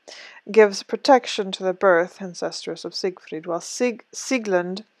Valkyrie, gives protection to the birth ancestress of Siegfried, while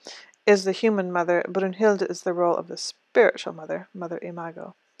Sieglinde is the human mother. Brunhilde is the role of the spiritual mother, Mother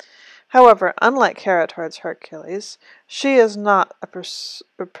Imago. However, unlike Hera towards Hercules, she is not a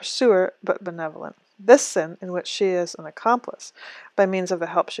pursuer but benevolent. This sin, in which she is an accomplice by means of the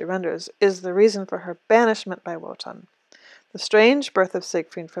help she renders, is the reason for her banishment by Wotan. The strange birth of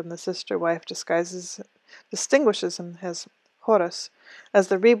Siegfried from the sister wife distinguishes him as Horus, as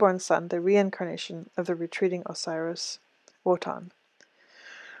the reborn son, the reincarnation of the retreating Osiris, Wotan.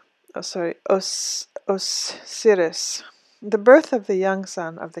 Osiris. The birth of the young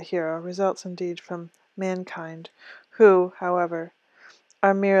son of the hero results indeed from mankind, who, however,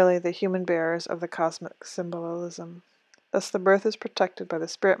 are merely the human bearers of the cosmic symbolism. Thus the birth is protected by the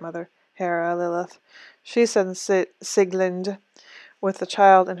spirit mother, Hera Lilith. She sends Sieglind with the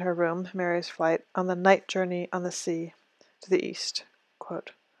child in her room, Mary's flight, on the night journey on the sea to the east.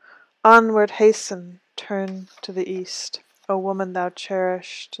 Quote, "Onward hasten, turn to the east, O woman thou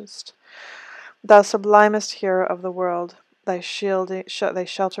cherishest, thou sublimest hero of the world, thy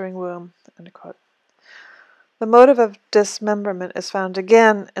sheltering womb." End quote. The motive of dismemberment is found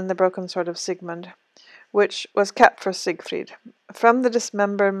again in the broken sword of Sigmund, which was kept for Siegfried. From the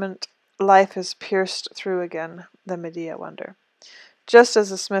dismemberment, life is pierced through again, the Medea wonder. Just as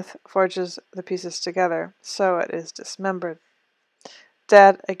the smith forges the pieces together, so it is dismembered,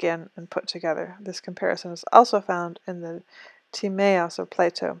 dead again and put together. This comparison is also found in the Timaeus of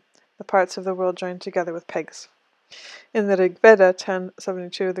Plato, the parts of the world joined together with pegs. In the Rig Veda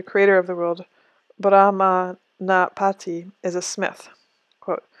 10.72, the creator of the world, Brahmanapati, is a smith.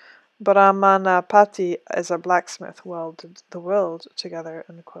 Quote, "Brahmanapati is a blacksmith, welded the world together."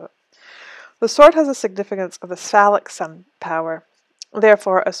 End quote. The sword has a significance of the phallic sun power.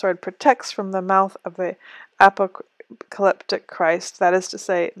 Therefore, a sword protects from the mouth of the apocalyptic Christ, that is to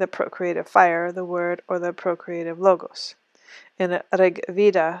say, the procreative fire, the word, or the procreative logos. In Rig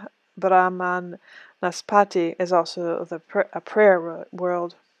Veda, Brahmanaspati is also a prayer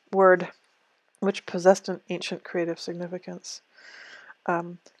word, which possessed an ancient creative significance.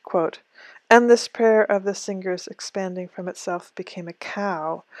 Quote, "And this prayer of the singer's expanding from itself became a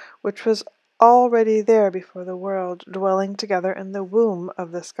cow, which was already there before the world, dwelling together in the womb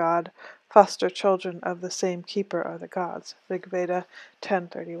of this god. Foster children of the same keeper are the gods." Rig Veda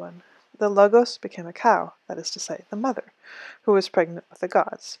 10.31. The Logos became a cow, that is to say, the mother, who was pregnant with the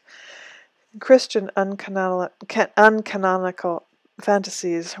gods. In Christian uncanonical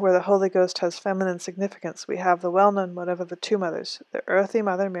fantasies, where the Holy Ghost has feminine significance, we have the well-known motive of the two mothers, the earthly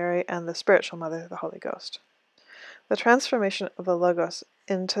mother Mary and the spiritual mother, the Holy Ghost. The transformation of the Logos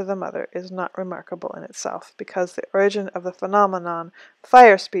into the mother is not remarkable in itself, because the origin of the phenomenon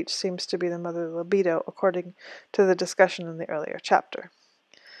fire speech seems to be the mother libido, according to the discussion in the earlier chapter.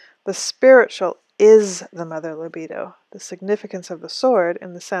 The spiritual is the mother libido. The significance of the sword,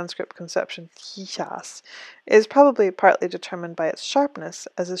 in the Sanskrit conception tijas, is probably partly determined by its sharpness,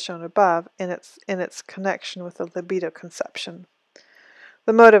 as is shown above, in its connection with the libido conception.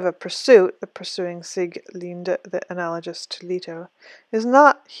 The motive of pursuit, the pursuing Sieglind, the analogous to Leto, is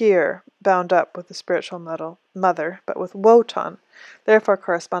not here bound up with the spiritual mother, but with Wotan, therefore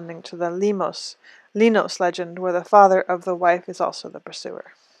corresponding to the Linos legend, where the father of the wife is also the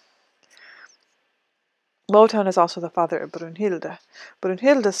pursuer. Wotan is also the father of Brunhilde.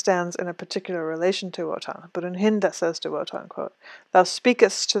 Brunhilde stands in a particular relation to Wotan. Brunhilde says to Wotan, quote, "Thou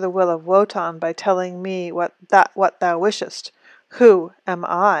speakest to the will of Wotan by telling me what thou wishest. Who am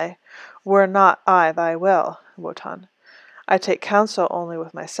I? Were not I thy will, Wotan? I take counsel only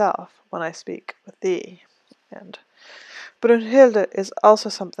with myself when I speak with thee." And Brunhilde is also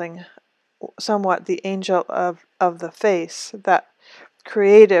somewhat the angel of the face, that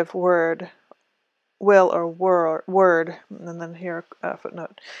creative will or word, and then here a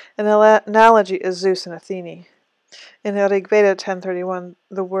footnote. An analogy is Zeus and Athene. In Rig Veda 10.31,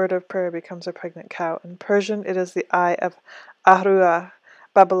 the word of prayer becomes a pregnant cow. In Persian, it is the eye of Ahrua,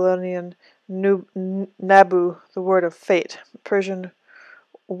 Babylonian Nabu, the word of fate. Persian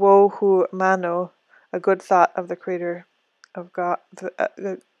Wohu Mano, a good thought of the creator of God.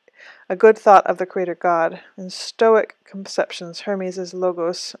 A good thought of the creator God. In Stoic conceptions, Hermes is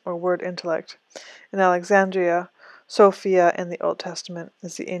logos, or word intellect. In Alexandria, Sophia in the Old Testament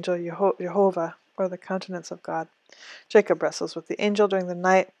is the angel Jehovah, or the countenance of God. Jacob wrestles with the angel during the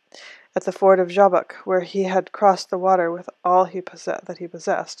night at the ford of Jabbok, where he had crossed the water with all that he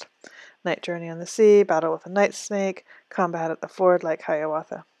possessed. Night journey on the sea, battle with a night snake, combat at the ford like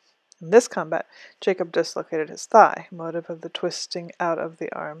Hiawatha. In this combat, Jacob dislocated his thigh, motive of the twisting out of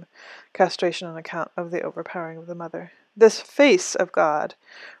the arm, castration on account of the overpowering of the mother. This face of God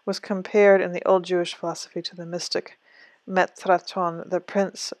was compared in the old Jewish philosophy to the mystic Metatron, the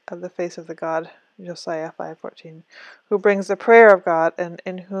prince of the face of the God, Josiah 5:14, who brings the prayer of God and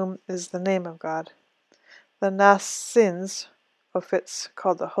in whom is the name of God. The Nasins, Ophits,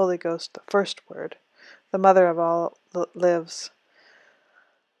 called the Holy Ghost the first word, the mother of all that lives.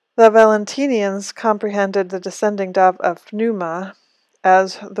 The Valentinians comprehended the descending dove of Pneuma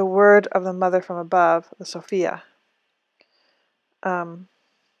as the word of the mother from above, the Sophia.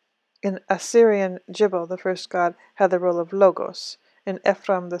 In Assyrian Jibal, the first god had the role of Logos. In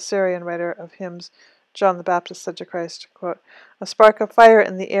Ephraim, the Syrian writer of hymns, John the Baptist said to Christ, quote, "A spark of fire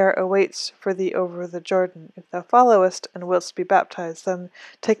in the air awaits for thee over the Jordan. If thou followest and wilt be baptized, then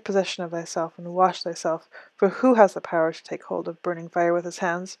take possession of thyself and wash thyself. For who has the power to take hold of burning fire with his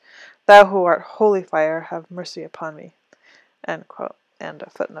hands? Thou who art holy fire, have mercy upon me." End quote. And a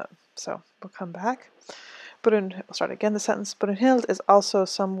footnote. So we'll come back. We'll start again the sentence. Brunhild is also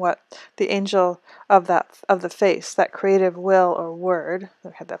somewhat the angel of the face, that creative will or word,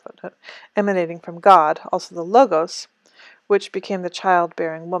 I had that footnote, emanating from God, also the Logos, which became the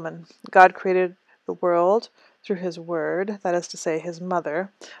child-bearing woman. God created the world through his word, that is to say, his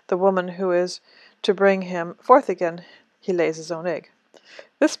mother, the woman who is to bring him forth again. He lays his own egg.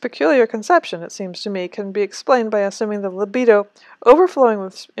 This peculiar conception, it seems to me, can be explained by assuming the libido,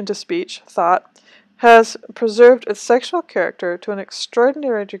 overflowing into speech, thought, has preserved its sexual character to an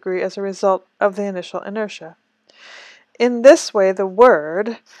extraordinary degree as a result of the initial inertia. In this way, the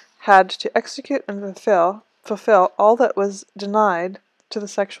word had to execute and fulfill all that was denied to the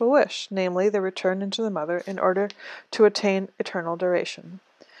sexual wish, namely the return into the mother, in order to attain eternal duration.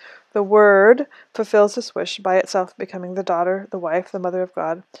 The word fulfills this wish by itself becoming the daughter, the wife, the mother of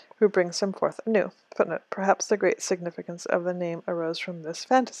God, who brings him forth anew. Footnote. Perhaps the great significance of the name arose from this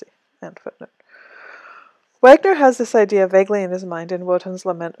fantasy. End footnote. Wagner has this idea vaguely in his mind in Wotan's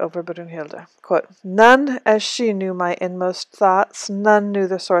lament over Brunhilde. Quote, "None as she knew my inmost thoughts, none knew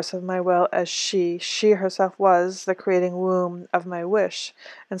the source of my will as she. She herself was the creating womb of my wish,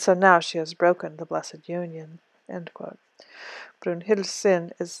 and so now she has broken the blessed union." End quote. Brunhild's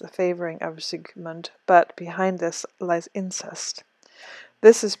sin is the favoring of Sigmund, but behind this lies incest.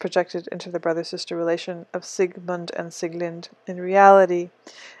 This is projected into the brother-sister relation of Sigmund and Sieglind. In reality,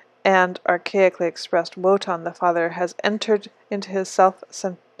 and archaically expressed, Wotan, the father, has entered into his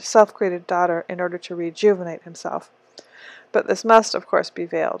self-created daughter in order to rejuvenate himself. But this must, of course, be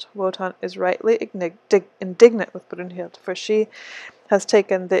veiled. Wotan is rightly indignant with Brunhild, for she has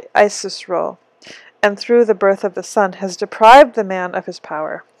taken the Isis role, and through the birth of the son has deprived the man of his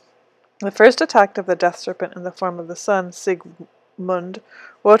power. The first attack of the death serpent in the form of the son, Sigmund,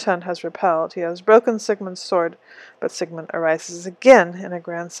 Wotan has repelled. He has broken Sigmund's sword, but Sigmund arises again in a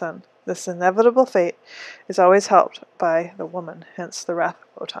grandson. This inevitable fate is always helped by the woman, hence the wrath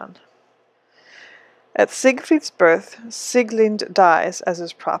of Wotan. At Siegfried's birth, Sieglind dies, as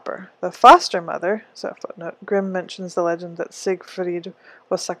is proper. The foster mother, so footnote, Grimm mentions the legend that Siegfried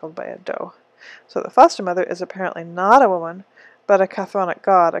was suckled by a doe. So the foster mother is apparently not a woman, but a chthonic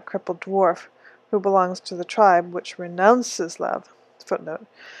god, a crippled dwarf, who belongs to the tribe which renounces love. Footnote.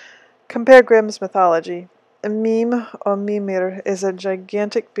 Compare Grimm's mythology. Mim or Mimir is a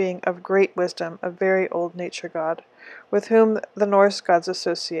gigantic being of great wisdom, a very old nature god, with whom the Norse gods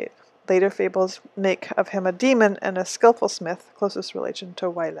associate. Later fables make of him a demon and a skillful smith, closest relation to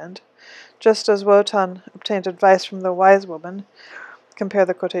Wieland. Just as Wotan obtained advice from the wise woman, compare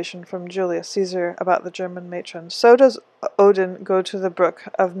the quotation from Julius Caesar about the German matron, so does Odin go to the brook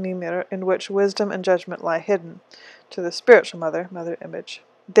of Mimir, in which wisdom and judgment lie hidden, to the spiritual mother, mother image.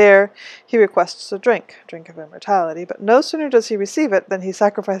 There he requests a drink of immortality, but no sooner does he receive it than he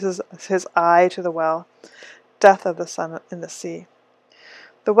sacrifices his eye to the well, death of the sun in the sea.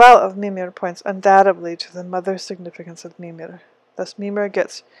 The well of Mimir points undoubtedly to the mother significance of Mimir. Thus Mimir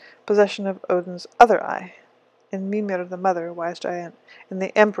gets possession of Odin's other eye. In Mimir the mother, wise giant. In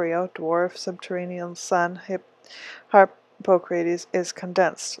the embryo, dwarf, subterranean son, Harpocrates is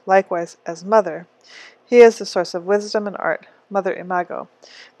condensed. Likewise, as mother, he is the source of wisdom and art, mother imago,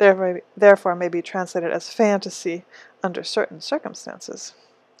 therefore may be translated as fantasy under certain circumstances.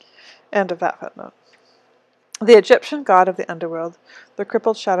 End of that footnote. The Egyptian god of the underworld, the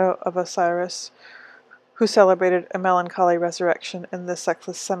crippled shadow of Osiris, who celebrated a melancholy resurrection in the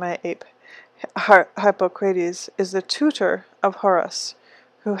sexless semi-ape, Hippocrates, is the tutor of Horus,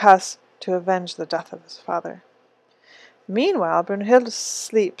 who has to avenge the death of his father. Meanwhile, Brunhild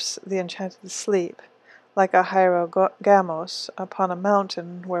sleeps the enchanted sleep, like a hierogamos, upon a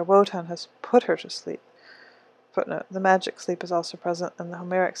mountain where Wotan has put her to sleep. Footnote. The magic sleep is also present in the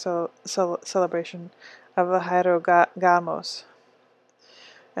Homeric celebration of the hierogamos.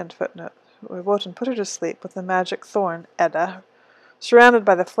 End footnote. Where Wotan put her to sleep with the magic thorn, Edda, surrounded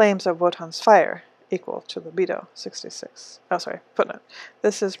by the flames of Wotan's fire, equal to libido, 66. Footnote.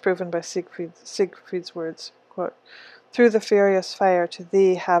 This is proven by Siegfried's words, quote, "Through the furious fire to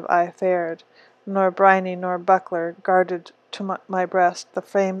thee have I fared, nor briny nor buckler guarded to my breast, the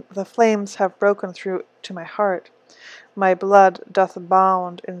flames have broken through to my heart. My blood doth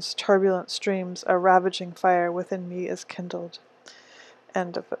bound in turbulent streams, a ravaging fire within me is kindled.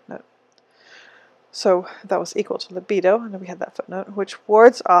 End of footnote. So that was equal to libido, and we had that footnote, which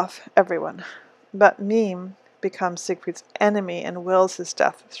wards off everyone. But Mime becomes Siegfried's enemy and wills his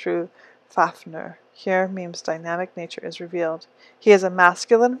death through Fafnir. Here Mime's dynamic nature is revealed. He is a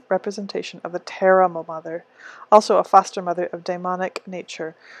masculine representation of the terrible mother, also a foster mother of demonic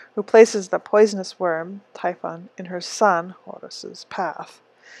nature, who places the poisonous worm, Typhon, in her son, Horus's path.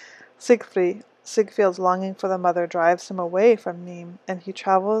 Siegfried's longing for the mother drives him away from Mime, and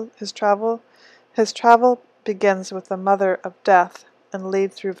his travel begins with the mother of death and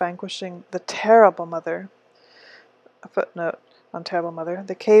leads through vanquishing the terrible mother. A footnote on terrible mother.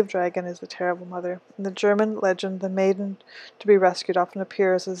 The cave dragon is the terrible mother. In the German legend, the maiden to be rescued often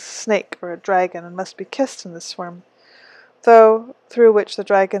appears as a snake or a dragon and must be kissed in this form, through which the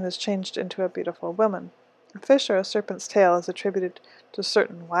dragon is changed into a beautiful woman. A fish or a serpent's tail is attributed to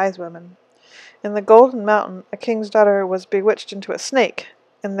certain wise women. In the Golden Mountain, a king's daughter was bewitched into a snake.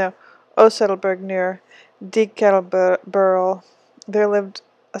 In the Oselberg near Diekelberl, there lived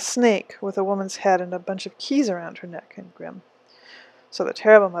a snake with a woman's head and a bunch of keys around her neck in Grimm. So the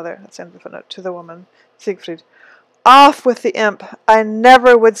terrible mother, that's the end of the footnote, to the woman, Siegfried, off with the imp! I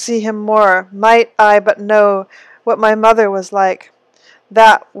never would see him more. Might I but know what my mother was like,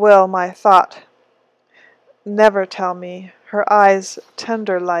 that will my thought never tell me. Her eyes,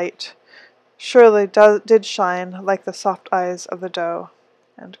 tender light, surely did shine like the soft eyes of the doe.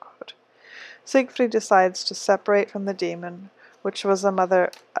 End quote. Siegfried decides to separate from the demon, which was a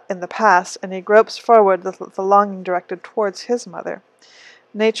mother in the past, and he gropes forward with the longing directed towards his mother.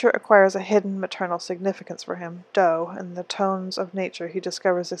 Nature acquires a hidden maternal significance for him. Doe, in the tones of nature, he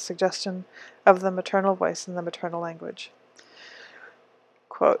discovers a suggestion of the maternal voice in the maternal language.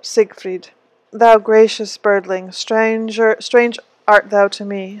 Quote, Siegfried, thou gracious birdling, strange art thou to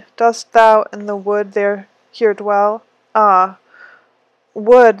me. Dost thou in the wood here dwell? Ah,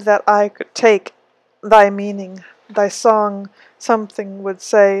 would that I could take thy meaning, thy song, something would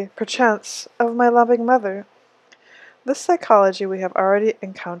say, perchance, of my loving mother. This psychology we have already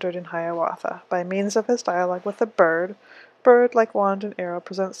encountered in Hiawatha. By means of his dialogue with the bird, like wand and arrow,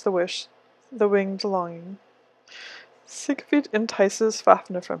 presents the wish, the winged longing. Siegfried entices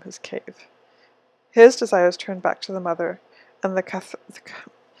Fafnir from his cave. His desires turn back to the mother, and the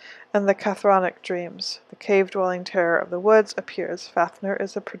Cathronic dreams. The cave-dwelling terror of the woods appears. Fafnir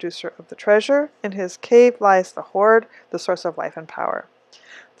is the producer of the treasure. In his cave lies the hoard, the source of life and power.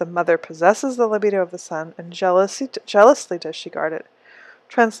 The mother possesses the libido of the son, and jealously does she guard it.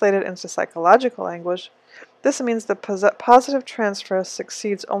 Translated into psychological language, this means the positive transfer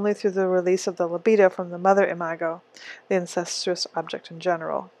succeeds only through the release of the libido from the mother imago, the incestuous object in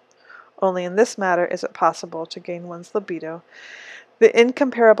general. Only in this matter is it possible to gain one's libido, the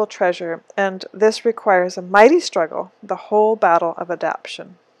incomparable treasure, and this requires a mighty struggle, the whole battle of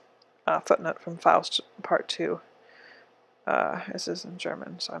adaptation. Footnote from Faust, Part 2. This is in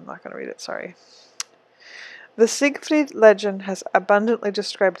German, so I'm not going to read it, sorry. The Siegfried legend has abundantly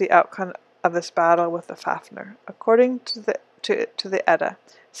described the outcome of this battle with the Fafnir. According to the Edda,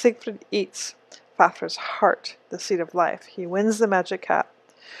 Siegfried eats Fafnir's heart, the seed of life. He wins the magic cap,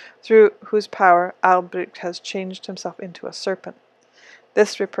 through whose power Albrecht has changed himself into a serpent.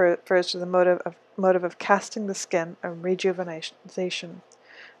 This refers to the motive of casting the skin and rejuvenation.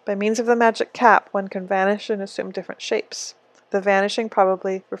 By means of the magic cap, one can vanish and assume different shapes. The vanishing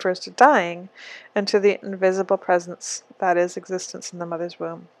probably refers to dying, and to the invisible presence, that is, existence in the mother's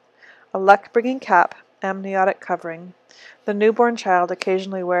womb. A luck-bringing cap, amniotic covering, the newborn child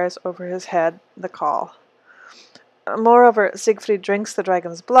occasionally wears over his head the caul. Moreover, Siegfried drinks the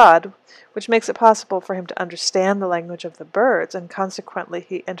dragon's blood, which makes it possible for him to understand the language of the birds, and consequently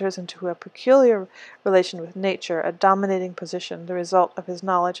he enters into a peculiar relation with nature, a dominating position, the result of his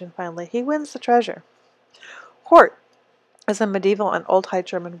knowledge, and finally he wins the treasure. Hort is a medieval and Old High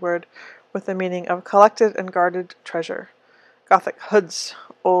German word with the meaning of collected and guarded treasure. Gothic Huds,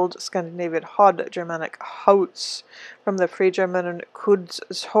 Old Scandinavian Hod, Germanic Hauts, from the pre-German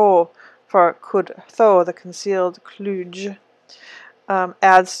Kudsho, for Kudtho, the concealed kluge,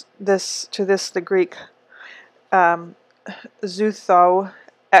 adds the Greek zoutho,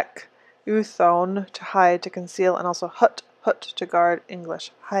 ek, uthon, to hide, to conceal, and also hut, to guard,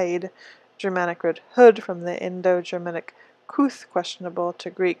 English hide, Germanic root hood, from the Indo-Germanic kuth, questionable, to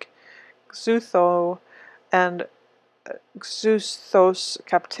Greek xoutho, and xusthos,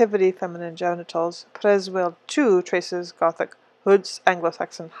 captivity, feminine genitals. Preswell too traces Gothic hoods,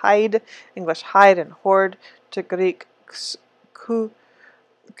 Anglo-Saxon hide, English hide, and hoard, to Greek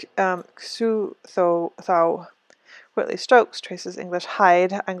thou. Whitley Stokes traces English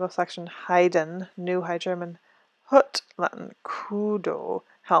hide, Anglo-Saxon Haydn, New High German hut, Latin kudo,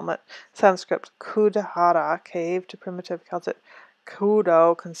 helmet, Sanskrit kudahara, cave, to primitive Celtic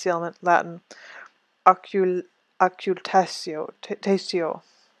kudo, concealment, Latin occultatio.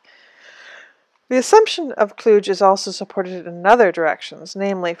 The assumption of kludge is also supported in other directions,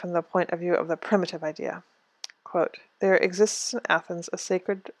 namely from the point of view of the primitive idea. Quote, there exists in Athens a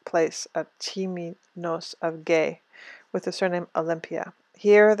sacred place at Timenos of Ge, with the surname Olympia.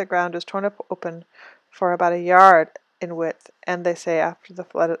 Here the ground is torn up open for about a yard in width, and they say after the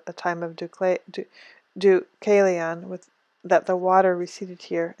flood at the time of Deucalion, that the water receded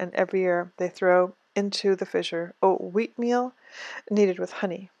here, and every year they throw into the fissure wheat meal kneaded with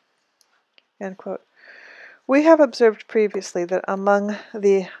honey. End quote. We have observed previously that among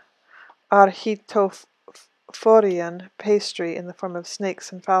the Architophorian pastry in the form of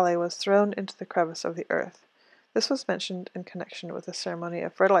snakes and phalli was thrown into the crevice of the earth. This was mentioned in connection with the ceremony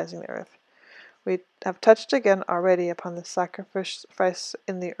of fertilizing the earth. We have touched again already upon the sacrifice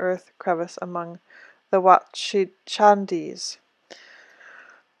in the earth crevice among the Watchichandis.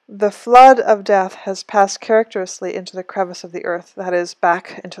 The flood of death has passed characteristically into the crevice of the earth, that is,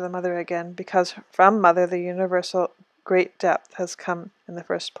 back into the mother again, because from mother the universal great depth has come in the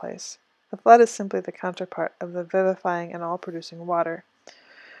first place. The flood is simply the counterpart of the vivifying and all-producing water.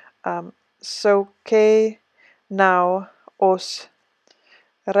 Soke now os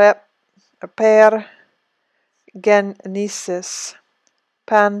per genesis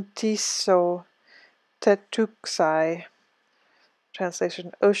pantiso tetuxai.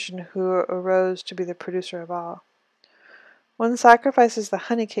 Translation, ocean who arose to be the producer of all. One sacrifices the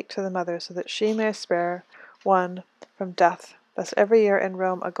honey cake to the mother so that she may spare one from death. Thus every year in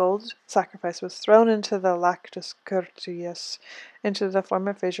Rome a gold sacrifice was thrown into the Lactus Curtius, into the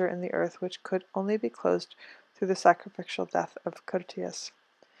former fissure in the earth which could only be closed through the sacrificial death of Curtius.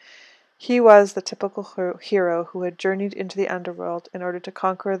 He was the typical hero who had journeyed into the underworld in order to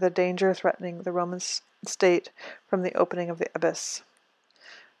conquer the danger threatening the Roman state from the opening of the abyss.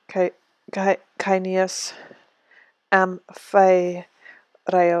 Caeneus Amphiaraos.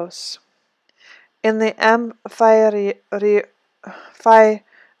 In the Amphiaraon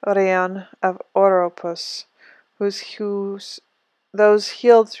of Oropus, those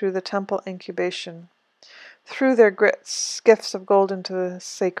healed through the temple incubation, threw their gifts of gold into the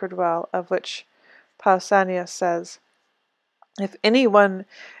sacred well, of which Pausanias says, if anyone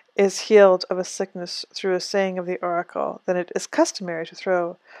is healed of a sickness through a saying of the oracle, then it is customary to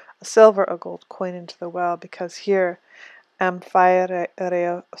throw a silver or gold coin into the well, because here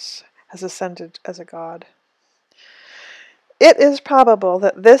Amphiaraos has ascended as a god. It is probable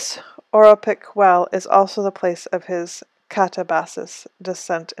that this Oropic well is also the place of his Catabasis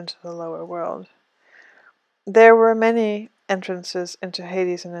descent into the lower world. There were many entrances into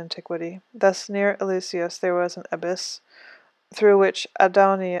Hades in antiquity. Thus near Eleusis there was an abyss through which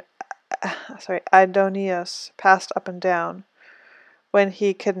Adoneus passed up and down when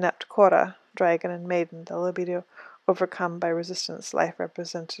he kidnapped Cora, dragon and maiden, the libido overcome by resistance, life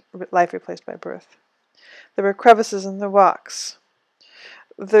replaced by birth. There were crevices in the rocks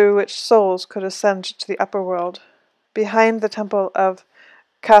through which souls could ascend to the upper world. Behind the temple of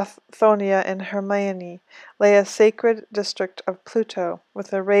Cathonia in Hermione lay a sacred district of Pluto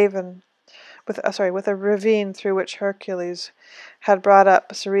with a ravine through which Hercules had brought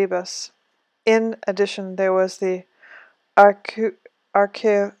up Cerberus. In addition, there was the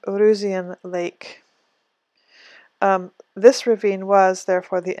Archerusian lake. This ravine was,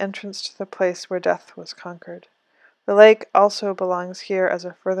 therefore, the entrance to the place where death was conquered. The lake also belongs here as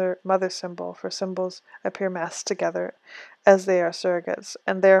a further mother symbol, for symbols appear massed together as they are surrogates,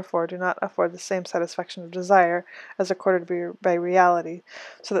 and therefore do not afford the same satisfaction of desire as accorded by reality,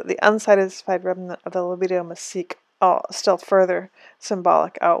 so that the unsatisfied remnant of the libido must seek still further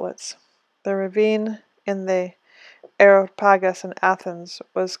symbolic outlets. The ravine in the Areopagus in Athens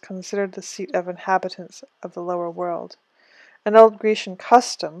was considered the seat of inhabitants of the lower world. An old Grecian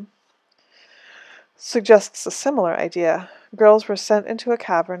custom suggests a similar idea. Girls were sent into a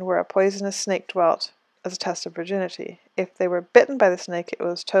cavern where a poisonous snake dwelt as a test of virginity. If they were bitten by the snake, it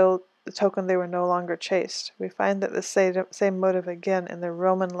was the token they were no longer chaste. We find that the same motive again in the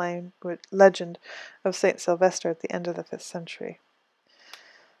Roman legend of Saint Sylvester at the end of the 5th century.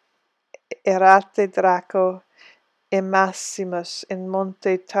 Erate Draco Maximus in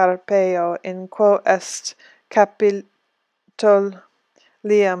Monte Tarpeo in quo est Capitolium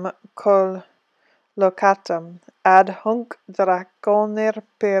collocatum ad hunc draconer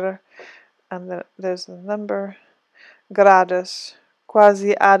per, and there's the number, gradus,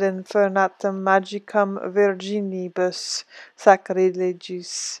 quasi ad infernatum magicum virginibus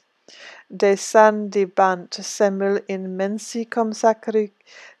sacrilegis, descendibant semel in mensicum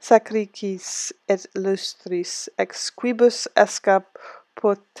sacricis et lustris, ex quibus esca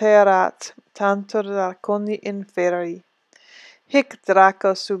poterat tantor draconi inferi. Hic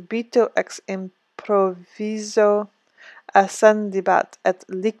Draco subito ex improviso ascendibat, et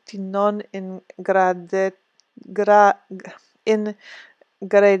licti non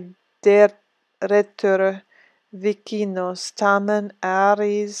ingrederetur vicinos, tamen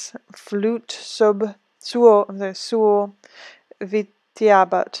aries flut sub suo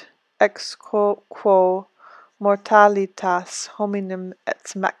vitiabat, ex quo mortalitas hominem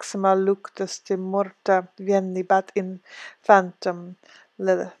et maxima luctus de morta venibat infantum.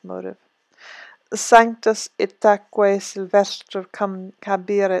 Lilith motive. Sanctus itaque Sylvester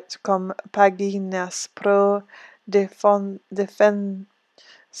cabiret cum paginas pro defensione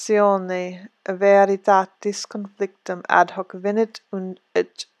veritatis conflictum ad hoc venit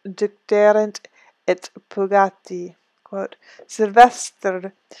et dicterent et pugati. Quote,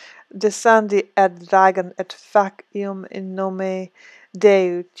 Sylvester descendi ad dragon et fac ium in nome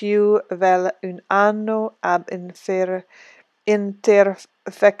Dei tiu vel un anno ab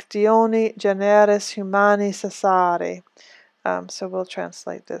interfectione generis humani cessare. So we'll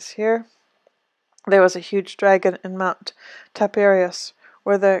translate this here. There was a huge dragon in Mount Tapirius,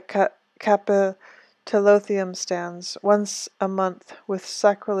 where the Capitolotheum stands. Once a month, with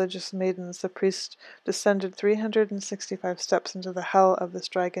sacrilegious maidens, the priest descended 365 steps into the hell of this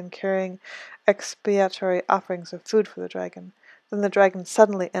dragon, carrying expiatory offerings of food for the dragon. Then the dragon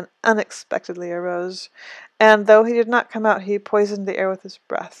suddenly and unexpectedly arose, and though he did not come out, he poisoned the air with his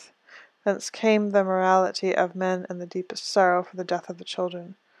breath. Thence came the morality of men and the deepest sorrow for the death of the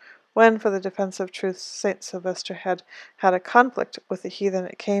children. When, for the defense of truth, Saint Sylvester had a conflict with the heathen,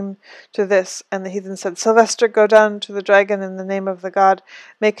 it came to this, and the heathen said, Sylvester, go down to the dragon in the name of the god,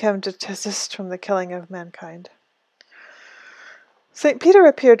 make him desist from the killing of mankind. St. Peter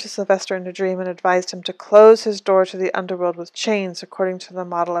appeared to Sylvester in a dream and advised him to close his door to the underworld with chains, according to the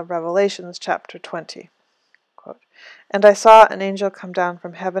model of Revelations, chapter 20. Quote, and I saw an angel come down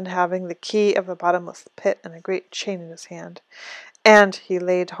from heaven, having the key of the bottomless pit and a great chain in his hand. And he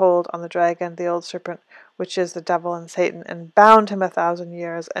laid hold on the dragon, the old serpent, which is the devil and Satan, and bound him 1,000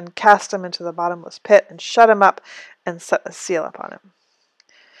 years, and cast him into the bottomless pit, and shut him up, and set a seal upon him.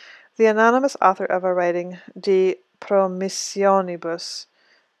 The anonymous author of a writing, De Promissionibus,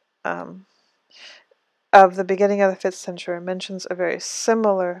 of the beginning of the 5th century, mentions a very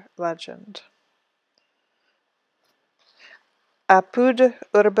similar legend. Apud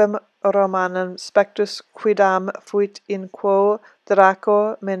urbem Romanum spectus quidam fuit in quo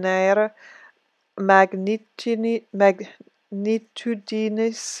Draco menere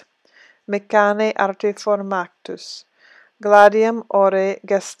magnitudinis mecane arteformactus, gladium ore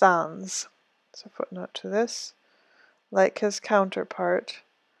gestans. So footnote to this. Like his counterpart,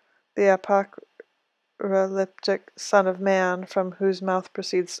 the apocalyptic Son of Man, from whose mouth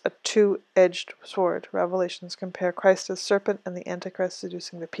proceeds a two-edged sword. Revelations compare Christ as serpent and the Antichrist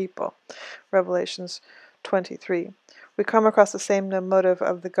seducing the people. Revelations 23. We come across the same motive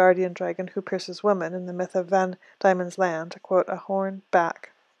of the guardian dragon who pierces women in the myth of Van Diemen's Land. To quote, a hornback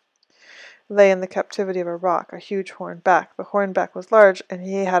lay in the captivity of a rock, a huge hornback. The hornback was large, and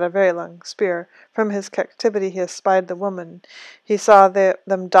he had a very long spear. From his captivity he espied the woman. He saw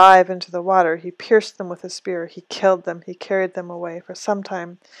them dive into the water. He pierced them with his spear. He killed them. He carried them away. For some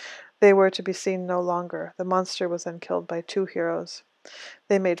time they were to be seen no longer. The monster was then killed by 2 heroes.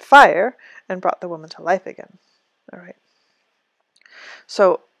 They made fire and brought the woman to life again. All right.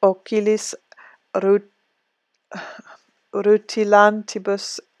 So, oculis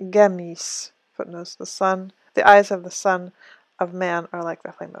rutilantibus gemmis. Footnotes, the eyes of the Son of Man are like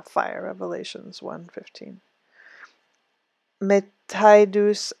the flame of fire. Revelations 1:15.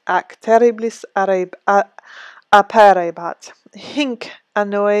 Metaidus ac terriblis apparebat. Hinc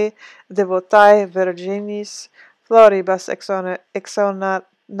annoe devotae virginis floribus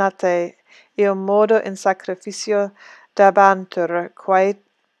exonate eo modo in sacrificio dabantur, quae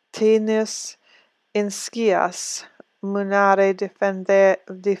tenus in scias munare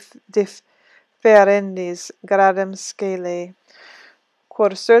differendis gradum scalae,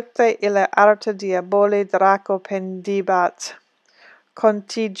 quod certe ille arta diaboli Draco pendibat,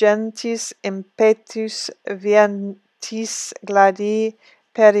 contingentis impetus vientis gladii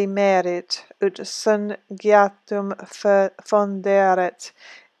perimerit, ut sungiatum fonderet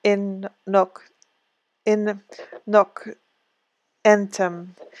in noc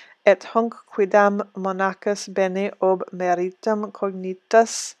entem, et hunc quidam monachus bene ob meritum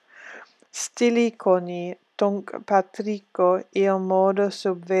cognitas stiliconi tunc patrico eo modo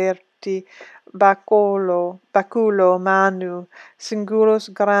subverti baculo manu singulos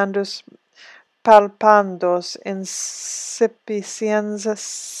grandus palpandos insipiciens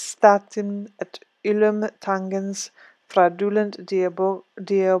statim et illum tangens fraudulent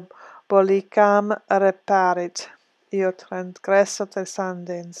diabolicam reparit. Io transgresso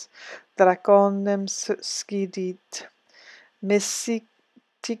transcendens, draconem scidit,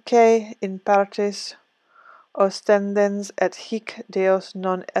 missitice in partes ostendens, et hic Deos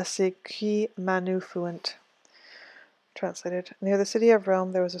non esse qui manu fuent. Translated. Near the city of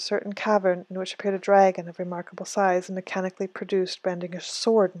Rome there was a certain cavern in which appeared a dragon of remarkable size, mechanically produced, brandishing a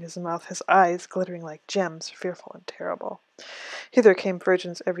sword in his mouth, his eyes glittering like gems, fearful and terrible. Hither came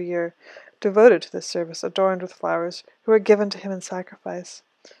virgins every year, devoted to this service, adorned with flowers, who were given to him in sacrifice.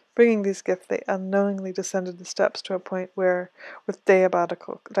 Bringing these gifts, they unknowingly descended the steps to a point where, with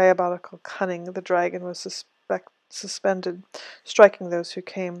diabolical cunning, the dragon was suspended, striking those who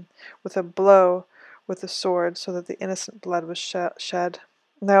came with a blow with the sword, so that the innocent blood was shed.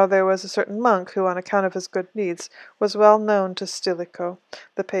 Now there was a certain monk who, on account of his good deeds, was well known to Stilicho,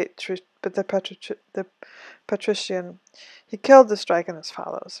 the patrician. He killed this dragon as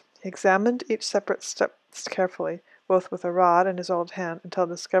follows. He examined each separate step carefully, both with a rod and his old hand, until,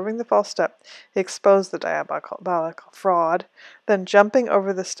 discovering the false step, he exposed the diabolical fraud. Then, jumping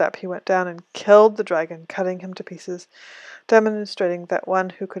over the step, he went down and killed the dragon, cutting him to pieces, demonstrating that one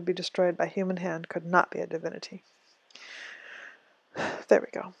who could be destroyed by human hand could not be a divinity. There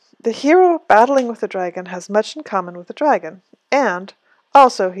we go. The hero battling with the dragon has much in common with the dragon, and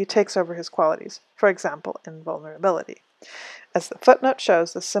also he takes over his qualities, for example, invulnerability. As the footnote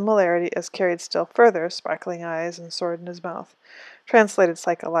shows, the similarity is carried still further, sparkling eyes and sword in his mouth. Translated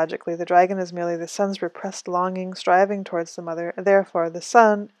psychologically, the dragon is merely the son's repressed longing striving towards the mother, and therefore the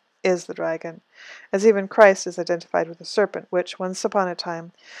son is the dragon, as even Christ is identified with the serpent, which, once upon a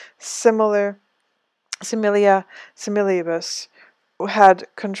time, similia similibus, had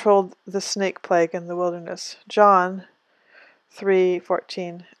controlled the snake plague in the wilderness. John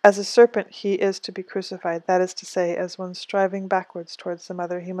 3:14. As a serpent he is to be crucified, that is to say, as one striving backwards towards the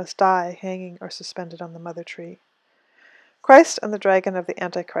mother, he must die hanging or suspended on the mother tree. Christ and the dragon of the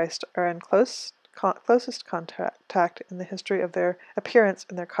Antichrist are in closest contact in the history of their appearance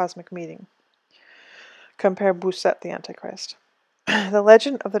and their cosmic meeting. Compare Bousset the Antichrist. The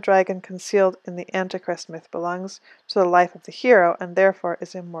legend of the dragon concealed in the Antichrist myth belongs to the life of the hero and therefore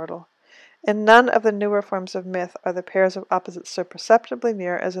is immortal. In none of the newer forms of myth are the pairs of opposites so perceptibly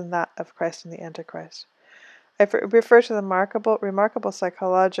near as in that of Christ and the Antichrist. I refer to the remarkable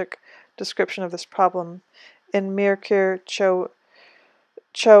psychologic description of this problem in Mircea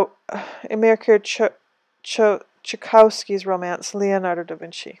Tchaikovsky's romance Leonardo da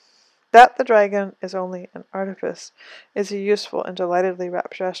Vinci. That the dragon is only an artifice is a useful and delightedly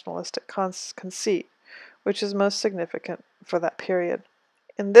rationalistic conceit, which is most significant for that period.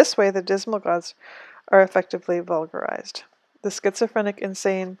 In this way, the dismal gods are effectively vulgarized. The schizophrenic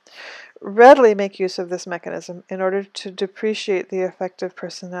insane readily make use of this mechanism in order to depreciate the affective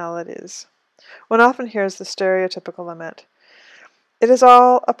personalities. One often hears the stereotypical lament, "It is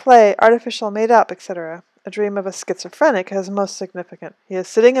all a play, artificial, made up, etc." A dream of a schizophrenic is most significant. He is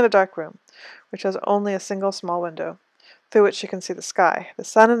sitting in a dark room, which has only a single small window, through which he can see the sky. The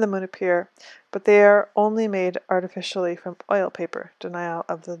sun and the moon appear, but they are only made artificially from oil paper, denial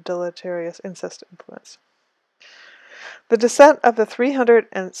of the deleterious incest influence. The descent of the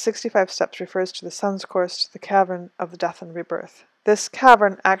 365 steps refers to the sun's course to the cavern of death and rebirth. This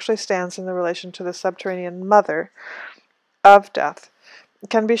cavern actually stands in the relation to the subterranean mother of death. It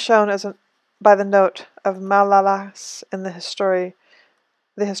can be shown by the note of Malalas in the historian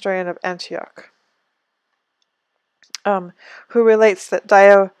of Antioch, who relates that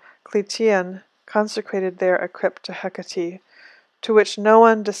Diocletian consecrated there a crypt to Hecate, to which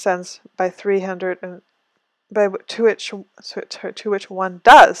one does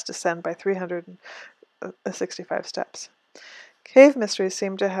descend by 365 steps. Cave mysteries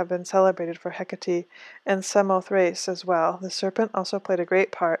seem to have been celebrated for Hecate and Samothrace as well. The serpent also played a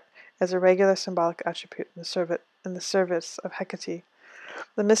great part as a regular symbolic attribute in the service of Hecate.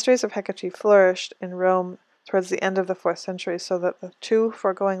 The mysteries of Hecate flourished in Rome towards the end of the 4th century, so that the two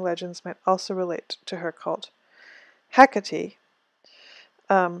foregoing legends might also relate to her cult. Hecate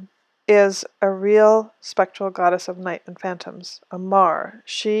is a real spectral goddess of night and phantoms, a Mar.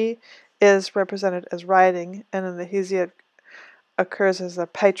 She is represented as riding, and in the Hesiod occurs as a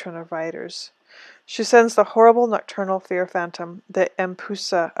patron of riders. She sends the horrible nocturnal fear phantom, the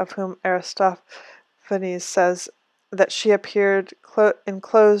Empusa, of whom Aristophanes says that she appeared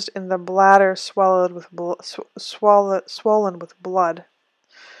enclosed in the bladder swollen with blood.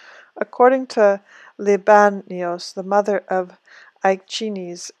 According to Libanios, the mother of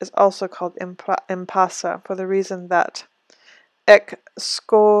Aeschines is also called Impasa for the reason that ek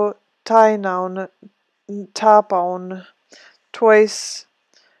skotainon tapon tois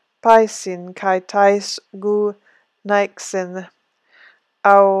paisin kai tais gu naixin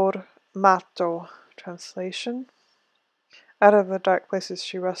aur mato. Translation: out of the dark places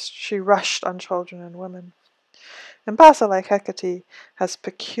she rushed on children and women. Impasa, like Hecate, has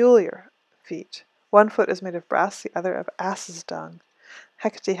peculiar feet. One foot is made of brass, the other of ass's dung.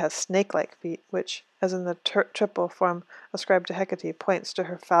 Hecate has snake-like feet, which, as in the triple form ascribed to Hecate, points to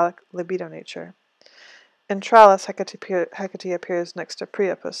her phallic libido nature. In Tralles, Hecate appears next to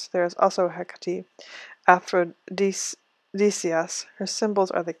Priapus. There is also Hecate Aphrodisias. Her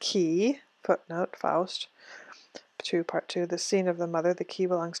symbols are the key, footnote, Faust, 2, part 2, the scene of the mother, the key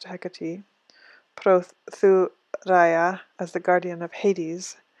belongs to Hecate. Prothuraya, as the guardian of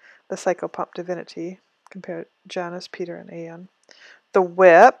Hades, the psychopomp divinity, compare Janus, Peter, and Aeon. The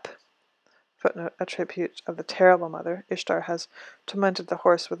whip, footnote, a tribute of the terrible mother. Ishtar has tormented the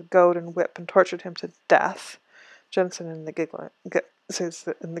horse with goad and whip and tortured him to death. Jensen in the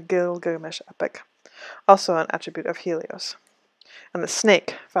Gilgamesh epic. Also an attribute of Helios. And the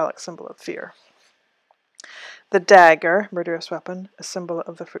snake, phallic symbol of fear. The dagger, murderous weapon, a symbol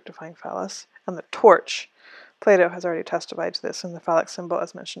of the fructifying phallus. And the torch, Plato has already testified to this in the phallic symbol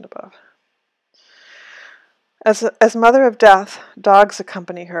as mentioned above. As mother of death, dogs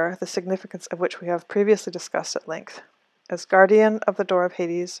accompany her, the significance of which we have previously discussed at length. As guardian of the door of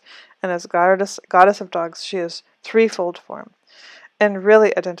Hades, and as goddess of dogs, she is threefold form, and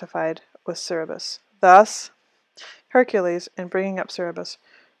really identified with Cerberus. Thus, Hercules, in bringing up Cerberus,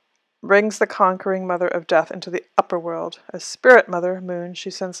 brings the conquering mother of death into the upper world. As spirit mother, Moon,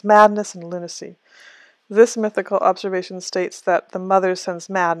 she sends madness and lunacy. This mythical observation states that the mother sends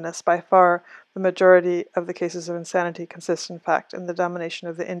madness. By far, the majority of the cases of insanity consist, in fact, in the domination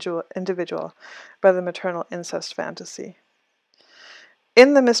of the individual by the maternal incest fantasy.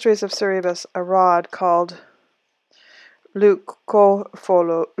 In the Mysteries of Cerberus, a rod called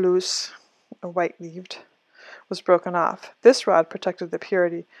leucopholus, white-leaved, was broken off. This rod protected the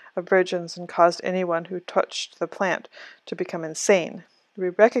purity of virgins and caused anyone who touched the plant to become insane. We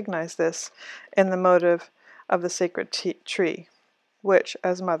recognize this in the motive of the sacred tree, which,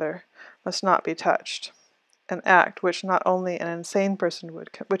 as mother, must not be touched. An act which only an insane person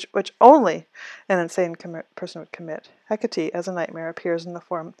would commit. Hecate, as a nightmare, appears in the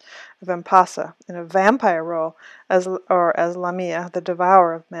form of Impasa, in a vampire role, as Lamia, the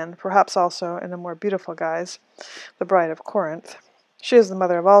devourer of men, perhaps also in a more beautiful guise, the bride of Corinth. She is the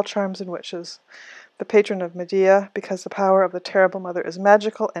mother of all charms and witches, the patron of Medea, because the power of the terrible mother is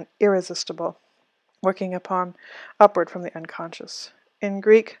magical and irresistible, working upward from the unconscious. In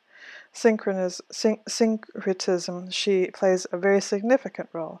Greek syncretism, she plays a very significant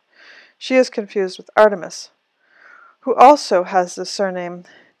role. She is confused with Artemis, who also has the surname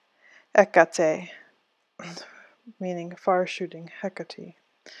Hecate, meaning far-shooting Hecate,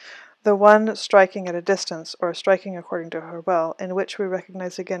 the one striking at a distance, or striking according to her will, in which we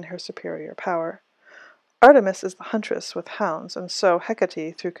recognize again her superior power. Artemis is the huntress with hounds, and so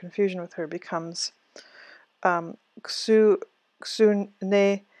Hecate, through confusion with her, becomes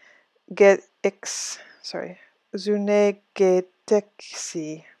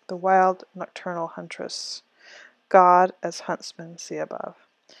Zunegetixi, the wild nocturnal huntress, god as huntsman, see above.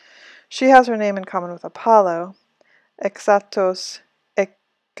 She has her name in common with Apollo, Exatos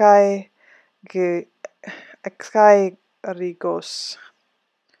Ekairigos,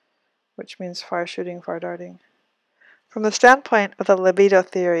 which means far-shooting, far-darting. From the standpoint of the libido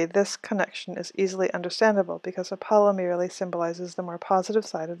theory, this connection is easily understandable because Apollo merely symbolizes the more positive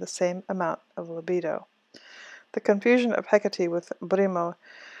side of the same amount of libido. The confusion of Hecate with Brimo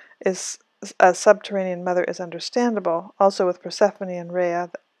as subterranean mother is understandable, also with Persephone and Rhea,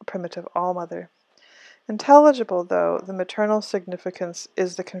 the primitive all-mother. Intelligible, though, the maternal significance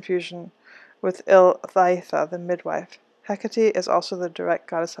is the confusion with Ilthaitha, the midwife. Hecate is also the direct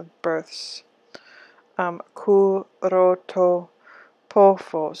goddess of births.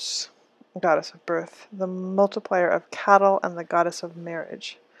 Kurotopophos, goddess of birth, the multiplier of cattle and the goddess of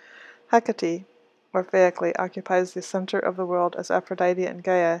marriage. Hecate, orphaically, occupies the center of the world as Aphrodite and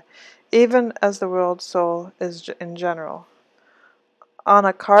Gaia, even as the world soul is in general. On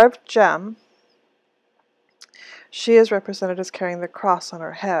a carved gem, she is represented as carrying the cross on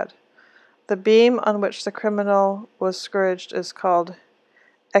her head. The beam on which the criminal was scourged is called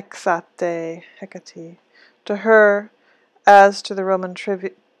exate, Hecate. To her, as to the Roman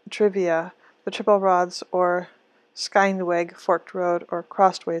trivia, the triple rods or skynweg, forked road, or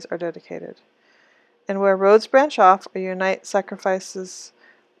crossed ways are dedicated. And where roads branch off or unite, sacrifices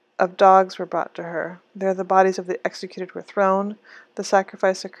of dogs were brought to her. There the bodies of the executed were thrown. The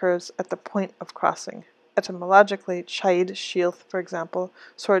sacrifice occurs at the point of crossing. Etymologically, chide, sheath, for example,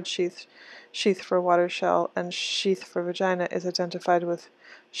 sword sheath, sheath for water shell, and sheath for vagina is identified with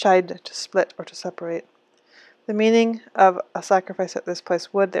chide, to split or to separate. The meaning of a sacrifice at this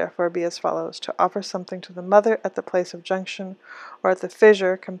place would, therefore, be as follows: to offer something to the mother at the place of junction, or at the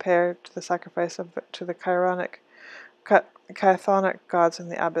fissure, compared to the sacrifice to the chthonic gods in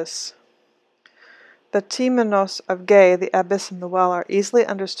the abyss. The temenos of Ge, the abyss and the well, are easily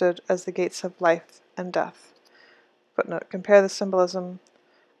understood as the gates of life and death. Footnote: compare the symbolism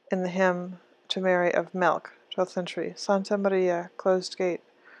in the hymn to Mary of Milk, 12th century. Santa Maria, closed gate,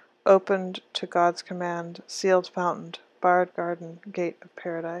 opened to God's command, sealed fountain, barred garden, gate of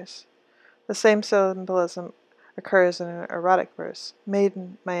paradise. The same symbolism occurs in an erotic verse.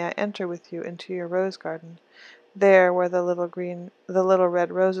 Maiden, may I enter with you into your rose garden, there where the little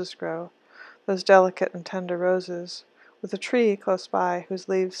red roses grow, those delicate and tender roses, with a tree close by whose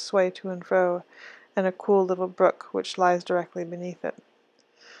leaves sway to and fro, and a cool little brook which lies directly beneath it.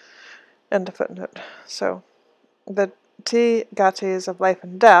 End of footnote. So, the gates of life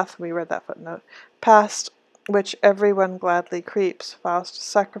and death, we read that footnote, past which every one gladly creeps. Faust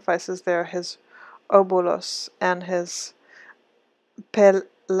sacrifices there his obolos and his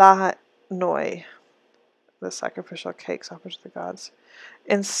pelanoi, the sacrificial cakes offered to the gods,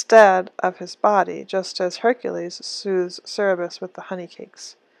 instead of his body, just as Hercules soothes Cerberus with the honey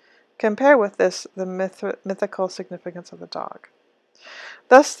cakes. Compare with this the mythical significance of the dog.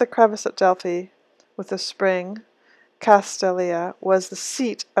 Thus the crevice at Delphi, with the spring, Castelia, was the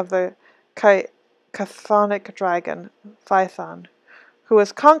seat of the chthonic dragon, Phaethon, who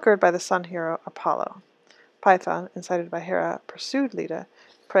was conquered by the sun hero Apollo. Python, incited by Hera, pursued Leda,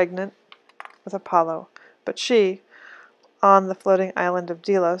 pregnant with Apollo, but she, on the floating island of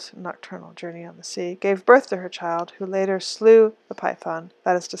Delos, nocturnal journey on the sea, gave birth to her child, who later slew the Python,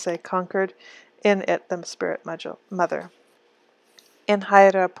 that is to say, conquered in it the spirit mother. In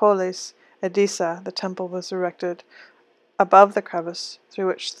Hierapolis, Edessa, the temple was erected above the crevice through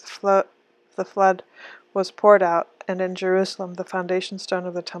which the flood was poured out, and in Jerusalem the foundation stone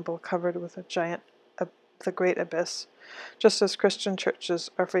of the temple covered with the great abyss, just as Christian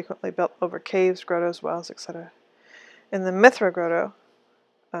churches are frequently built over caves, grottos, wells, etc. In the Mithra grotto,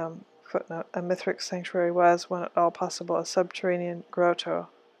 footnote, a Mithric sanctuary was, when at all possible, a subterranean grotto.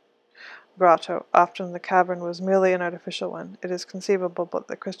 Often the cavern was merely an artificial one. It is conceivable that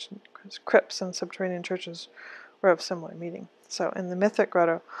the Christian crypts and subterranean churches were of similar meaning. So, in the Mythic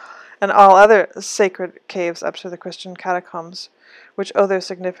grotto, and all other sacred caves up to the Christian catacombs, which owe their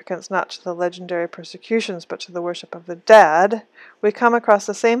significance not to the legendary persecutions but to the worship of the dead, we come across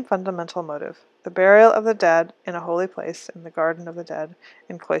the same fundamental motive. The burial of the dead in a holy place, in the garden of the dead,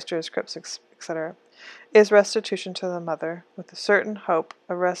 in cloisters, crypts, etc., is restitution to the mother, with the certain hope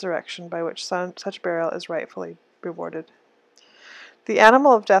of resurrection by which such burial is rightfully rewarded. The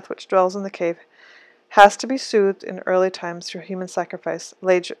animal of death which dwells in the cave has to be soothed in early times through human sacrifice,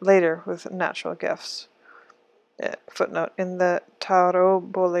 later with natural gifts. Footnote, in the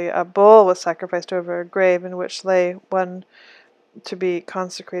Tauroboli, a bull was sacrificed over a grave in which lay one to be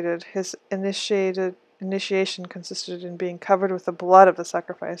consecrated. His initiation consisted in being covered with the blood of the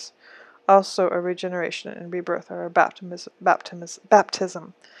sacrifice, also a regeneration and rebirth, or a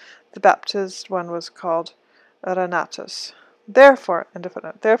baptism. The baptized one was called Renatus. Therefore,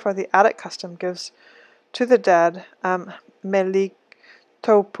 the Attic custom gives to the dead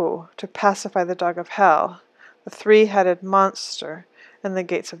melitopo, to pacify the dog of hell, the three-headed monster, and the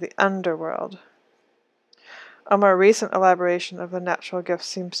gates of the underworld. A more recent elaboration of the natural gift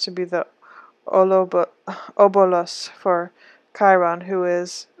seems to be the obolos for Chiron, who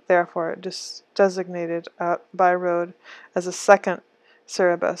is therefore designated by Rode as a second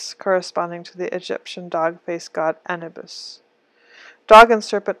Cerberus, corresponding to the Egyptian dog-faced god Anubis. Dog and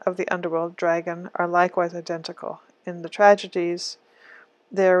serpent of the underworld, dragon, are likewise identical. In the tragedies,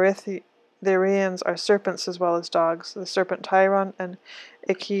 the Arians are serpents as well as dogs. The serpent Tyron and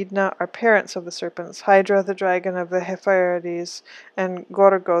Echidna are parents of the serpents, Hydra the dragon of the Hephaestus, and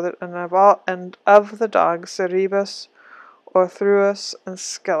Gorgo, and of the dogs, Cerberus, Orthrus, and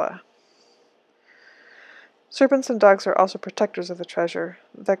Scylla. Serpents and dogs are also protectors of the treasure.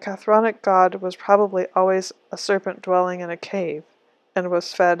 The Chthonic god was probably always a serpent dwelling in a cave, and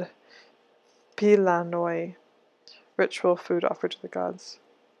was fed pilanoi, ritual food offered to the gods.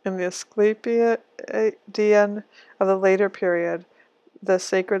 In the Asclepiadean of the later period, the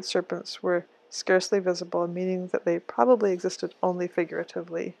sacred serpents were scarcely visible, meaning that they probably existed only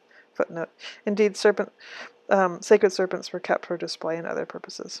figuratively. Footnote. Indeed, sacred serpents were kept for display and other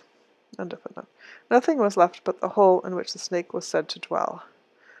purposes. End of footnote. Nothing was left but the hole in which the snake was said to dwell.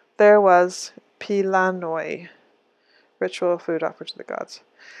 There was pilanoi, ritual food offered to the gods.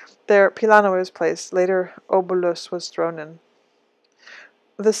 There pilanoi was placed. Later, obolus was thrown in.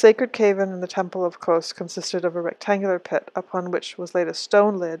 The sacred cave in the temple of Kos consisted of a rectangular pit, upon which was laid a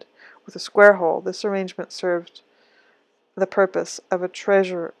stone lid with a square hole. This arrangement served the purpose of a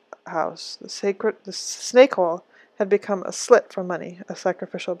treasure house. The snake hole had become a slit for money, a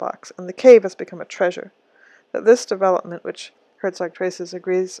sacrificial box, and the cave has become a treasure. That this development, which Herzog traces,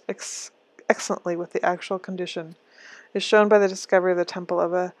 agrees excellently with the actual condition, is shown by the discovery of the temple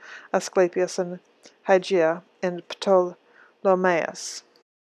of Asclepius and Hygeia in Ptolemais.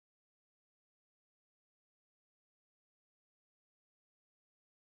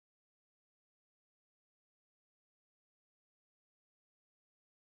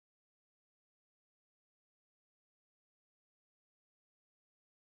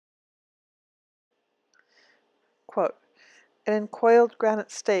 Quote, an encoiled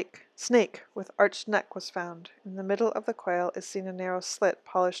granite snake with arched neck was found. In the middle of the coil is seen a narrow slit,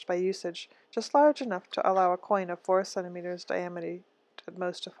 polished by usage, just large enough to allow a coin of 4 centimeters diameter at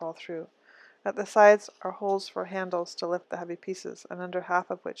most to fall through. At the sides are holes for handles to lift the heavy pieces, and under half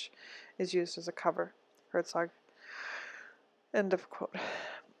of which is used as a cover. Herzog. End of quote.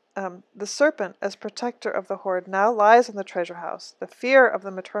 The serpent, as protector of the hoard, now lies in the treasure house. The fear of the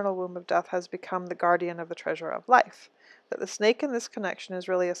maternal womb of death has become the guardian of the treasure of life. That the snake in this connection is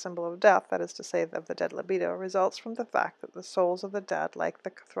really a symbol of death, that is to say, of the dead libido, results from the fact that the souls of the dead, like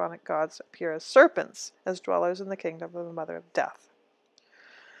the chthonic gods, appear as serpents, as dwellers in the kingdom of the mother of death.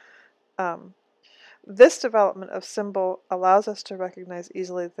 This development of symbol allows us to recognize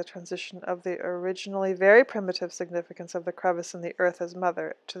easily the transition of the originally very primitive significance of the crevice in the earth as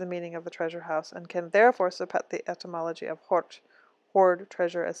mother to the meaning of the treasure house, and can therefore support the etymology of hoard,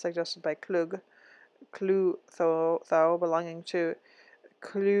 treasure, as suggested by Klug, thou belonging to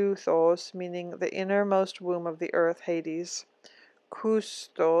Kluthos, meaning the innermost womb of the earth, Hades.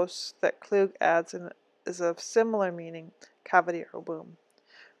 Kustos, that Klug adds is of similar meaning, cavity or womb.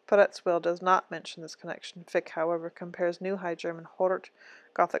 Peretz will does not mention this connection. Fick, however, compares New High German Hort,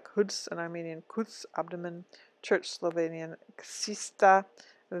 Gothic Huds, and Armenian Kuts, abdomen, Church Slovenian Ksista,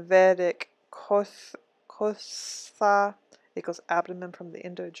 Vedic Kostha equals abdomen from the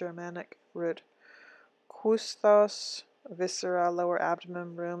Indo-Germanic root kustos, viscera, lower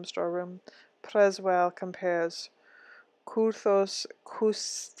abdomen, room, storeroom. Preswell compares Kurthos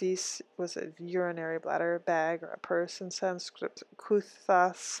kustis was a urinary bladder, bag, or a purse. In Sanskrit,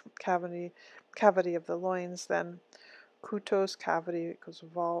 kuthas, cavity of the loins. Then kutos, cavity, equals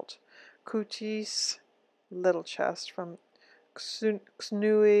vault. Kutis, little chest. From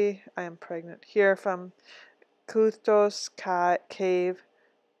Knui, I am pregnant. Here from kuthos, cave.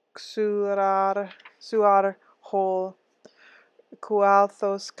 Suar, hole.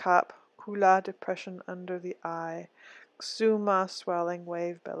 Kualthos, cup. Kula, depression under the eye. Xuma, swelling,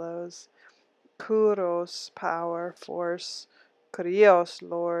 wave, billows. Kuros, power, force. Kurios,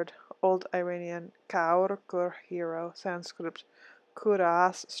 lord. Old Iranian Kaur, hero. Sanskrit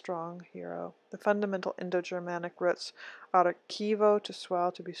Kuras, strong, hero. The fundamental Indo-Germanic roots are kivo, to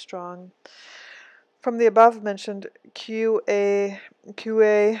swell, to be strong. From the above-mentioned qa,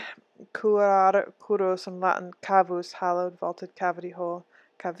 kurar, kuros, in Latin cavus, hallowed, vaulted, cavity, hole.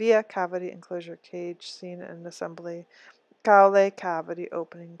 Cavia, cavity, enclosure, cage, scene, and assembly. Caule, cavity,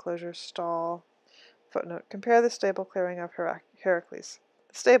 opening, enclosure, stall. Footnote. Compare the stable clearing of Heracles.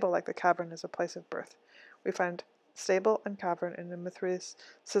 The stable, like the cavern, is a place of birth. We find stable and cavern in the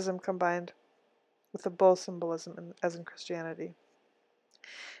Mithridatism combined with the bull symbolism as in Christianity.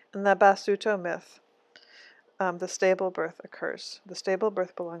 In the Basuto myth, the stable birth occurs. The stable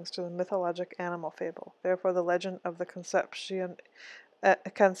birth belongs to the mythologic animal fable. Therefore, the legend of the Conceptio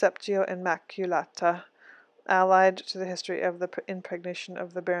Immaculata, allied to the history of the impregnation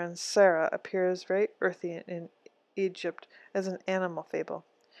of the barren Sarah, appears very earthy in Egypt as an animal fable.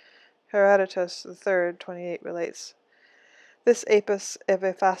 Herodotus III, 28, relates, this Apis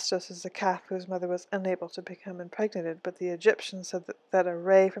Evaphastos is a calf whose mother was unable to become impregnated, but the Egyptians said that a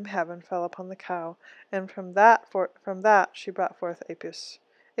ray from heaven fell upon the cow, and from that she brought forth Apis.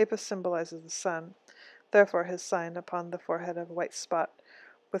 Apis symbolizes the sun, therefore his sign upon the forehead of a white spot,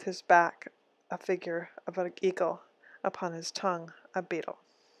 with his back a figure of an eagle, upon his tongue a beetle.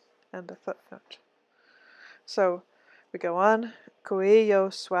 and a footnote. So we go on.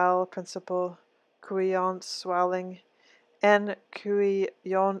 Cuillo swell principle, cuillons swelling, en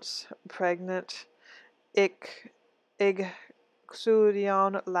cuillons pregnant, ig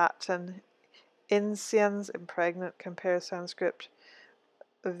xurion Latin, Insians impregnant, compare Sanskrit,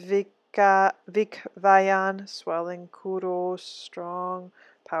 Vikvayan swelling, Kuro strong,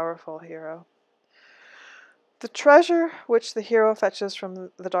 powerful hero. The treasure which the hero fetches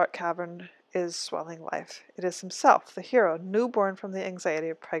from the dark cavern is swelling life. It is himself, the hero, newborn from the anxiety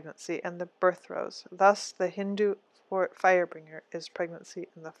of pregnancy and the birth rose. Thus the Hindu firebringer is pregnancy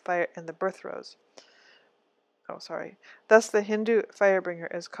and the birth rose. Thus the Hindu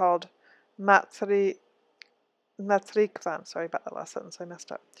firebringer is called Matrikvan. Sorry about that last sentence, I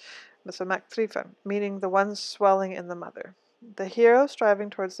messed up. So Matrikvan, meaning the one swelling in the mother. The hero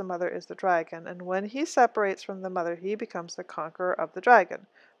striving towards the mother is the dragon, and when he separates from the mother, he becomes the conqueror of the dragon.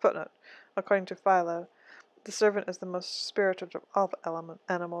 Footnote. According to Philo, the serpent is the most spirited of all the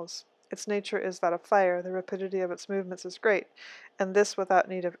animals. Its nature is that of fire, the rapidity of its movements is great, and this without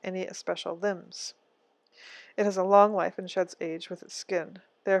need of any especial limbs. It has a long life and sheds age with its skin.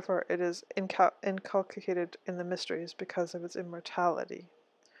 Therefore it is inculcated in the mysteries because of its immortality.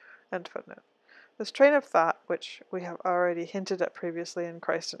 End footnote. This train of thought, which we have already hinted at previously in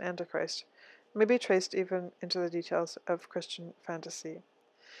Christ and Antichrist, may be traced even into the details of Christian fantasy.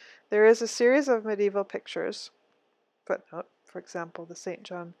 There is a series of medieval pictures, footnote, for example, the St.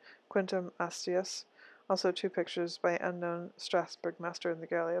 John Quintum Astius, also 2 pictures by unknown Strasbourg master in the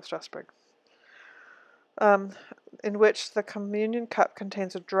Gallery of Strasbourg, in which the communion cup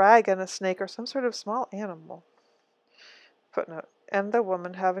contains a dragon, a snake, or some sort of small animal. Footnote. And the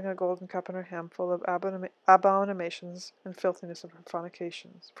woman having a golden cup in her hand full of abominations and filthiness of her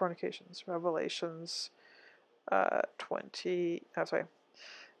fornications. Revelations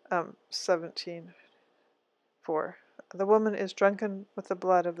 17:4. The woman is drunken with the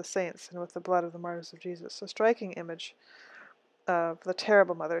blood of the saints and with the blood of the martyrs of Jesus. A striking image of the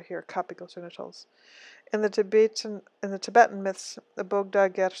terrible mother here, Kapiko genitals. In the Tibetan myths, the Bogda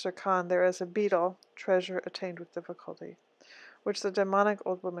Gerser Khan, there is a beetle, treasure attained with difficulty, which the demonic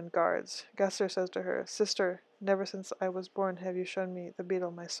old woman guards. Gesser says to her, "Sister, never since I was born have you shown me the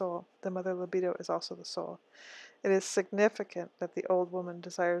beetle, my soul. The mother libido is also the soul." It is significant that the old woman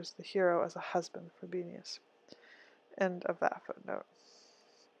desires the hero as a husband for Venus. End of that footnote.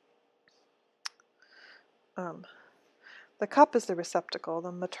 The cup is the receptacle,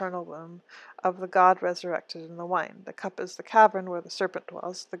 the maternal womb, of the god resurrected in the wine. The cup is the cavern where the serpent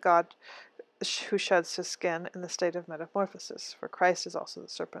dwells, the god who sheds his skin in the state of metamorphosis, for Christ is also the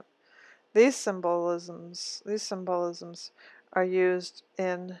serpent. These symbolisms are used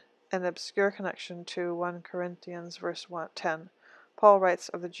in an obscure connection to 1 Corinthians verse 10. Paul writes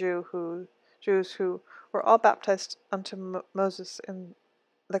of the Jews who were all baptized unto Moses in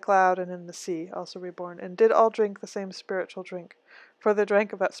the cloud and in the sea, also reborn, and did all drink the same spiritual drink, for they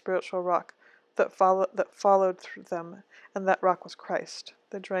drank of that spiritual rock that followed through them, and that rock was Christ.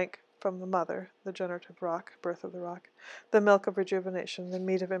 They drank from the mother, the generative rock, birth of the rock, the milk of rejuvenation, the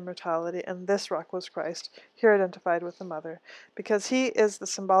meat of immortality, and this rock was Christ, here identified with the mother, because he is the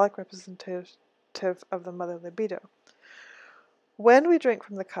symbolic representative of the mother libido. When we drink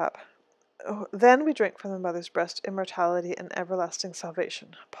from the cup, then we drink from the mother's breast immortality and everlasting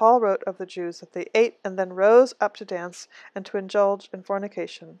salvation. Paul wrote of the Jews that they ate and then rose up to dance and to indulge in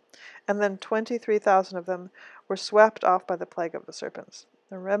fornication, and then 23,000 of them were swept off by the plague of the serpents.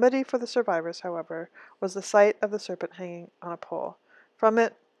 The remedy for the survivors, however, was the sight of the serpent hanging on a pole. From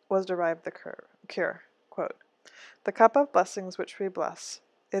it was derived the cure. Quote, "The cup of blessings which we bless,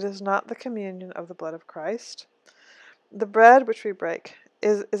 it is not the communion of the blood of Christ? The bread which we break,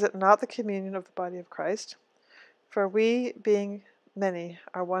 is it not the communion of the body of Christ? For we, being many,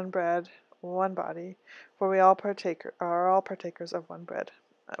 are one bread, one body, for we are all partakers of one bread."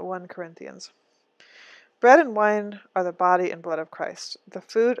 1 Corinthians. Bread and wine are the body and blood of Christ. The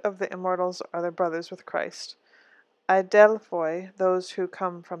food of the immortals are their brothers with Christ. Adelphoi, those who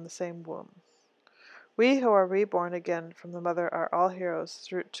come from the same womb. We who are reborn again from the mother are all heroes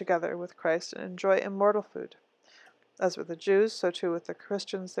together with Christ and enjoy immortal food. As with the Jews, so too with the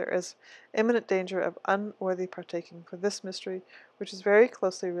Christians, there is imminent danger of unworthy partaking, for this mystery, which is very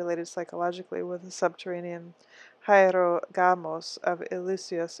closely related psychologically with the subterranean hierogamos of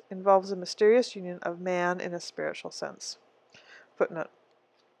Eleusis, involves a mysterious union of man in a spiritual sense. Footnote.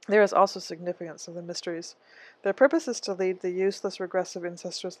 There is also significance of the mysteries. Their purpose is to lead the useless, regressive,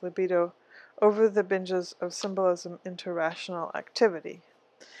 incestuous libido over the binges of symbolism into rational activity,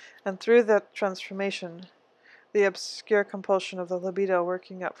 and through that transformation the obscure compulsion of the libido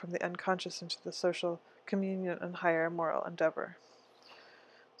working up from the unconscious into the social communion and higher moral endeavor.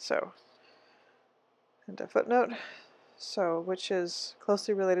 So, and a footnote, which is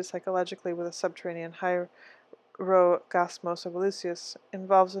closely related psychologically with the subterranean hierogasmos of Lucius,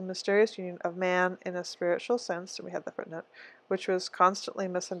 involves a mysterious union of man in a spiritual sense, and we had the footnote, which was constantly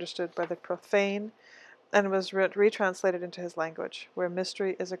misunderstood by the profane and was retranslated into his language, where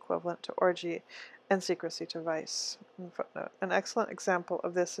mystery is equivalent to orgy and secrecy to vice. Footnote. An excellent example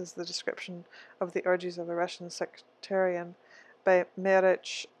of this is the description of the orgies of the Russian sectarian by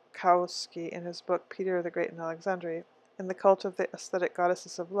Merechkowski in his book Peter the Great in Alexandria. In the cult of the aesthetic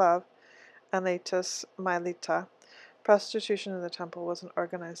goddesses of love, Anaïtis Mylitta, prostitution in the temple was an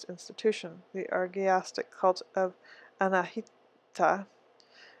organized institution. The orgiastic cult of Anahita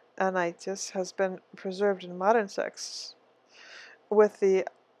Anitis has been preserved in modern sects, with the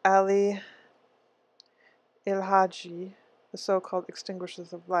Ali Ilhaji, the so-called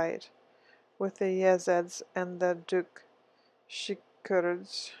extinguishers of light, with the Yazeds and the Duk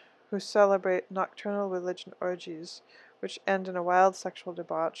Shikurds, who celebrate nocturnal religion orgies, which end in a wild sexual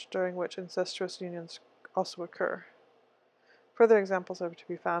debauch, during which incestuous unions also occur. Further examples are to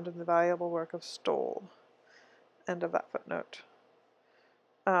be found in the valuable work of Stoll. End of that footnote.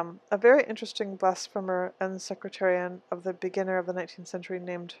 A very interesting blasphemer and sectarian of the beginning of the 19th century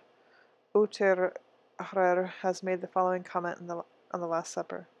named Uter has made the following comment on the Last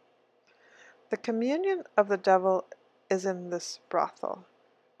Supper. The communion of the devil is in this brothel.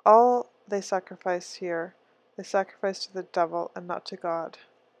 All they sacrifice here, they sacrifice to the devil and not to God.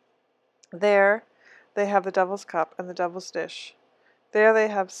 There they have the devil's cup and the devil's dish. There they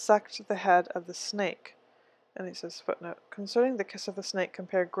have sucked the head of the snake. And he says, footnote, concerning the kiss of the snake,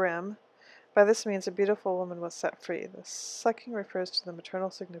 compare Grimm. By this means a beautiful woman was set free. The sucking refers to the maternal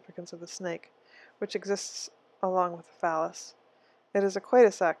significance of the snake, which exists along with the phallus. It is a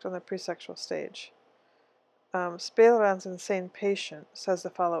coitus act on the presexual stage. Speelran's insane patient says the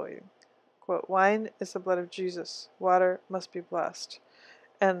following, quote, wine is the blood of Jesus. Water must be blessed,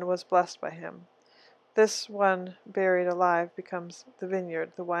 and was blessed by him. This one buried alive becomes the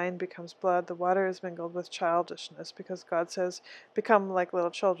vineyard, the wine becomes blood, the water is mingled with childishness, because God says, become like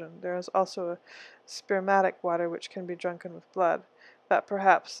little children. There is also a spermatic water which can be drunken with blood. That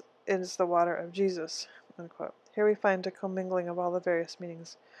perhaps is the water of Jesus. Unquote. Here we find a commingling of all the various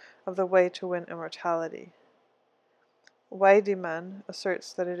meanings of the way to win immortality. Weidemann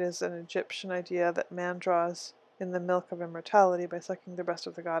asserts that it is an Egyptian idea that man draws in the milk of immortality by sucking the breast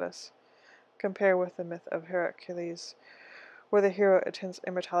of the goddess. Compare with the myth of Heracles, where the hero attains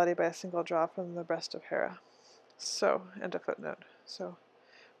immortality by a single draw from the breast of Hera. So, end of footnote. So,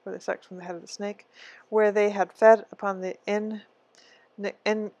 where they sucked from the head of the snake, where they had fed upon the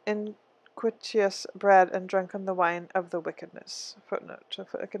iniquitous bread and drunken the wine of the wickedness. Footnote to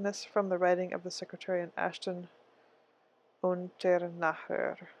wickedness from the writing of the secretarian Ashton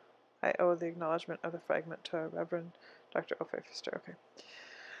Unternacher. I owe the acknowledgement of the fragment to Reverend Dr. Ophister. Okay.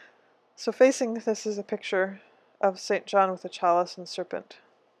 So facing this is a picture of St. John with a chalice and serpent.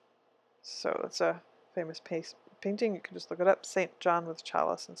 So it's a famous painting. You can just look it up, St. John with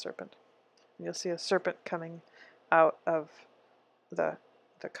chalice and serpent. And you'll see a serpent coming out of the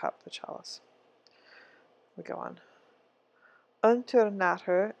cup, the chalice. We go on.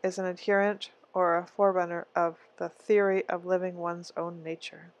 Unternatur is an adherent or a forerunner of the theory of living one's own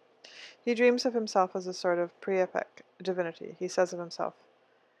nature. He dreams of himself as a sort of pre-epic divinity. He says of himself,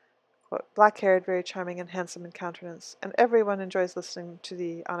 quote, black-haired, very charming and handsome in countenance, and everyone enjoys listening to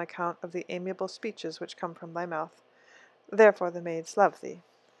thee on account of the amiable speeches which come from thy mouth. Therefore the maids love thee.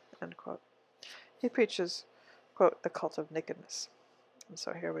 End quote. He preaches, quote, the cult of nakedness. And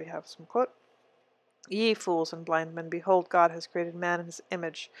so here we have some quote. Ye fools and blind men, behold, God has created man in his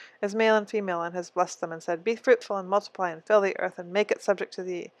image, as male and female, and has blessed them, and said, be fruitful and multiply, and fill the earth, and make it subject to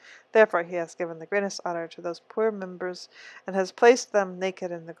thee. Therefore he has given the greatest honor to those poor members, and has placed them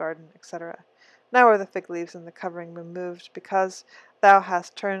naked in the garden, etc. Now are the fig leaves and the covering removed, because thou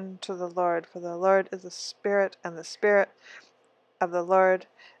hast turned to the Lord, for the Lord is the Spirit, and the Spirit of the Lord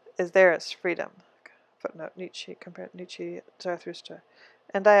is there is freedom. Footnote, Nietzsche, compared Nietzsche, Zarathustra.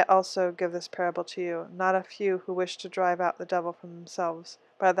 And I also give this parable to you, not a few who wish to drive out the devil from themselves,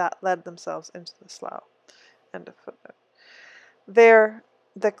 by that led themselves into the slough. End of footnote. There,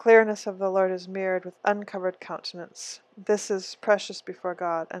 the clearness of the Lord is mirrored with uncovered countenance. This is precious before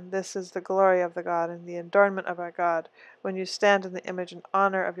God, and this is the glory of the God and the adornment of our God, when you stand in the image and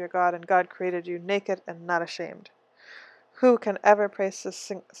honor of your God, and God created you naked and not ashamed. Who can ever praise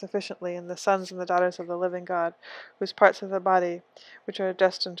sufficiently in the sons and the daughters of the living God, whose parts of the body, which are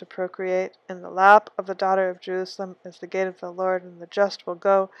destined to procreate, in the lap of the daughter of Jerusalem is the gate of the Lord, and the just will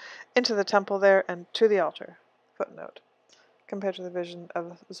go into the temple there and to the altar. Footnote. Compared to the vision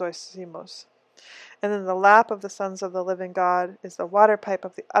of Zosimos. And in the lap of the sons of the living God is the water pipe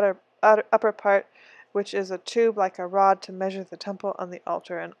of the upper part, which is a tube like a rod to measure the temple on the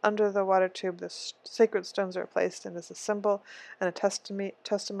altar, and under the water tube the sacred stones are placed, and is a symbol and a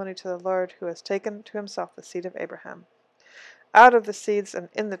testimony to the Lord, who has taken to himself the seed of Abraham. Out of the seeds and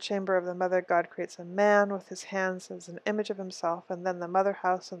in the chamber of the mother, God creates a man with his hands as an image of himself, and then the mother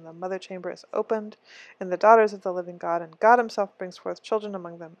house and the mother chamber is opened in the daughters of the living God, and God himself brings forth children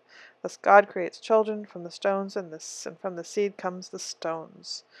among them. Thus God creates children from the stones, and from the seed comes the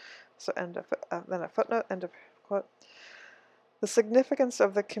stones. So then a footnote, end of quote. The significance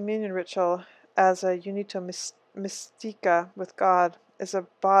of the communion ritual as a unito mystica with God is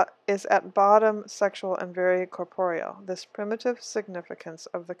at bottom sexual and very corporeal. This primitive significance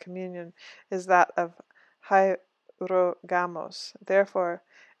of the communion is that of hierogamos. Therefore,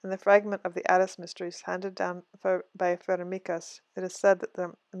 in the fragment of the Addis Mysteries handed down by Firmicus, it is said that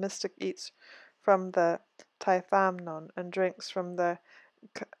the mystic eats from the taiphamnon and drinks from the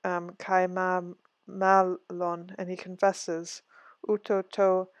kaimamalon, and he confesses, "Uto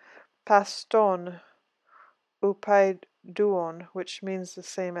to paston upaiduon," which means the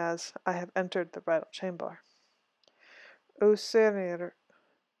same as, "I have entered the bridal chamber." Usenir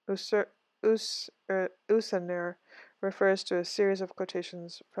refers to a series of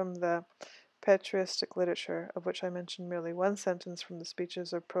quotations from the patristic literature, of which I mention merely one sentence from the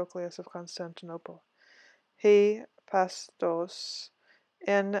speeches of Proclus of Constantinople. He pastos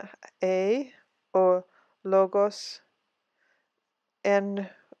en o logos en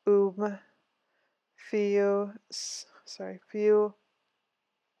fiu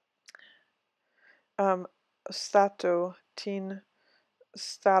stato tin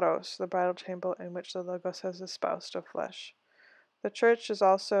staros, the bridal chamber in which the Logos has espoused of flesh. The church is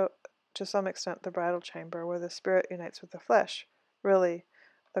also, to some extent, the bridal chamber where the spirit unites with the flesh, really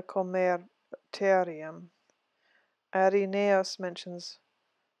the comerterium. Irenaeus mentions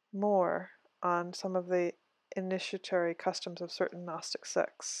more on some of the initiatory customs of certain Gnostic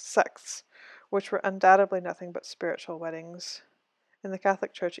sects, which were undoubtedly nothing but spiritual weddings. In the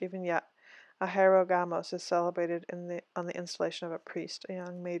Catholic Church, even yet, a hierogamos is celebrated on the installation of a priest. A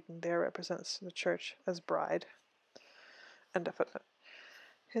young maiden there represents the Church as bride. End of footnote.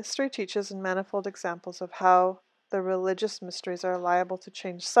 History teaches in manifold examples of how the religious mysteries are liable to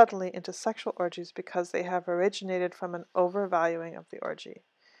change suddenly into sexual orgies because they have originated from an overvaluing of the orgy.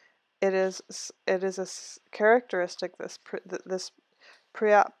 It is a characteristic this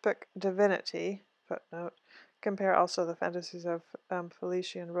priapic divinity, footnote, compare also the fantasies of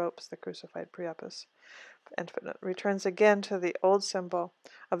Felician Ropes, the crucified Priapus, end footnote, returns again to the old symbol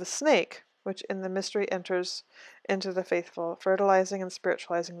of a snake, which in the mystery enters into the faithful, fertilizing and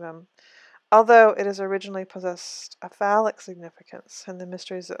spiritualizing them, although it has originally possessed a phallic significance. In the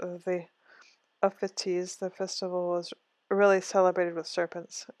mysteries of the Ophites, the festival was really celebrated with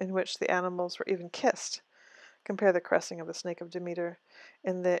serpents, in which the animals were even kissed. Compare the caressing of the snake of Demeter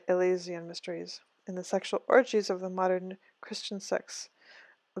in the Elysian mysteries. In the sexual orgies of the modern Christian sects,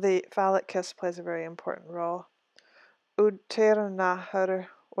 the phallic kiss plays a very important role. Udternahar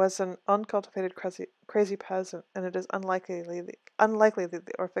was an uncultivated crazy peasant, and it is unlikely that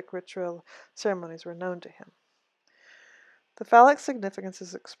the Orphic ritual ceremonies were known to him. The phallic significance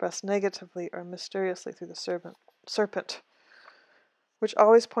is expressed negatively or mysteriously through the serpent, which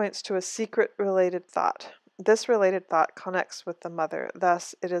always points to a secret related thought. This related thought connects with the mother.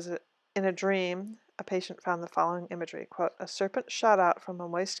 Thus, it is in a dream, a patient found the following imagery, quote, "A serpent shot out from a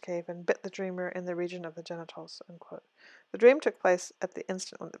moist cave and bit the dreamer in the region of the genitals," unquote. The dream took place at the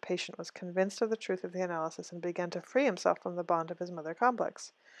instant when the patient was convinced of the truth of the analysis and began to free himself from the bond of his mother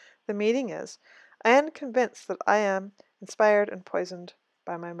complex. The meaning is, "I am convinced that I am inspired and poisoned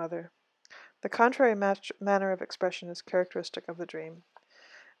by my mother." The contrary manner of expression is characteristic of the dream.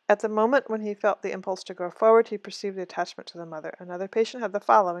 At the moment when he felt the impulse to go forward, he perceived the attachment to the mother. Another patient had the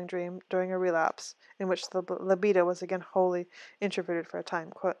following dream during a relapse, in which the libido was again wholly introverted for a time.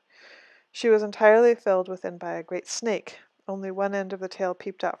 Quote, "She was entirely filled within by a great snake. Only one end of the tail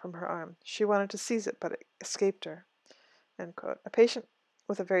peeped out from her arm. She wanted to seize it, but it escaped her." End quote. A patient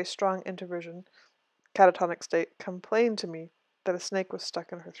with a very strong introversion, catatonic state, complained to me that a snake was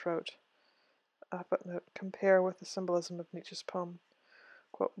stuck in her throat. Footnote, compare with the symbolism of Nietzsche's poem.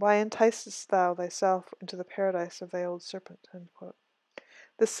 Quote, "Why enticest thou thyself into the paradise of thy old serpent?" End quote.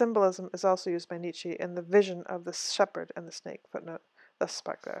 This symbolism is also used by Nietzsche in the vision of the shepherd and the snake. Footnote, thus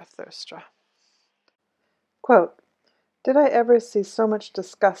spark Zarathustra. Quote, did I ever see so much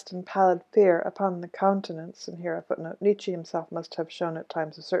disgust and pallid fear upon the countenance? And here a footnote. Nietzsche himself must have shown at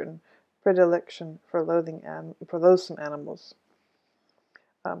times a certain predilection for loathsome animals.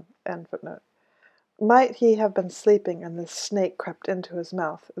 End footnote. Might he have been sleeping, and the snake crept into his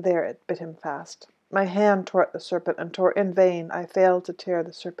mouth? There it bit him fast. My hand tore at the serpent, and tore in vain. I failed to tear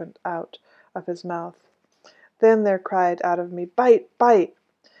the serpent out of his mouth. Then there cried out of me, bite, bite,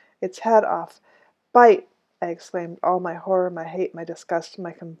 its head off, bite, I exclaimed. All my horror, my hate, my disgust,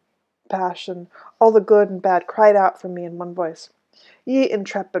 my compassion, all the good and bad cried out from me in one voice. Ye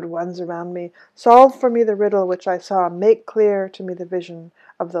intrepid ones around me, solve for me the riddle which I saw, make clear to me the vision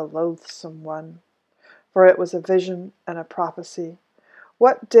of the loathsome one. For it was a vision and a prophecy.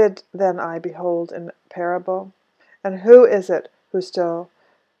 What did then I behold in parable? And who is it who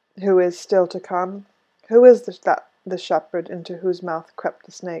is still to come? Who is the shepherd into whose mouth crept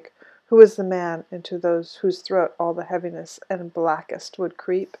the snake? Who is the man into whose throat all the heaviness and blackest would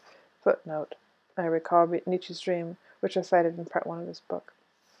creep? Footnote. I recall Nietzsche's dream, which I cited in part 1 of this book.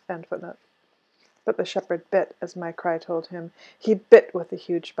 End footnote. But the shepherd bit, as my cry told him. He bit with a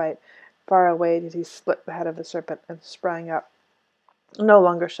huge bite. Far away did he split the head of the serpent, and sprang up. No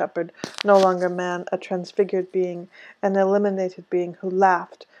longer shepherd, no longer man, a transfigured being, an eliminated being who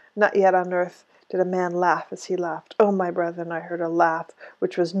laughed. Not yet on earth did a man laugh as he laughed. Oh, my brethren, I heard a laugh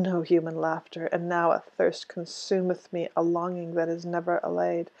which was no human laughter, and now a thirst consumeth me, a longing that is never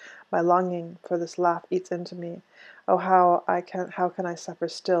allayed. My longing for this laugh eats into me. Oh, how can I suffer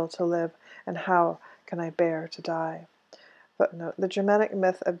still to live, and how can I bear to die? Footnote. The Germanic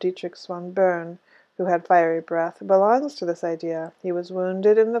myth of Dietrich von Bern, who had fiery breath, belongs to this idea. He was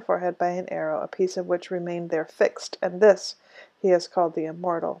wounded in the forehead by an arrow, a piece of which remained there fixed, and this he has called the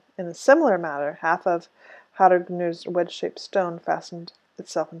immortal. In a similar manner, half of Haragnur's wedge-shaped stone fastened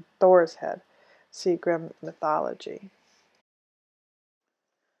itself in Thor's head. See Grimm mythology.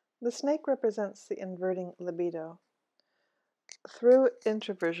 The snake represents the inverting libido. Through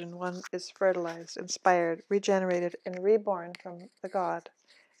introversion, one is fertilized, inspired, regenerated, and reborn from the god.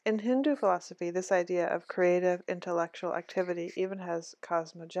 In Hindu philosophy, this idea of creative intellectual activity even has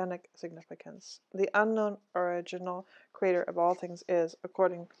cosmogenic significance. The unknown original creator of all things is,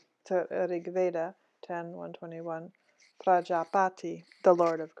 according to Rig Veda 10:121, Prajapati, the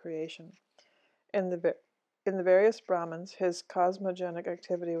lord of creation. In the various Brahmins, his cosmogenic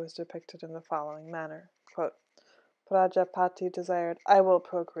activity was depicted in the following manner. Quote, Prajapati desired, I will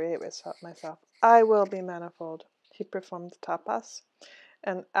procreate myself. I will be manifold. He performed tapas,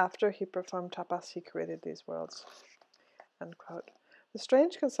 and after he performed tapas, he created these worlds. Unquote. The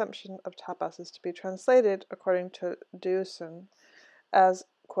strange conception of tapas is to be translated, according to Deussen, as,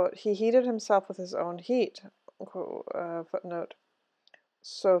 quote, he heated himself with his own heat. Footnote.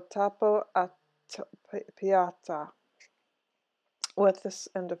 Sotapo piata. With this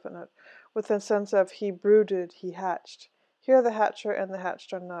end of footnote. With the sense of he brooded, he hatched. Here the hatcher and the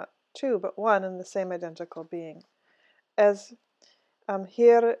hatched are not two, but one and the same identical being. As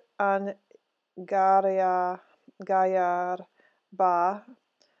here an Gayar Ba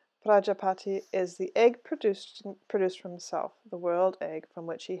Prajapati is the egg produced from himself, the world egg from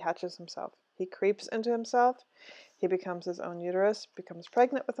which he hatches himself. He creeps into himself, he becomes his own uterus, becomes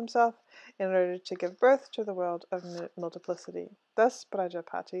pregnant with himself, in order to give birth to the world of multiplicity. Thus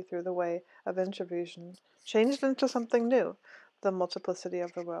Prajapati, through the way of introversion, changed into something new, the multiplicity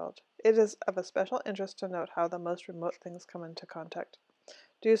of the world. It is of a special interest to note how the most remote things come into contact.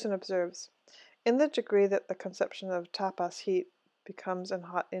 Deussen observes, in the degree that the conception of tapas, heat, becomes in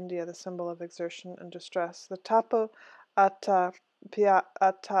hot India the symbol of exertion and distress, the tapo atapiyata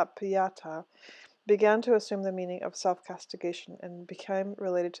began to assume the meaning of self-castigation and became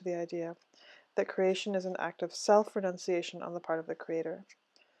related to the idea that creation is an act of self-renunciation on the part of the creator.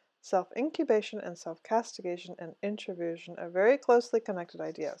 Self-incubation and self-castigation and introversion are very closely connected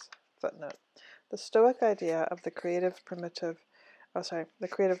ideas. Footnote. The Stoic idea of the creative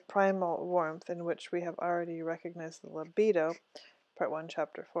primal warmth, in which we have already recognized the libido, Part 1,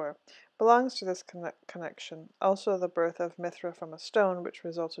 Chapter 4, belongs to this connection. Also the birth of Mithra from a stone, which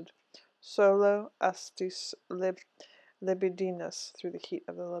resulted solo astis libidinus, through the heat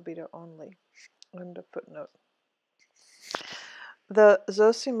of the libido only. End of footnote. The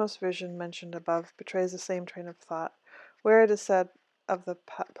Zosimos vision mentioned above betrays the same train of thought, where it is said of the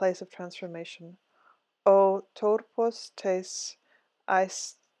place of transformation, O torpos tes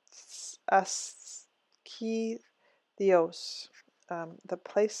asci Theos, the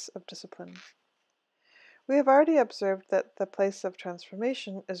place of discipline. We have already observed that the place of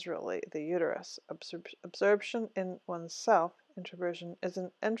transformation is really the uterus. Absorption in one's self, introversion, is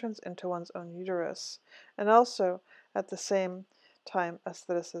an entrance into one's own uterus, and also, at the same time,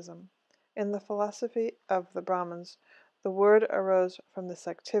 asceticism. In the philosophy of the Brahmins, the word arose from this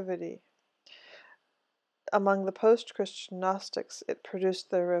activity. Among the post-Christian Gnostics, it produced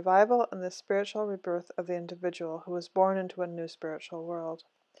the revival and the spiritual rebirth of the individual who was born into a new spiritual world.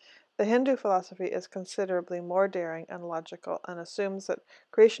 The Hindu philosophy is considerably more daring and logical and assumes that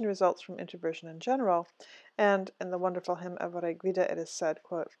creation results from introversion in general, and in the wonderful hymn of Rigveda it is said,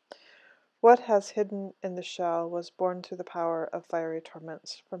 quote, "What has hidden in the shell was born through the power of fiery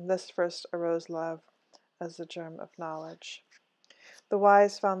torments. From this first arose love as the germ of knowledge." The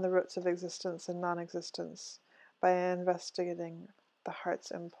wise found the roots of existence and non-existence by investigating the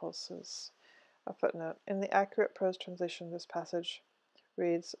heart's impulses. A footnote. In the accurate prose translation of this passage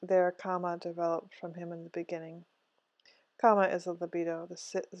reads, "There Kama developed from him in the beginning." Kama is a libido. The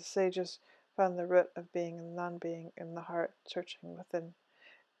sages found the root of being and non-being in the heart, searching within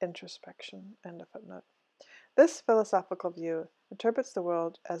introspection. End of footnote. This philosophical view interprets the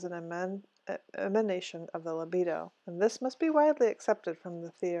world as an emanation of the libido, and this must be widely accepted from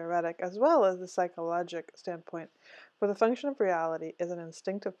the theoretic as well as the psychologic standpoint, for the function of reality is an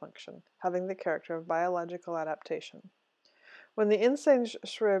instinctive function, having the character of biological adaptation. When the insane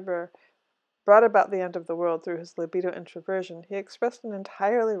Schreber brought about the end of the world through his libido introversion, he expressed an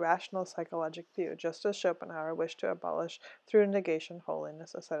entirely rational psychologic view, just as Schopenhauer wished to abolish through negation,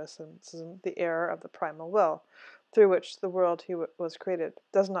 holiness, asceticism, the error of the primal will, through which the world he was created.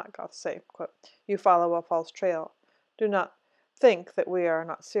 Does not Goethe say, quote, "You follow a false trail. Do not think that we are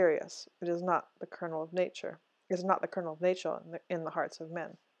not serious. It is not the kernel of nature. It is not the kernel of nature in the hearts of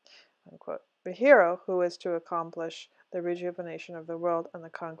men." Unquote. The hero, who is to accomplish the rejuvenation of the world and the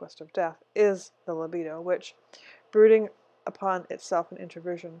conquest of death, is the libido, which, brooding upon itself in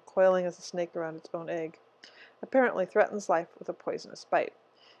introversion, coiling as a snake around its own egg, apparently threatens life with a poisonous bite,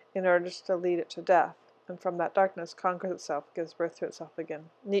 in order to lead it to death, and from that darkness conquers itself, gives birth to itself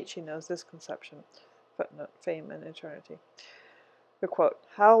again. Nietzsche knows this conception. Footnote, Fame and Eternity. The quote,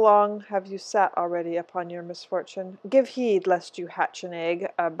 "How long have you sat already upon your misfortune? Give heed lest you hatch an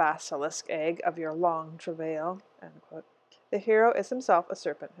egg, a basilisk egg, of your long travail." End quote. The hero is himself a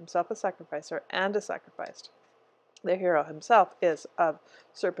serpent, himself a sacrificer, and a sacrificed. The hero himself is of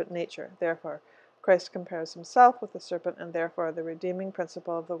serpent nature. Therefore, Christ compares himself with the serpent, and therefore the redeeming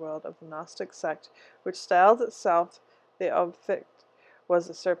principle of the world of the Gnostic sect, which styled itself the Obfict, was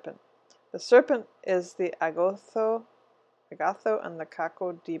the serpent. The serpent is the Agatho and the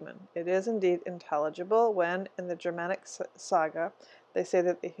Kako demon. It is indeed intelligible when, in the Germanic saga, they say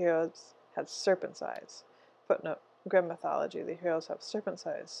that the heroes had serpent's eyes. Footnote, Grimm mythology, the heroes have serpent's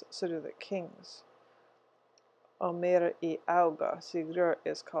eyes, so do the kings. Omer I Auga, Sigurd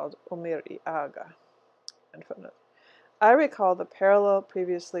is called Omer I Aga. End footnote. I recall the parallel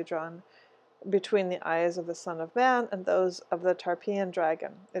previously drawn between the eyes of the Son of Man and those of the Tarpeian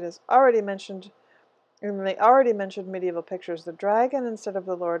dragon. It is already mentioned in the already mentioned medieval pictures, the dragon instead of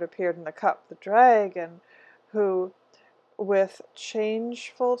the Lord appeared in the cup. The dragon who, with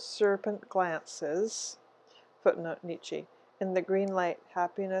changeful serpent glances, footnote Nietzsche, in the green light,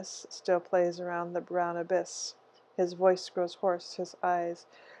 happiness still plays around the brown abyss. His voice grows hoarse, his eyes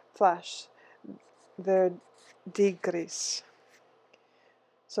flash verdigris.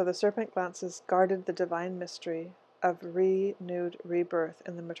 So the serpent glances guarded the divine mystery of renewed rebirth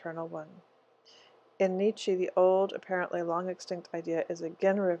in the maternal one. In Nietzsche, the old, apparently long extinct idea is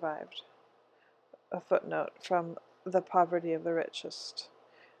again revived. A footnote from The Poverty of the Richest.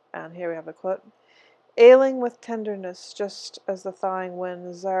 And here we have a quote. "Ailing with tenderness, just as the thawing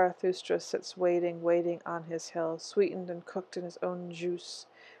wind, Zarathustra sits waiting on his hill, sweetened and cooked in his own juice.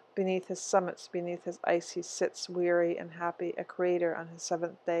 Beneath his summits, beneath his ice, he sits weary and happy, a creator on his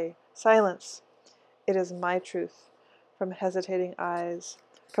seventh day. Silence! It is my truth. From hesitating eyes,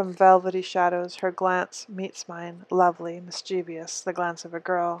 from velvety shadows, her glance meets mine, lovely, mischievous, the glance of a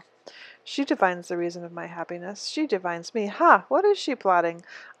girl. She divines the reason of my happiness. She divines me. Ha! What is she plotting?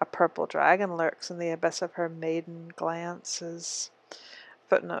 A purple dragon lurks in the abyss of her maiden glances."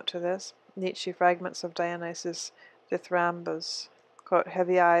 Footnote to this. Nietzsche, Fragments of Dionysius Dithyrambus. Quote,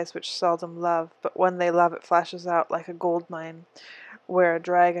 "Heavy eyes which seldom love, but when they love it flashes out like a gold mine, where a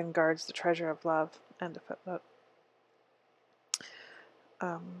dragon guards the treasure of love." End of footnote.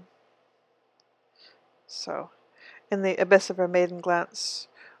 So, in the abyss of her maiden glance,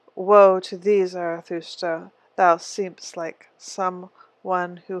 "Woe to thee, Zarathustra! Thou seemst like some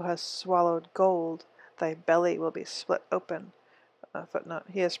one who has swallowed gold. Thy belly will be split open." Footnote,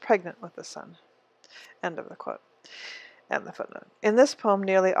 he is pregnant with the sun. End of the quote. And the footnote. In this poem,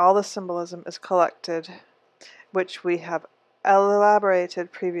 nearly all the symbolism is collected, which we have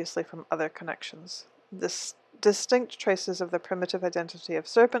elaborated previously from other connections. This distinct traces of the primitive identity of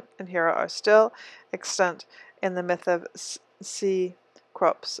serpent and hero are still extant in the myth of C.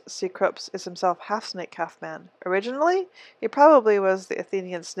 Cecrops is himself half snake, half man. Originally, he probably was the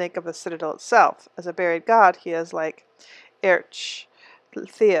Athenian snake of the citadel itself. As a buried god, he is like Theus,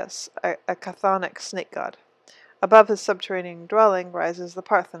 a chthonic snake god. Above his subterranean dwelling rises the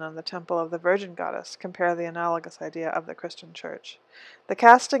Parthenon, the temple of the Virgin Goddess. Compare the analogous idea of the Christian Church. The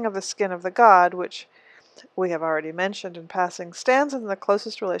casting of the skin of the god, which we have already mentioned in passing, stands in the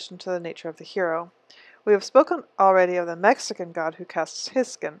closest relation to the nature of the hero. We have spoken already of the Mexican god who casts his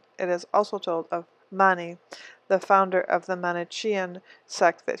skin. It is also told of Mani, the founder of the Manichaean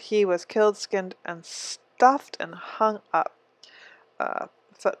sect, that he was killed, skinned, and stuffed and hung up.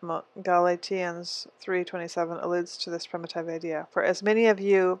 Footnote, Galatians 3:27 alludes to this primitive idea. For as many of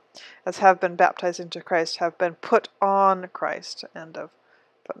you as have been baptized into Christ have been put on Christ. End of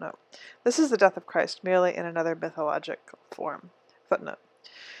footnote. This is the death of Christ, merely in another mythological form. Footnote.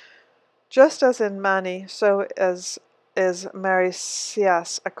 Just as in Mani, so is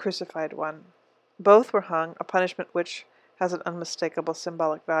Maricias a crucified one. Both were hung, a punishment which has an unmistakable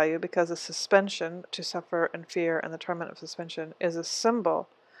symbolic value, because the suspension, to suffer in fear and the torment of suspension, is a symbol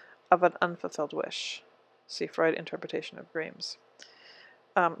of an unfulfilled wish. See Freud interpretation of dreams.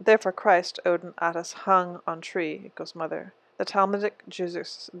 Therefore Christ, Odin, Attis, hung on tree, equals mother. The Talmudic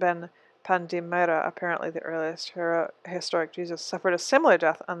Jesus ben Pandimera, apparently the earliest historic Jesus, suffered a similar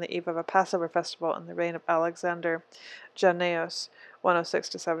death on the eve of a Passover festival in the reign of Alexander Jannaeus,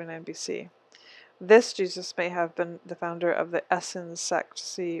 106-79 BC. This Jesus may have been the founder of the Essenes sect,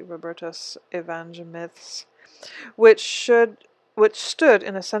 see Robertus Evangelismus, which stood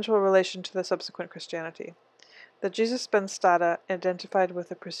in a central relation to the subsequent Christianity. The Jesus ben Stada identified with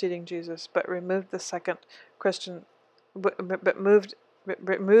the preceding Jesus, but removed into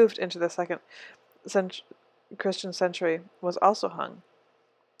the second Christian century, was also hung.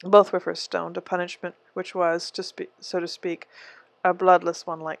 Both were first stoned, a punishment which was, so to speak, a bloodless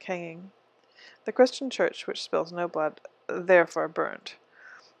one like hanging. The Christian Church, which spills no blood, therefore burned.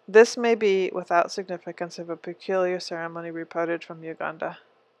 This may be without significance of a peculiar ceremony reported from Uganda.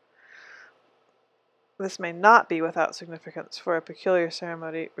 This may not be without significance for a peculiar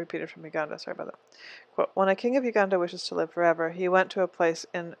ceremony repeated from Uganda. Sorry about that. Quote, when a king of Uganda wishes to live forever, he went to a place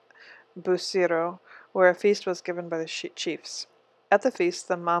in Busiro where a feast was given by the chiefs. At the feast,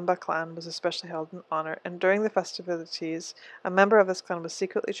 the Mamba clan was especially held in honor, and during the festivities, a member of this clan was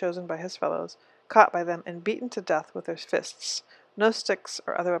secretly chosen by his fellows, caught by them, and beaten to death with their fists. No sticks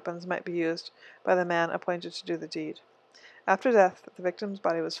or other weapons might be used by the man appointed to do the deed. After death, the victim's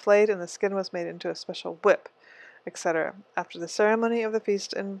body was flayed, and the skin was made into a special whip, etc. After the ceremony of the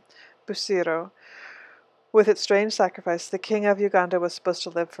feast in Busiro, with its strange sacrifice, the king of Uganda was supposed to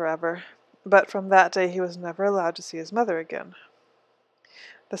live forever, but from that day he was never allowed to see his mother again.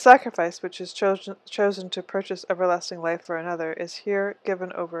 The sacrifice, which is chosen to purchase everlasting life for another, is here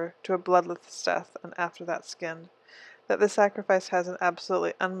given over to a bloodless death, and after that skinned. That this sacrifice has an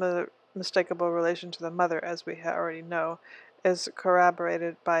absolutely unmistakable relation to the mother, as we already know, is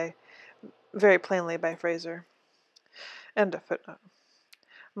corroborated very plainly by Fraser. End of footnote.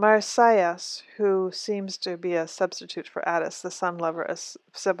 Marsyas, who seems to be a substitute for Attis, the sun-lover of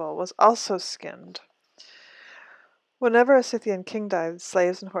Cybele, was also skinned. Whenever a Scythian king died,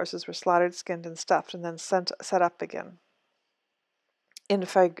 slaves and horses were slaughtered, skinned, and stuffed, and then set up again. In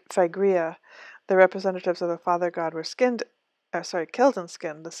Phrygia, the representatives of the father god were killed and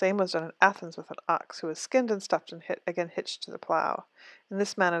skinned. The same was done in Athens with an ox, who was skinned and stuffed and again hitched to the plough. In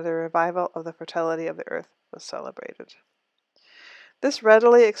this manner, the revival of the fertility of the earth was celebrated. This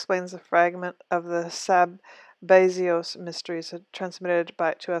readily explains the fragment of the Sabazios mysteries transmitted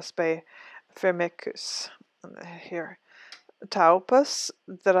to us by Firmicus. Here, Taupus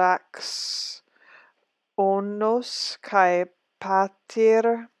drax onos kai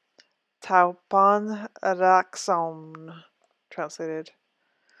pater taupan raxon. Translated,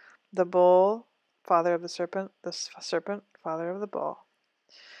 the bull, father of the serpent father of the bull.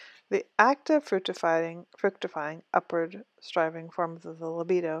 The active fructifying, upward striving form of the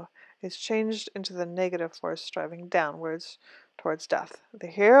libido is changed into the negative force striving downwards towards death. The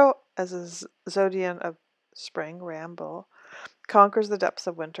hero, as a zodiac of spring, ram, bull, conquers the depths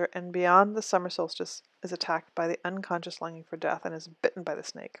of winter, and beyond the summer solstice is attacked by the unconscious longing for death and is bitten by the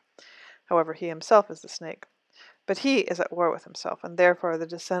snake. However, he himself is the snake. But he is at war with himself, and therefore the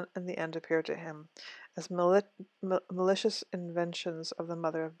descent and the end appear to him as malicious inventions of the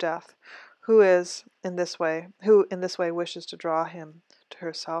mother of death, who in this way wishes to draw him to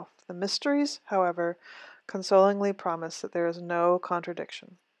herself. The mysteries, however, consolingly promise that there is no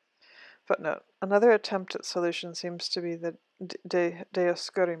contradiction. Footnote. Another attempt at solution seems to be the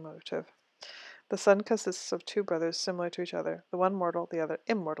Dioscuri motive. The sun consists of two brothers similar to each other, the one mortal, the other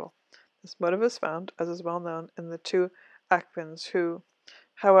immortal. This motive is found, as is well known, in the two Akvins, who,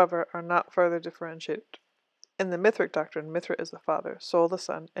 however, are not further differentiated. In the Mithric doctrine, Mithra is the father, Sol the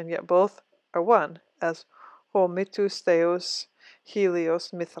son, and yet both are one, as ho mitus theos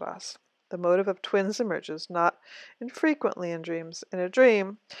helios Mithras. The motive of twins emerges not infrequently in dreams. In a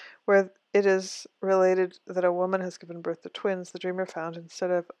dream, where it is related that a woman has given birth to twins, the dreamer found, instead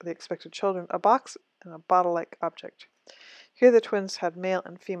of the expected children, a box and a bottle-like object. Here the twins had male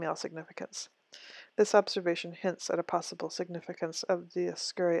and female significance. This observation hints at a possible significance of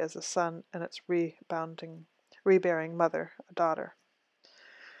Dioscuri as a son and its rebearing mother, a daughter.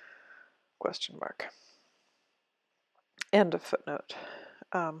 Question mark. End of footnote.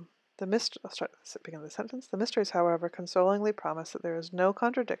 I'll start at the beginning of the sentence. The mysteries, however, consolingly promise that there is no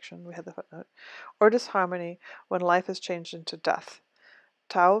contradiction, we had the footnote, or disharmony when life is changed into death.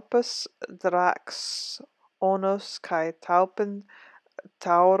 Taupus drax onos kai taupen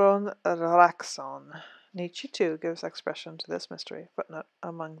tauron raxon. Nietzsche, too, gives expression to this mystery. Footnote,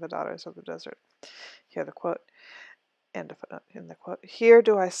 among the daughters of the desert. Here the quote. End of footnote in the quote. Here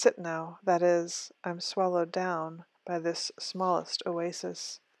do I sit now, that is, I'm swallowed down by this smallest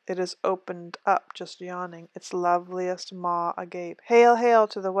oasis. It is opened up, just yawning, its loveliest maw agape. Hail, hail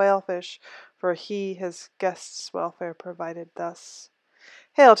to the whalefish, for he his guest's welfare provided thus.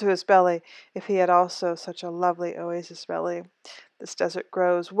 Hail to his belly, if he had also such a lovely oasis belly. This desert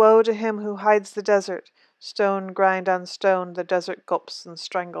grows. Woe to him who hides the desert. Stone grind on stone, the desert gulps and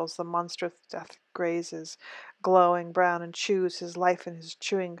strangles, the monstrous death grazes, glowing brown, and chews his life in his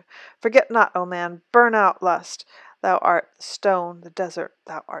chewing. Forget not, O man, burn out lust. Thou art the stone, the desert,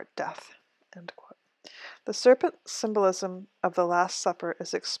 thou art death. End quote. The serpent symbolism of the Last Supper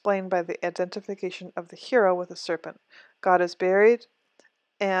is explained by the identification of the hero with a serpent. God is buried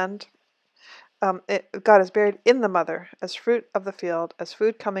in the mother, as fruit of the field, as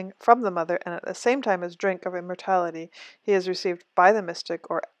food coming from the mother, and at the same time as drink of immortality. He is received by the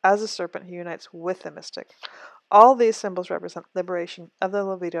mystic, or as a serpent he unites with the mystic. All these symbols represent liberation of the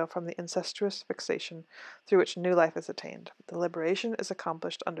libido from the incestuous fixation through which new life is attained. The liberation is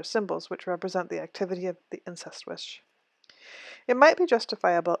accomplished under symbols which represent the activity of the incest wish. It might be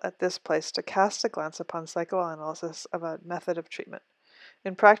justifiable at this place to cast a glance upon psychoanalysis of a method of treatment.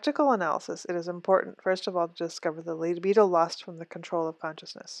 In practical analysis, it is important, first of all, to discover the libido lost from the control of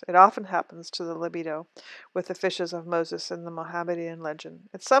consciousness. It often happens to the libido with the fishes of Moses in the Mohammedan legend.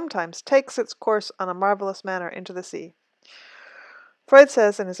 It sometimes takes its course on a marvelous manner into the sea. Freud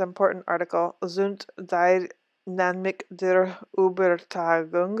says in his important article, Sind die Dynamik der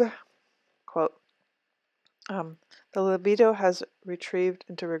Übertragung, quote, the libido has retrieved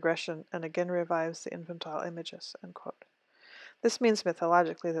into regression and again revives the infantile images, end quote. This means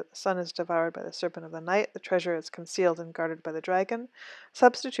mythologically that the sun is devoured by the serpent of the night, the treasure is concealed and guarded by the dragon,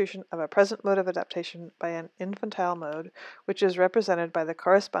 substitution of a present mode of adaptation by an infantile mode, which is represented by the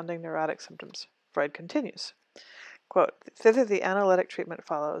corresponding neurotic symptoms. Freud continues, quote, thither the analytic treatment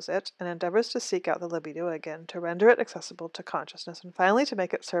follows it and endeavors to seek out the libido again, to render it accessible to consciousness, and finally to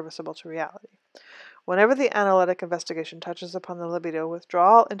make it serviceable to reality. Whenever the analytic investigation touches upon the libido,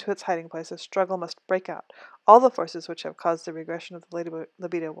 withdrawal into its hiding place, a struggle must break out. All the forces which have caused the regression of the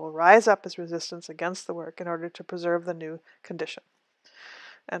libido will rise up as resistance against the work in order to preserve the new condition.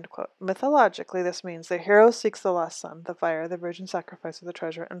 End quote. Mythologically, this means the hero seeks the lost son, the fire, the virgin sacrifice of the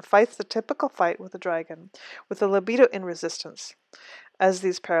treasure, and fights the typical fight with the dragon, with the libido in resistance. As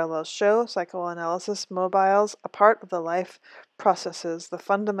these parallels show, psychoanalysis mobiles a part of the life processes, the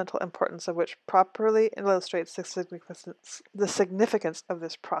fundamental importance of which properly illustrates the significance of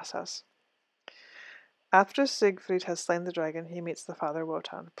this process. After Siegfried has slain the dragon, he meets the father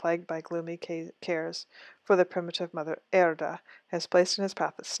Wotan, plagued by gloomy cares, for the primitive mother Erda has placed in his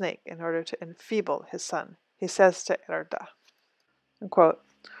path a snake in order to enfeeble his son. He says to Erda, quote,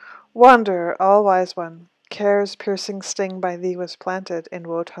 Wanderer, all-wise one, care's piercing sting by thee was planted in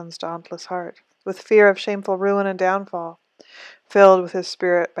Wotan's dauntless heart, with fear of shameful ruin and downfall. Filled with his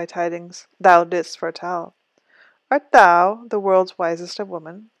spirit by tidings thou didst foretell. Art thou the world's wisest of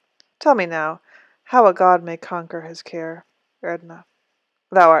women? Tell me now, how a god may conquer his care. Erdna,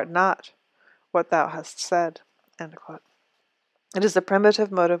 thou art not what thou hast said. End quote. It is the primitive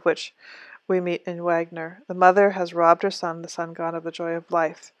motive which we meet in Wagner. The mother has robbed her son, the sun god, of the joy of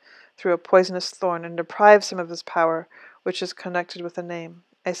life through a poisonous thorn, and deprives him of his power, which is connected with a name.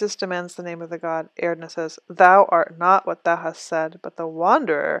 Isis demands the name of the god. Erdna says, "Thou art not what thou hast said, but the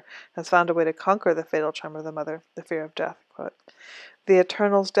wanderer has found a way to conquer the fatal charm of the mother, the fear of death." Quote, "The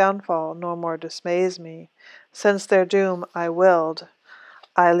Eternal's downfall no more dismays me. Since their doom I willed,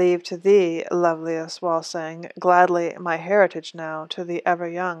 I leave to thee, loveliest, while sang gladly my heritage now, to the ever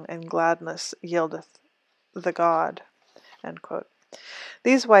young in gladness yieldeth the god." End quote.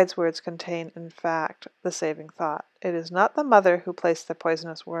 These wise words contain, in fact, the saving thought. It is not the mother who placed the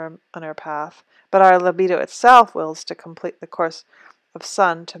poisonous worm on our path, but our libido itself wills to complete the course of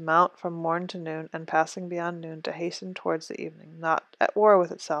sun, to mount from morn to noon, and passing beyond noon to hasten towards the evening, not at war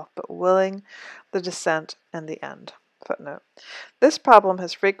with itself, but willing the descent and the end. Footnote. This problem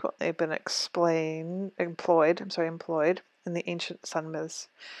has frequently been employed in the ancient sun myths.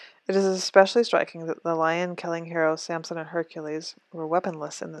 It is especially striking that the lion-killing heroes Samson and Hercules were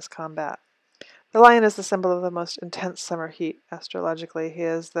weaponless in this combat. The lion is the symbol of the most intense summer heat. Astrologically, he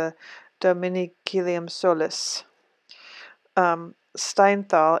is the Dominicilium Solis.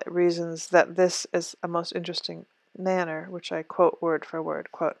 Steinthal reasons that this is a most interesting manner, which I quote word for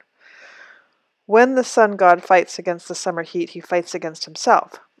word. Quote, "When the sun god fights against the summer heat, he fights against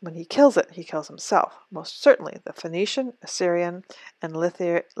himself. When he kills it, he kills himself. Most certainly, the Phoenician, Assyrian, and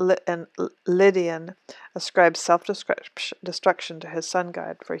Lydian ascribe self-destruction to his sun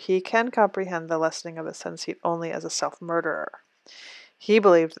god, for he can comprehend the lessening of the sun's heat only as a self-murderer. He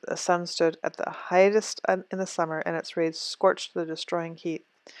believed that the sun stood at the highest in the summer, and its rays scorched the destroying heat.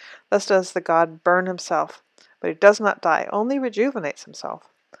 Thus does the god burn himself, but he does not die, only rejuvenates himself.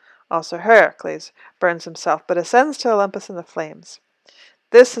 Also Heracles burns himself, but ascends to Olympus in the flames.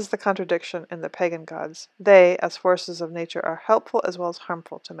 This is the contradiction in the pagan gods. They, as forces of nature, are helpful as well as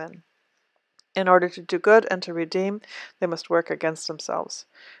harmful to men. In order to do good and to redeem, they must work against themselves.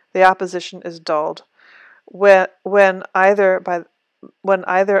 The opposition is dulled when either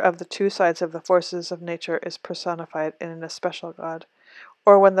of the two sides of the forces of nature is personified in an especial god,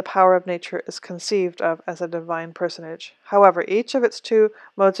 or when the power of nature is conceived of as a divine personage. However, each of its two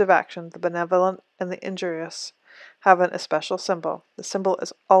modes of action, the benevolent and the injurious, have an especial symbol. The symbol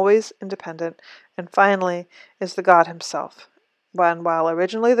is always independent, and finally is the god himself. While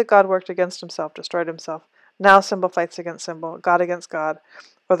originally the god worked against himself, destroyed himself, now symbol fights against symbol, god against god,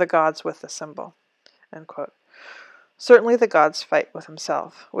 or the gods with the symbol." End quote. Certainly the gods fight with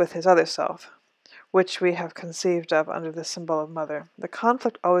himself, with his other self, which we have conceived of under the symbol of mother. The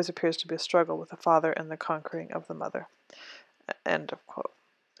conflict always appears to be a struggle with the father and the conquering of the mother. End of quote.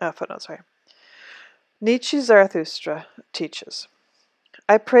 Footnote, sorry. Nietzsche Zarathustra teaches,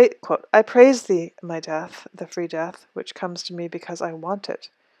 I praise thee, my death, the free death, which comes to me because I want it.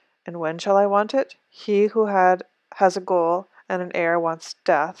 And when shall I want it? He who has a goal and an heir wants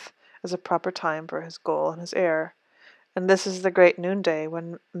death as a proper time for his goal and his heir. And this is the great noonday,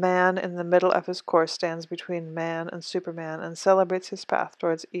 when man in the middle of his course stands between man and Superman and celebrates his path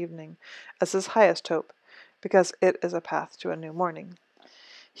towards evening as his highest hope, because it is a path to a new morning.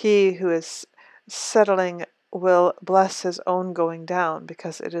 He who is settling will bless his own going down,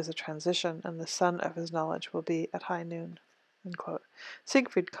 because it is a transition, and the sun of his knowledge will be at high noon. End quote.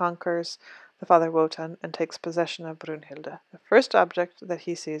 Siegfried conquers the father Wotan and takes possession of Brunhilde. The first object that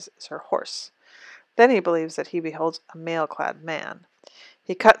he sees is her horse. Then he believes that he beholds a mail-clad man.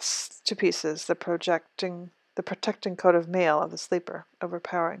 He cuts to pieces the protecting coat of mail of the sleeper,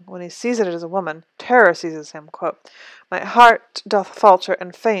 overpowering. When he sees it as a woman, terror seizes him. Quote, "My heart doth falter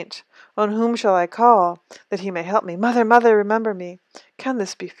and faint. On whom shall I call, that he may help me? Mother, mother, remember me. Can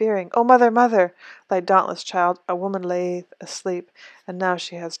this be fearing? O mother, mother, thy dauntless child, a woman layeth asleep, and now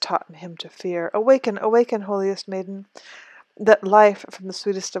she has taught him to fear. Awaken, awaken, holiest maiden, that life from the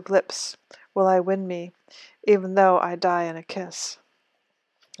sweetest of lips will I win me, even though I die in a kiss."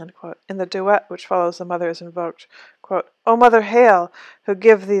 End quote. In the duet which follows, the mother is invoked, quote, "O mother, hail, who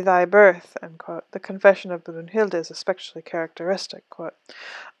give thee thy birth." End quote. The confession of Brunhilde is especially characteristic. Quote,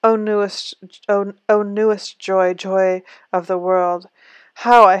 O newest joy, joy of the world,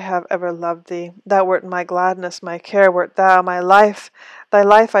 how I have ever loved thee. Thou wert my gladness, my care wert thou, my life. Thy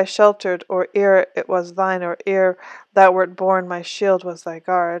life I sheltered, or ere it was thine, or ere thou wert born, my shield was thy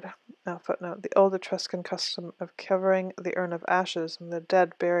guard. Footnote, the old Etruscan custom of covering the urn of ashes and the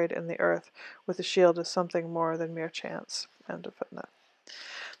dead buried in the earth with a shield is something more than mere chance. End of footnote.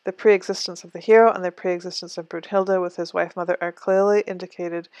 The pre-existence of the hero and the pre-existence of Brunhilde with his wife-mother are clearly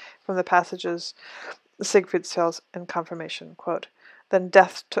indicated from the passages Siegfried tells in confirmation. Quote, Then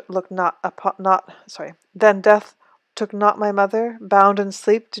death took not my mother, bound in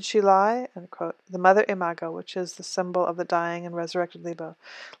sleep did she lie? End quote. The mother imago, which is the symbol of the dying and resurrected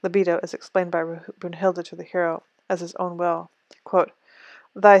libido, is explained by Brunhilde to the hero as his own will. Quote,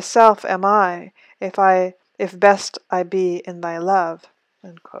 Thyself am I, if best I be in thy love.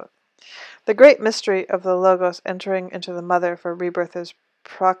 End quote. The great mystery of the Logos entering into the mother for rebirth is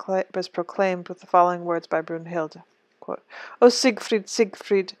proclaimed with the following words by Brunhilde. Quote, O Siegfried,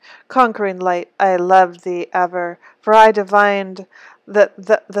 Siegfried, conquering light, I loved thee ever, for I divined that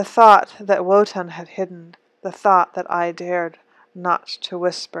the thought that Wotan had hidden, the thought that I dared not to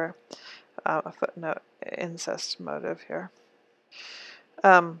whisper. A footnote, incest motive here.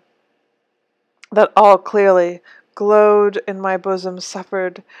 That all clearly glowed in my bosom,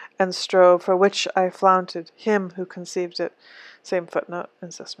 suffered and strove, for which I flaunted him who conceived it. Same footnote,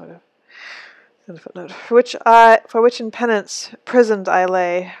 incest motive. And footnote. For which in penance prisoned I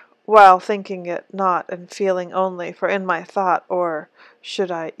lay, while thinking it not and feeling only, for in my thought, or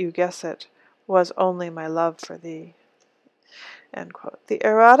should you guess it, was only my love for thee. End quote. The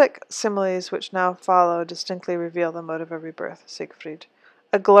erotic similes which now follow distinctly reveal the motive of rebirth. Siegfried.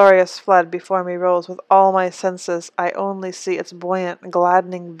 A glorious flood before me rolls with all my senses. I only see its buoyant,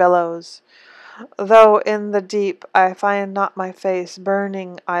 gladdening billows. Though in the deep I find not my face,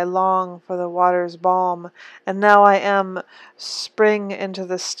 burning I long for the water's balm, and now I am spring into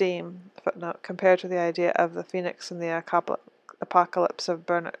the steam. Footnote, compared to the idea of the phoenix in the Apocalypse of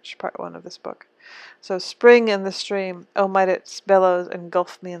Burnich, part 1 of this book. So spring in the stream, oh might its billows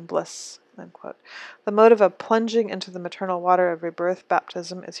engulf me in bliss. End quote. The motive of plunging into the maternal water of rebirth,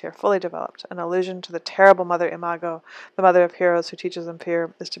 baptism, is here fully developed. An allusion to the terrible mother Imago, the mother of heroes who teaches them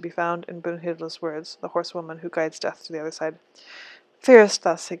fear, is to be found in Brunhilde's words, the horsewoman who guides death to the other side. Fearest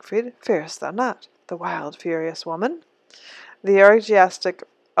thou, Siegfried? Fearest thou not, the wild, furious woman? The orgiastic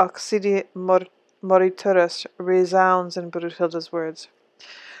Occidi Moriturus resounds in Brunhilde's words.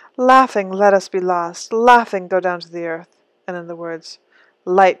 Laughing, let us be lost, laughing, go down to the earth. And in the words,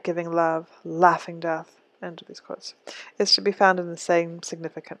 light-giving love, laughing death, end of these quotes, is to be found in the same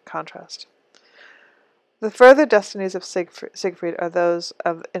significant contrast. The further destinies of Siegfried are those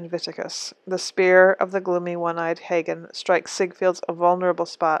of Invictus. The spear of the gloomy one-eyed Hagen strikes Siegfried's vulnerable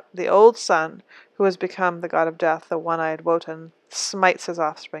spot. The old sun, who has become the god of death, the one-eyed Wotan, smites his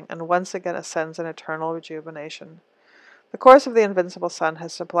offspring, and once again ascends in eternal rejuvenation. The course of the invincible sun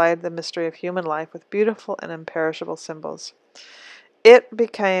has supplied the mystery of human life with beautiful and imperishable symbols. It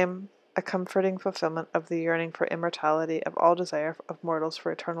became a comforting fulfillment of the yearning for immortality, of all desire of mortals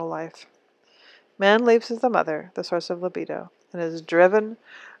for eternal life. Man leaves the mother, the source of libido, and is driven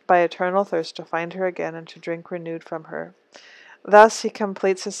by eternal thirst to find her again and to drink renewed from her. Thus he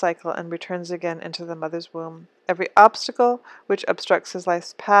completes his cycle and returns again into the mother's womb. Every obstacle which obstructs his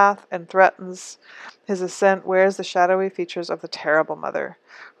life's path and threatens his ascent wears the shadowy features of the terrible mother,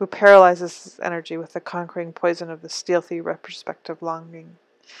 who paralyzes his energy with the conquering poison of the stealthy retrospective longing.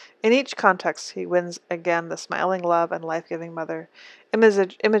 In each context he wins again the smiling love and life-giving mother,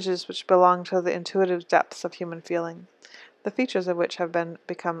 images which belong to the intuitive depths of human feeling, the features of which have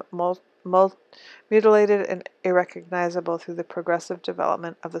become mutilated and irrecognizable through the progressive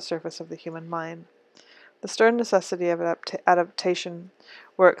development of the surface of the human mind. The stern necessity of adaptation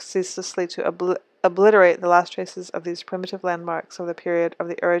works ceaselessly to obliterate the last traces of these primitive landmarks of the period of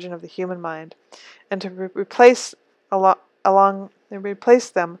the origin of the human mind, and to replace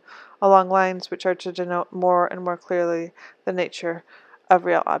them along lines which are to denote more and more clearly the nature of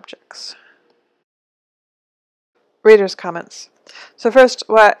real objects. Reader's comments. So first,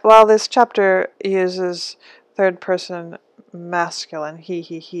 while this chapter uses third-person masculine,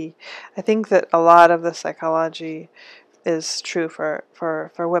 he, I think that a lot of the psychology is true for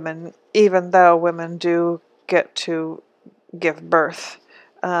women, even though women do get to give birth.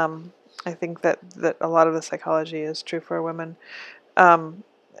 I think that a lot of the psychology is true for women.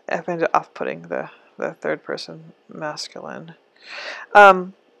 I find it off-putting, the third-person masculine.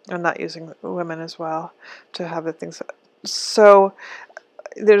 I'm not using women as well to have the things. So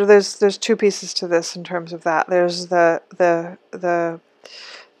there's two pieces to this in terms of that. There's the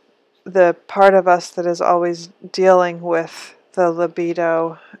part of us that is always dealing with the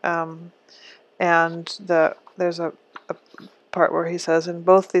libido, and there's a part where he says, in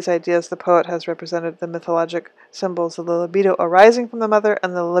both these ideas the poet has represented the mythologic symbols of the libido arising from the mother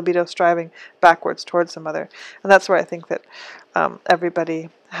and the libido striving backwards towards the mother. And that's where I think that everybody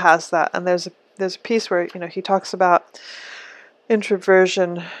has that. And there's a piece where he talks about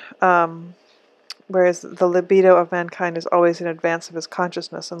introversion, whereas the libido of mankind is always in advance of his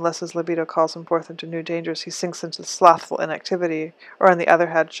consciousness. Unless his libido calls him forth into new dangers, he sinks into slothful inactivity, or on the other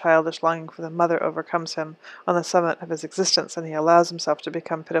hand, childish longing for the mother overcomes him on the summit of his existence, and he allows himself to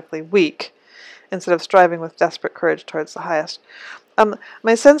become pitifully weak, instead of striving with desperate courage towards the highest.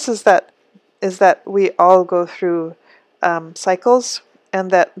 My sense is that we all go through cycles,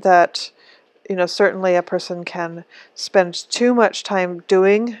 and that certainly a person can spend too much time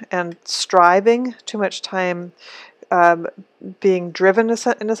doing and striving, too much time being driven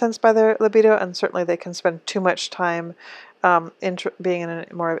in a sense by their libido, and certainly they can spend too much time being in a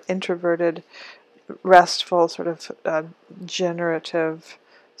more introverted, restful, sort of generative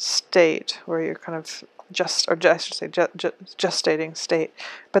state where you're kind of I should say gestating state,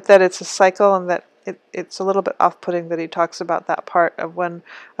 but that it's a cycle, and that it's a little bit off-putting that he talks about that part of when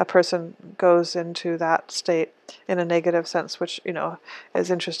a person goes into that state in a negative sense, which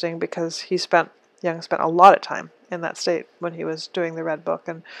is interesting because Jung spent a lot of time in that state when he was doing the Red Book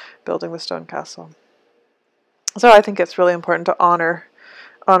and building the stone castle. So I think it's really important to honor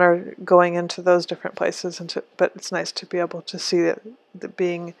going into those different places, but it's nice to be able to see that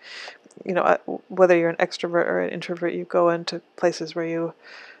being, whether you're an extrovert or an introvert, you go into places where you,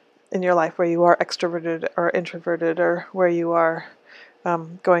 in your life, where you are extroverted or introverted, or where you are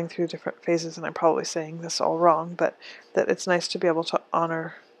going through different phases. And I'm probably saying this all wrong, but that it's nice to be able to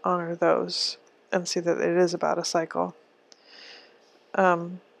honor those and see that it is about a cycle. The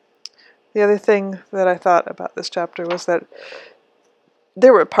other thing that I thought about this chapter was that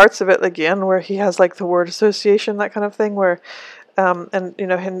there were parts of it again where he has like the word association, that kind of thing, where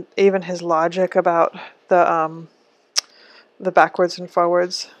and even his logic about the backwards and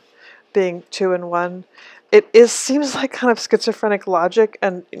forwards being 2 and 1. It seems like kind of schizophrenic logic,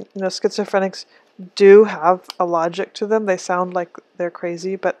 and schizophrenics do have a logic to them. They sound like they're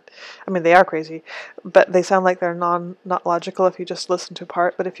crazy, but I mean they are crazy, but they sound like they're not logical if you just listen to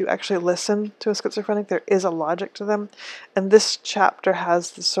part. But if you actually listen to a schizophrenic, there is a logic to them, and this chapter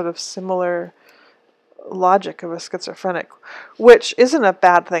has this sort of similar logic of a schizophrenic, which isn't a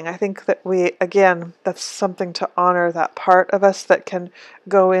bad thing. I think that that's something to honor, that part of us that can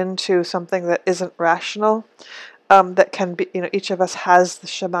go into something that isn't rational, that can be, each of us has the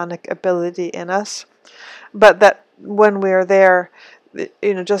shamanic ability in us, but that when we're there,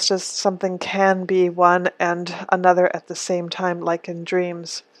 just as something can be one and another at the same time, like in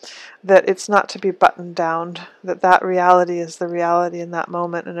dreams, that it's not to be buttoned down, that reality is the reality in that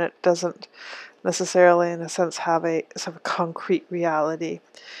moment, and it doesn't necessarily, in a sense, have a sort of concrete reality,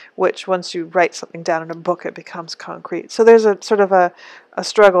 which once you write something down in a book, it becomes concrete. So there's a sort of a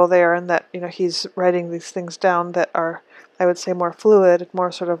struggle there, and that he's writing these things down that are, I would say, more fluid,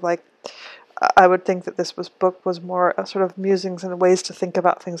 more sort of like, I would think that this book was more a sort of musings and ways to think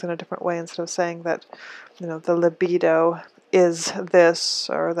about things in a different way, instead of saying that the libido is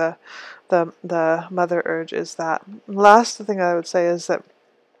this, or the mother urge is that. Last thing I would say is that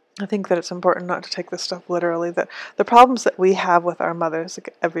I think that it's important not to take this stuff literally, that the problems that we have with our mothers,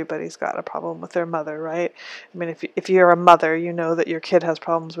 like everybody's got a problem with their mother, right? I mean, if you're a mother, you know that your kid has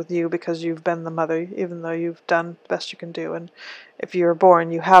problems with you because you've been the mother, even though you've done the best you can do. And if you're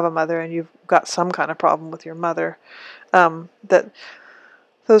born, you have a mother and you've got some kind of problem with your mother. That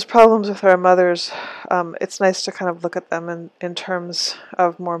those problems with our mothers, it's nice to kind of look at them in terms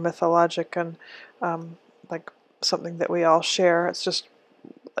of more mythologic and like something that we all share. It's just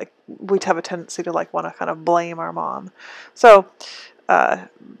like we'd have a tendency to like want to kind of blame our mom. So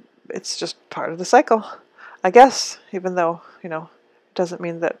it's just part of the cycle, I guess, even though, it doesn't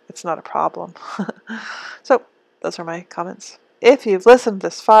mean that it's not a problem. So those are my comments. If you've listened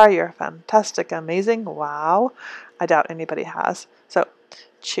this far, you're fantastic, amazing, wow. I doubt anybody has. So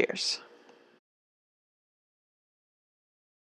cheers.